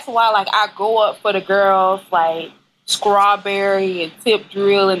 That's why, like, I go up for the girls like Strawberry and Tip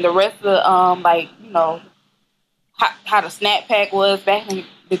Drill and the rest of how the Snap Pack was back in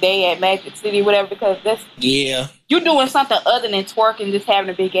the day at Magic City, whatever, because you're doing something other than twerking, just having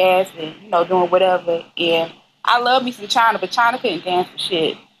a big ass and doing whatever. And I love me some China, but China couldn't dance for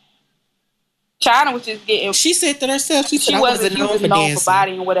shit. China was just getting. She said that herself. She was known for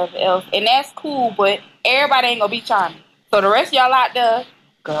body and whatever else, and that's cool. But everybody ain't gonna be China. So the rest of y'all out there,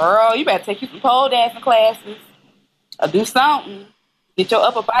 girl, you better take you some pole dancing classes or do something. Get your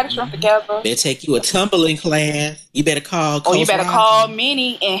upper body strength together. Better take you a tumbling class. You better call. Or you better call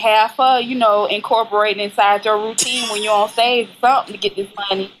Minnie and have her, incorporate inside your routine when you're on stage or something to get this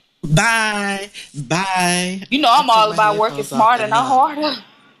money. Bye. I'm all about working smarter, not harder.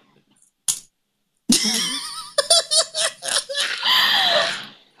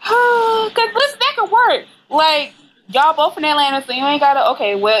 Cause listen, that could work. Like, y'all both in Atlanta, so you ain't gotta.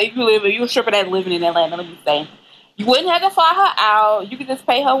 Okay, well, if you a stripper that's living in Atlanta, let me say, you wouldn't have to fly her out. You could just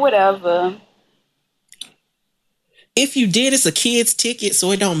pay her whatever. If you did, it's a kid's ticket,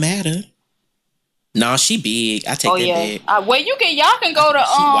 so it don't matter. No, she big. I take that back. Well, y'all can go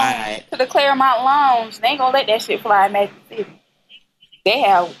to the Claremont Lounge. They ain't gonna let that shit fly in Magic City. They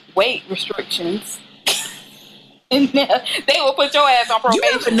have weight restrictions. And they will put your ass on probation. You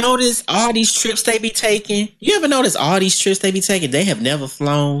ever notice all these trips they be taking? They have never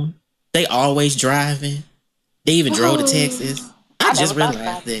flown. They always driving. They even drove to Texas. I just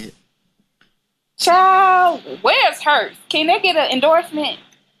realized that. Child, where's hers? Can they get an endorsement?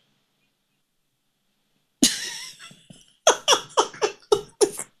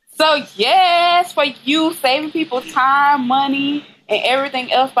 So yes, for you saving people time, money, and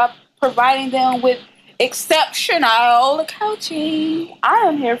everything else by providing them with exceptional coaching. I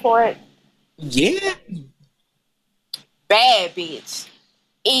am here for it. Yeah. Bad bitch.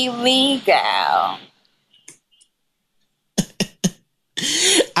 Illegal.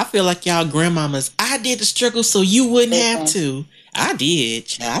 I feel like y'all grandmamas, I did the struggle so you wouldn't have to. I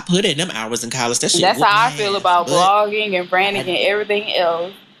did. I put in them hours in college. That's how I feel about blogging and branding and everything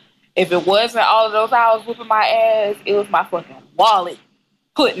else. If it wasn't all of those hours whooping my ass, it was my fucking wallet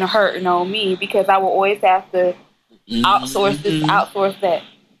putting the hurting on me because I would always have to outsource this, outsource that.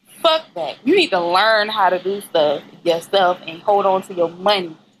 Fuck that. You need to learn how to do stuff yourself and hold on to your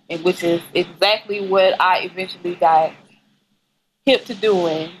money, and which is exactly what I eventually got hip to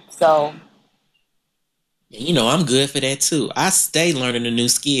doing. So, you know, I'm good for that too. I stay learning a new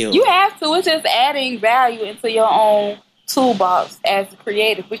skill. You have to. It's just adding value into your own toolbox as a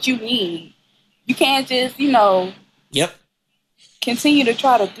creative, which you need. You can't just, Yep. continue to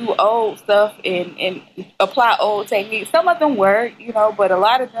try to do old stuff and apply old techniques. Some of them work, but a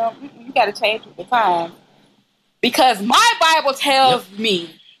lot of them, you got to change with the time. Because my Bible tells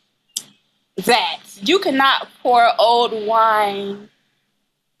me that you cannot pour old wine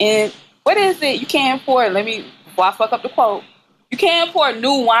in, what is it? You can't pour, before I fuck up the quote, you can't pour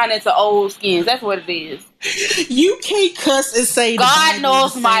new wine into old skins. That's what it is. You can't cuss and say God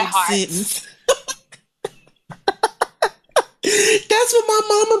knows my heart. Sentence. That's what my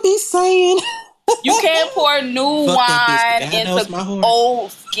mama be saying. You can't pour new wine into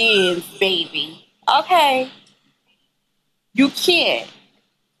old skins, baby. Okay. You can't.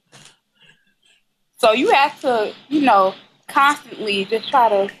 So you have to, constantly just try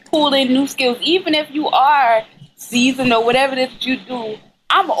to pull in new skills. Even if you are seasoned or whatever it is that you do,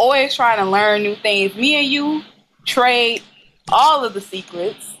 I'm always trying to learn new things. Me and you trade all of the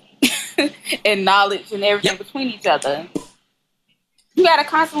secrets and knowledge and everything between each other. You got to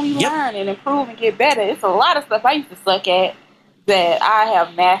constantly learn and improve and get better. It's a lot of stuff I used to suck at that I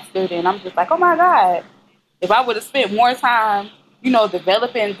have mastered, and I'm just like, oh my God, if I would have spent more time,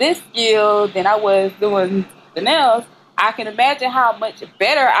 developing this skill than I was doing something else, I can imagine how much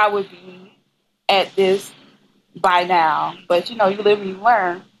better I would be at this by now. But, you live and you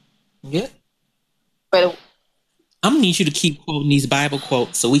learn. Yeah. But I'm going to need you to keep quoting these Bible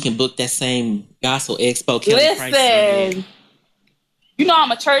quotes so we can book that same Gospel Expo. Listen.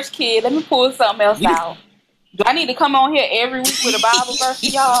 I'm a church kid. Let me pull something else out. Do I need to come on here every week with a Bible verse for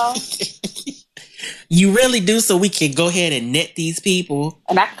y'all? You really do, so we can go ahead and net these people.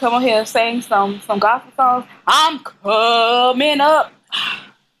 And I can come on here and sing some gospel songs. I'm coming up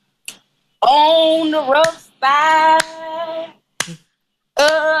on the rough side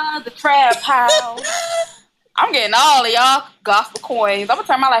of the trap house. I'm getting all of y'all gospel coins. I'm going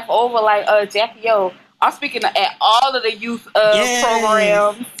to turn my life over like Jackie O. I'm speaking at all of the youth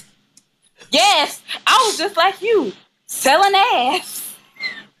programs. Yes, I was just like you, selling ass.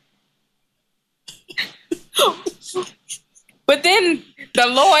 But then the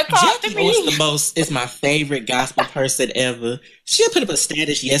Lord talked to me. Is my favorite gospel person ever. She put up a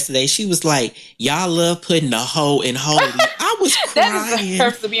status yesterday. She was like, y'all love putting a hoe in holy. I was crying. That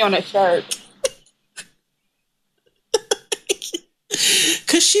deserves to be on a shirt.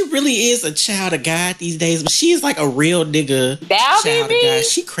 Cause she really is a child of God these days, but she is like a real nigga child of God.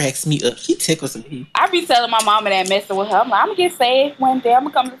 She cracks me up. She tickles me. I be telling my mama that messing with her. I'm like, I'm gonna get saved one day. I'm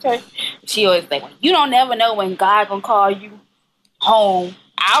gonna come to church. She always like, well, you don't never know when God gonna call you home.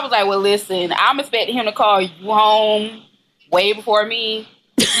 I was like, well, listen, I'm expecting him to call you home way before me.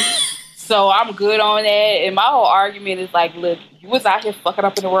 So I'm good on that. And my whole argument is like, look, you was out here fucking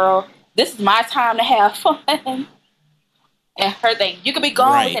up in the world. This is my time to have fun. And her thing, you could be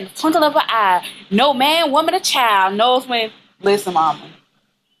gone within the twinkle of an eye. No man, woman, or child knows when. Listen, mama,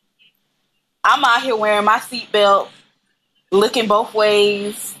 I'm out here wearing my seatbelt, looking both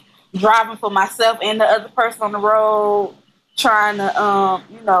ways, driving for myself and the other person on the road, trying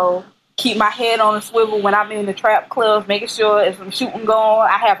to, keep my head on a swivel when I'm in the trap club, making sure if I'm shooting going,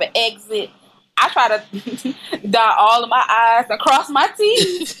 I have an exit. I try to dot all of my I's and cross my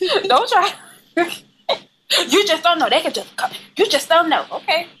T's. Don't try. You just don't know. They can just come. You just don't know.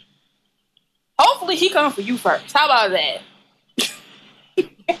 Okay. Hopefully he comes for you first. How about that?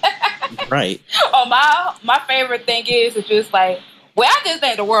 Right. Oh, my favorite thing is just like, well, I just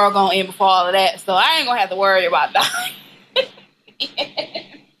think the world gonna end before all of that, so I ain't gonna have to worry about dying.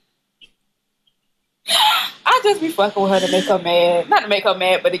 I just be fucking with her to make her mad. Not to make her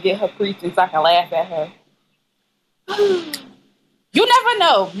mad, but to get her preaching so I can laugh at her. You never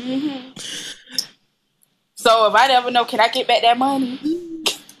know. Mm-hmm. So if I never know, can I get back that money?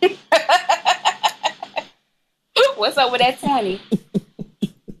 What's up with that 20?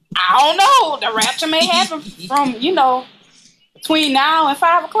 I don't know. The rapture may happen from, between now and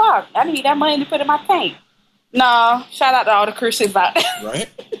 5 o'clock. I need that money to put in my tank. No, shout out to all the Christians out there. Right.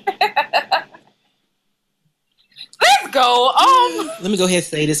 Let's go. Let me go ahead and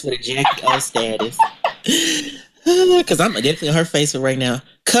say this with a Jackie O status. Because I'm definitely on her Facebook right now.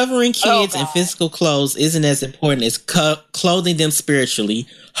 Covering kids in physical clothes isn't as important as clothing them spiritually.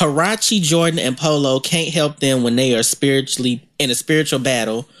 Hirachi, Jordan, and Polo can't help them when they are spiritually in a spiritual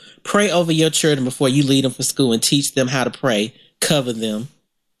battle. Pray over your children before you lead them for school and teach them how to pray. Cover them.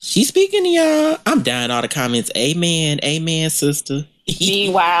 She's speaking to y'all. I'm dying all the comments. Amen. Amen, sister.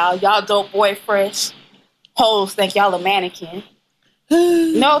 Meanwhile, y'all dope boy fresh hoes think y'all a mannequin.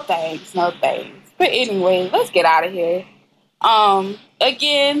 No thanks. No thanks. But anyway, let's get out of here.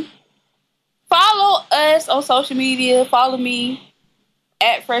 Again, follow us on social media. Follow me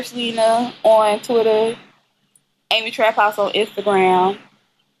at Freshlina on Twitter. Amy Trap House on Instagram.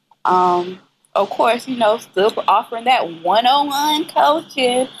 Of course, still offering that one-on-one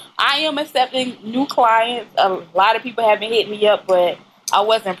coaching. I am accepting new clients. A lot of people have been hitting me up, but I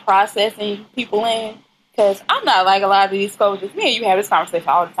wasn't processing people in because I'm not like a lot of these coaches. Me and you have this conversation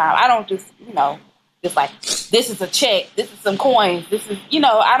all the time. I don't just, just like, this is a check, this is some coins, this is,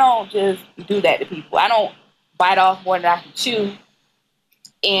 I don't just do that to people. I don't bite off more than I can chew.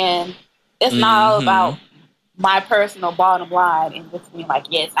 And it's not all about my personal bottom line and just being like,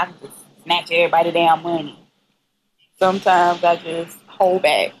 yes, I can just snatch everybody damn money. Sometimes I just hold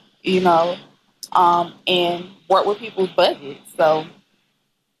back, and work with people's budgets. So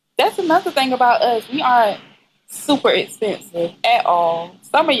that's another thing about us. We aren't super expensive at all.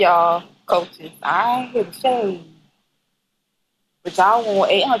 Some of y'all coaches, I ain't here to shade, but y'all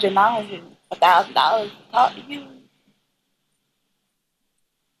want $800, $900, $1,000 to talk to you.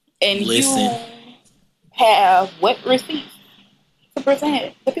 And listen, you have what receipts to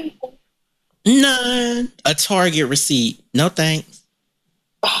present to people? None. A Target receipt. No thanks.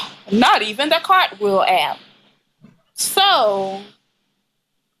 Not even the Cartwheel app. So,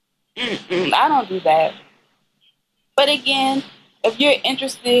 I don't do that. But again, if you're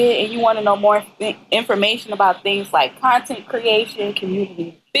interested and you want to know more information about things like content creation,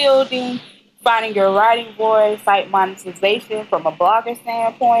 community building, finding your writing voice, site monetization from a blogger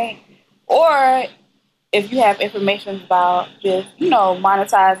standpoint, or if you have information about just,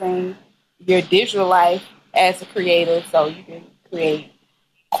 monetizing your digital life as a creator, so you can create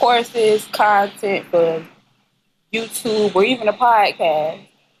courses, content for YouTube, or even a podcast.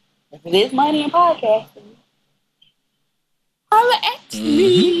 If it is money in podcasting, holla at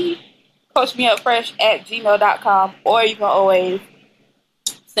me. Coach me up fresh at gmail.com, or you can always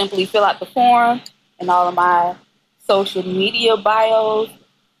simply fill out the form in all of my social media bios.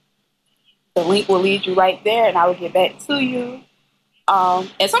 The link will lead you right there, and I will get back to you.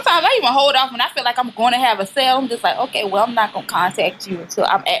 And sometimes I even hold off when I feel like I'm going to have a sale. I'm just like, okay, well, I'm not going to contact you until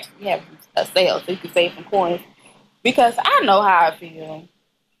I'm actually having a sale so you can save some coins. Because I know how I feel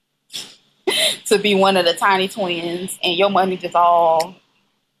to be one of the tiny twins and your money just all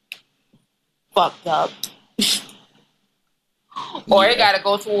fucked up. Or it got to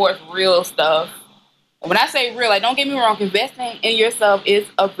go towards real stuff. When I say real, like, don't get me wrong, investing in yourself is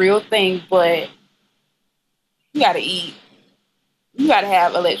a real thing, but you got to eat. You got to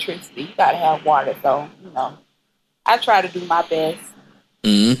have electricity. You got to have water. So, I try to do my best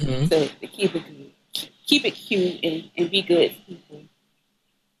to keep it good. Keep it cute and be good to people.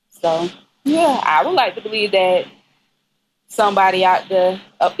 So, yeah, I would like to believe that somebody up there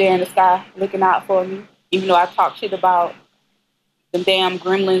in the sky looking out for me, even though I talk shit about them damn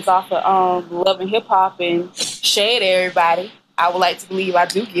gremlins off of Love and Hip Hop and shade everybody. I would like to believe I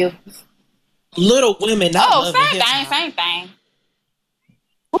do give. Little Women, not Love and Hip Hop. Same thing.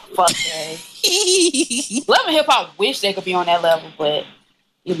 Fuck that. Love and Hip Hop wish they could be on that level, but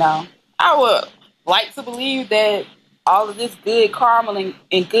I would like to believe that all of this good karma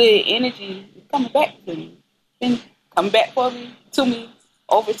and good energy is coming back to me. Been coming back to me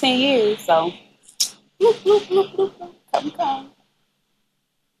over 10 years. So, come.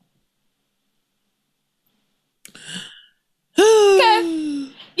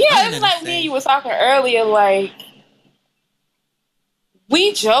 Yeah, it's like me and you were talking earlier, like,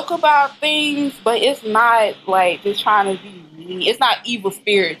 we joke about things, but it's not like just trying to be mean. It's not evil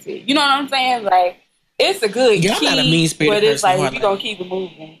spirited. You know what I'm saying? Like, it's a good I'm not a mean spirited but it's person, like, we're going to keep it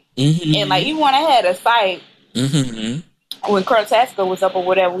moving. And like, even when I had a site, when Kurtasco was up or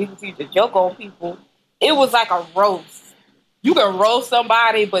whatever, we used to joke on people. It was like a roast. You can roast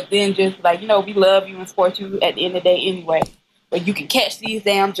somebody, but then just like, we love you and support you at the end of the day anyway. But you can catch these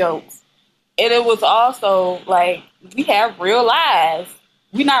damn jokes. And it was also like, we have real lives.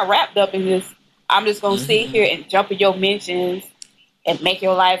 We're not wrapped up in this. I'm just going to sit here and jump in your mentions and make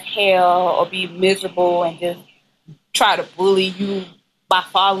your life hell or be miserable and just try to bully you by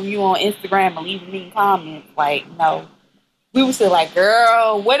following you on Instagram and leaving me comments. Like, no. We would say like,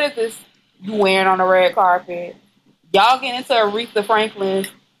 girl, what is this you wearing on the red carpet? Y'all get into Aretha Franklin's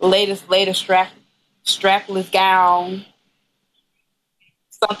latest strapless gown.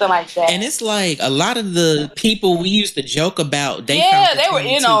 Something like that. And it's like a lot of the people we used to joke about, they were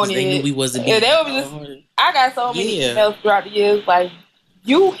in on it. They knew we wasn't being I got so many emails throughout the years, like,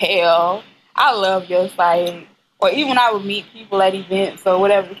 You hell. I love your site. Or even I would meet people at events or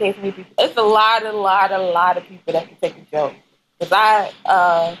whatever the case may be. It's a lot of people that can take a joke. Because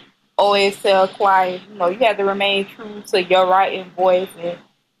I always tell clients, you know, you have to remain true to your writing voice and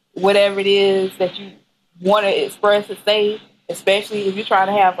whatever it is that you want to express or say, especially if you're trying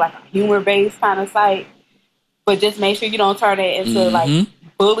to have like a humor-based kind of site. But just make sure you don't turn it into like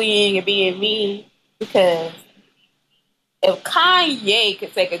bullying and being mean, because if Kanye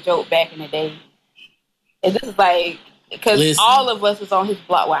could take a joke back in the day, and this is like, because all of us was on his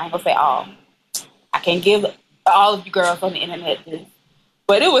block. Well, I ain't gonna say all. I can't give all of you girls on the internet this.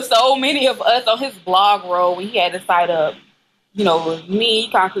 But it was so many of us on his blog roll when he had to cite up, you know, it was me,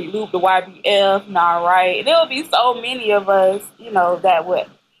 Concrete Loop, the YBF, Nah Right. And there would be so many of us, you know, that would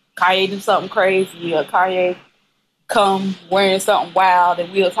Kanye do something crazy or Kanye come wearing something wild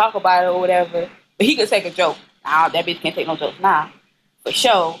and we'll talk about it or whatever. But he could take a joke. Nah, that bitch can't take no jokes now. For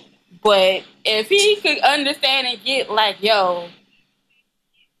sure. But if he could understand and get like, yo,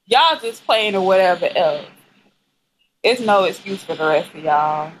 y'all just playing or whatever else, it's no excuse for the rest of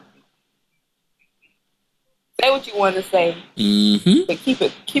y'all. Say what you want to say, but keep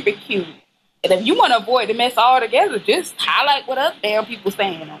it cute. And if you want to avoid the mess altogether, just highlight what other damn people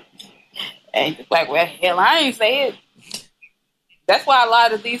saying. And just like, well, hell, I ain't say it. That's why a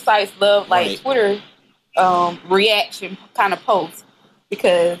lot of these sites love like Twitter reaction kind of posts,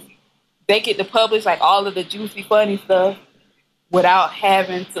 because they get to publish like all of the juicy, funny stuff without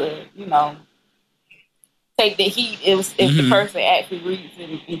having to, you know, take the heat if the person actually reads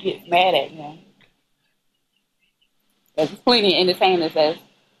it and gets mad at them. There's plenty of entertainers that's,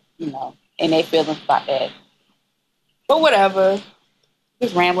 you know, and they feelings about that. But whatever.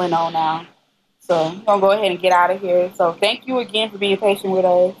 Just rambling on now. So I'm going to go ahead and get out of here. So thank you again for being patient with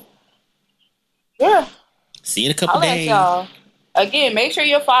us. Yeah. See you in a couple days. Y'all. Again, make sure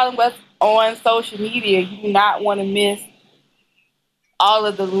you're following us on social media. You do not want to miss all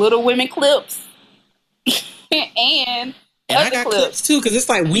of the Little Women clips and I got clips too, because it's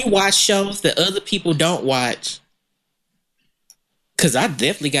like we watch shows that other people don't watch. Because I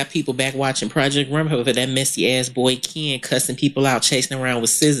definitely got people back watching Project Rumble for that messy ass boy Ken cussing people out, chasing around with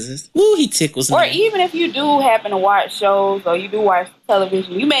scissors. Woo, he tickles me. Or even if you do happen to watch shows or you do watch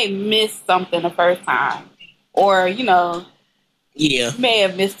television, you may miss something the first time. Or, you know, you may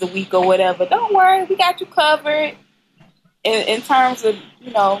have missed a week or whatever. Don't worry, we got you covered in terms of,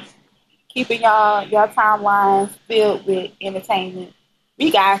 you know, keeping y'all timelines filled with entertainment.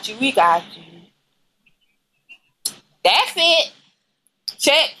 We got you. That's it.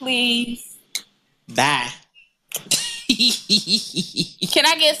 Check, please. Bye. Can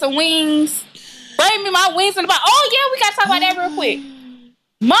I get some wings? Bring me my wings in the box. Oh, yeah, we got to talk about that real quick.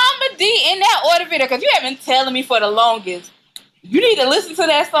 Mama D in that order video, because you have been telling me for the longest. You need to listen to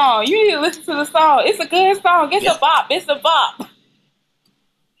that song. You need to listen to the song. It's a good song. It's a bop. It's a bop.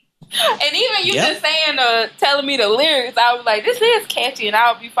 And even you just saying, telling me the lyrics, I was like, this is catchy. And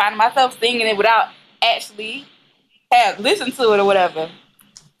I would be finding myself singing it without actually have listened to it or whatever.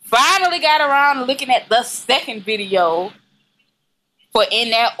 Finally got around to looking at the second video for In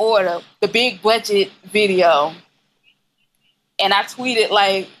That Order, the big budget video. And I tweeted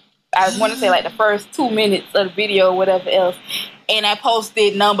like, I want to say like the first 2 minutes of the video or whatever else. And I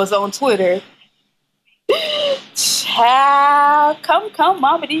posted numbers on Twitter. Child, come,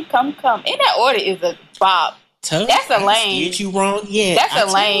 Mama D, come. In That Order is a bop. That's a lane. Did you wrong? Yeah.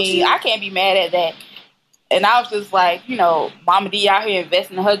 That's a lane. I can't be mad at that. And I was just like, you know, Mama D out here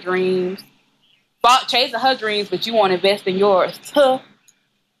investing in her dreams, chasing her dreams, but you want to invest in yours too.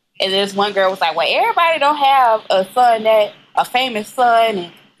 And this one girl was like, well, everybody don't have a famous son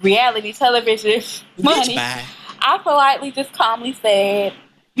and reality television money. I politely just calmly said,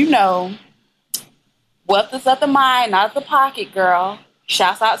 you know, wealth is of the mind, not the pocket, girl.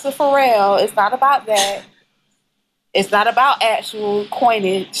 Shouts out to Pharrell. It's not about that. It's not about actual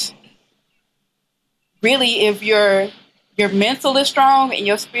coinage. Really, if your mental is strong and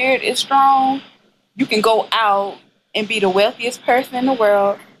your spirit is strong, you can go out and be the wealthiest person in the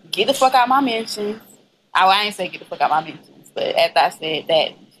world. Get the fuck out my mentions. I ain't say get the fuck out my mentions, but after I said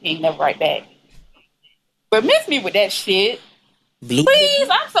that, she ain't never right back. But miss me with that shit. Please,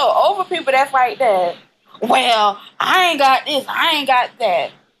 I'm so over people that's like that. Well, I ain't got this, I ain't got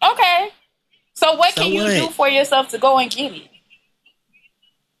that. Okay. So what can you do for yourself to go and get it?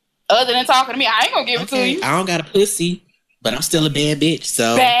 Other than talking to me, I ain't gonna give it to you. I don't got a pussy, but I'm still a bad bitch,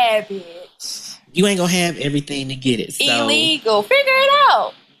 so. Bad bitch. You ain't gonna have everything to get it, so. Illegal. Figure it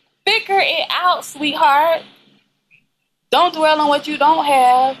out. Figure it out, sweetheart. Don't dwell on what you don't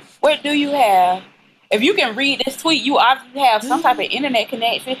have. What do you have? if you can read this tweet, you obviously have some type of internet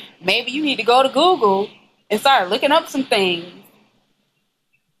connection. Maybe you need to go to Google and start looking up some things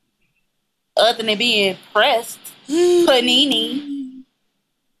other than being pressed. Panini.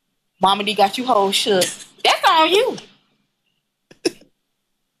 Mama D got you whole shook. That's on you.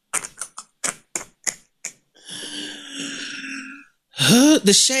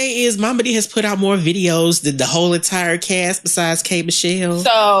 The shade is Mama D has put out more videos than the whole entire cast besides K. Michelle.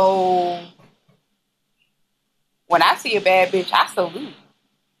 So when I see a bad bitch, I salute.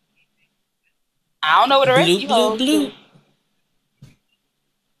 I don't know what the rest of you hoes do.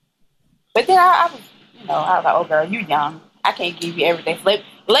 But then I was like, oh girl, you young. I can't give you everything. So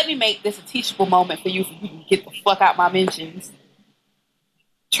let me make this a teachable moment for you so you can get the fuck out my mentions.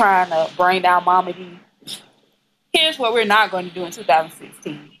 Trying to bring down Mama D. Here's what we're not going to do in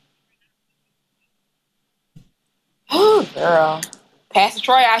 2016. Oh, girl. Pastor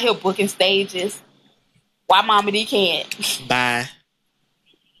Troy out here booking stages. Why Mama D can't? Bye.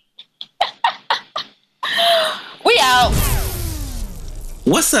 We out.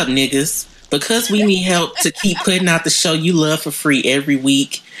 What's up, niggas? Because we need help to keep putting out the show you love for free every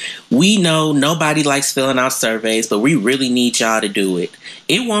week, we know nobody likes filling out surveys, but we really need y'all to do it.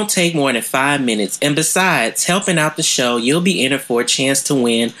 It won't take more than 5 minutes, and besides helping out the show, you'll be entered for a chance to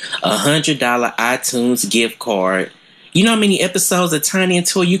win a $100 iTunes gift card. You know how many episodes of Tiny and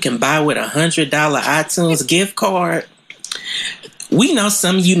Toy you can buy with a $100 iTunes gift card? We know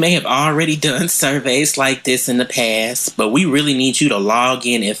some of you may have already done surveys like this in the past, but we really need you to log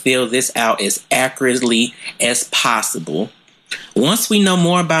in and fill this out as accurately as possible. Once we know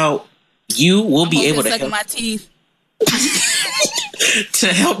more about you, we'll be able to help my teeth. to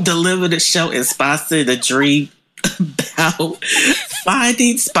help deliver the show and sponsor the dream about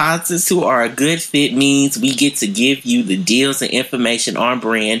finding sponsors who are a good fit means we get to give you the deals and information on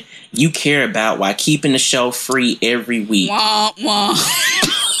brand you care about while keeping the show free every week. Wah, wah.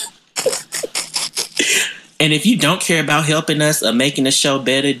 And if you don't care about helping us or making the show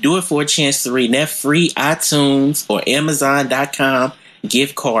better, do it for a chance to read that free iTunes or Amazon.com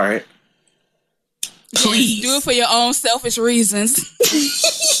gift card. Please. Yes, do it for your own selfish reasons.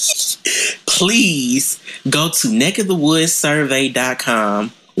 Please go to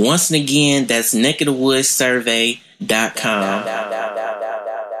neckofthewoodssurvey.com. Once again, that's neckofthewoodssurvey.com.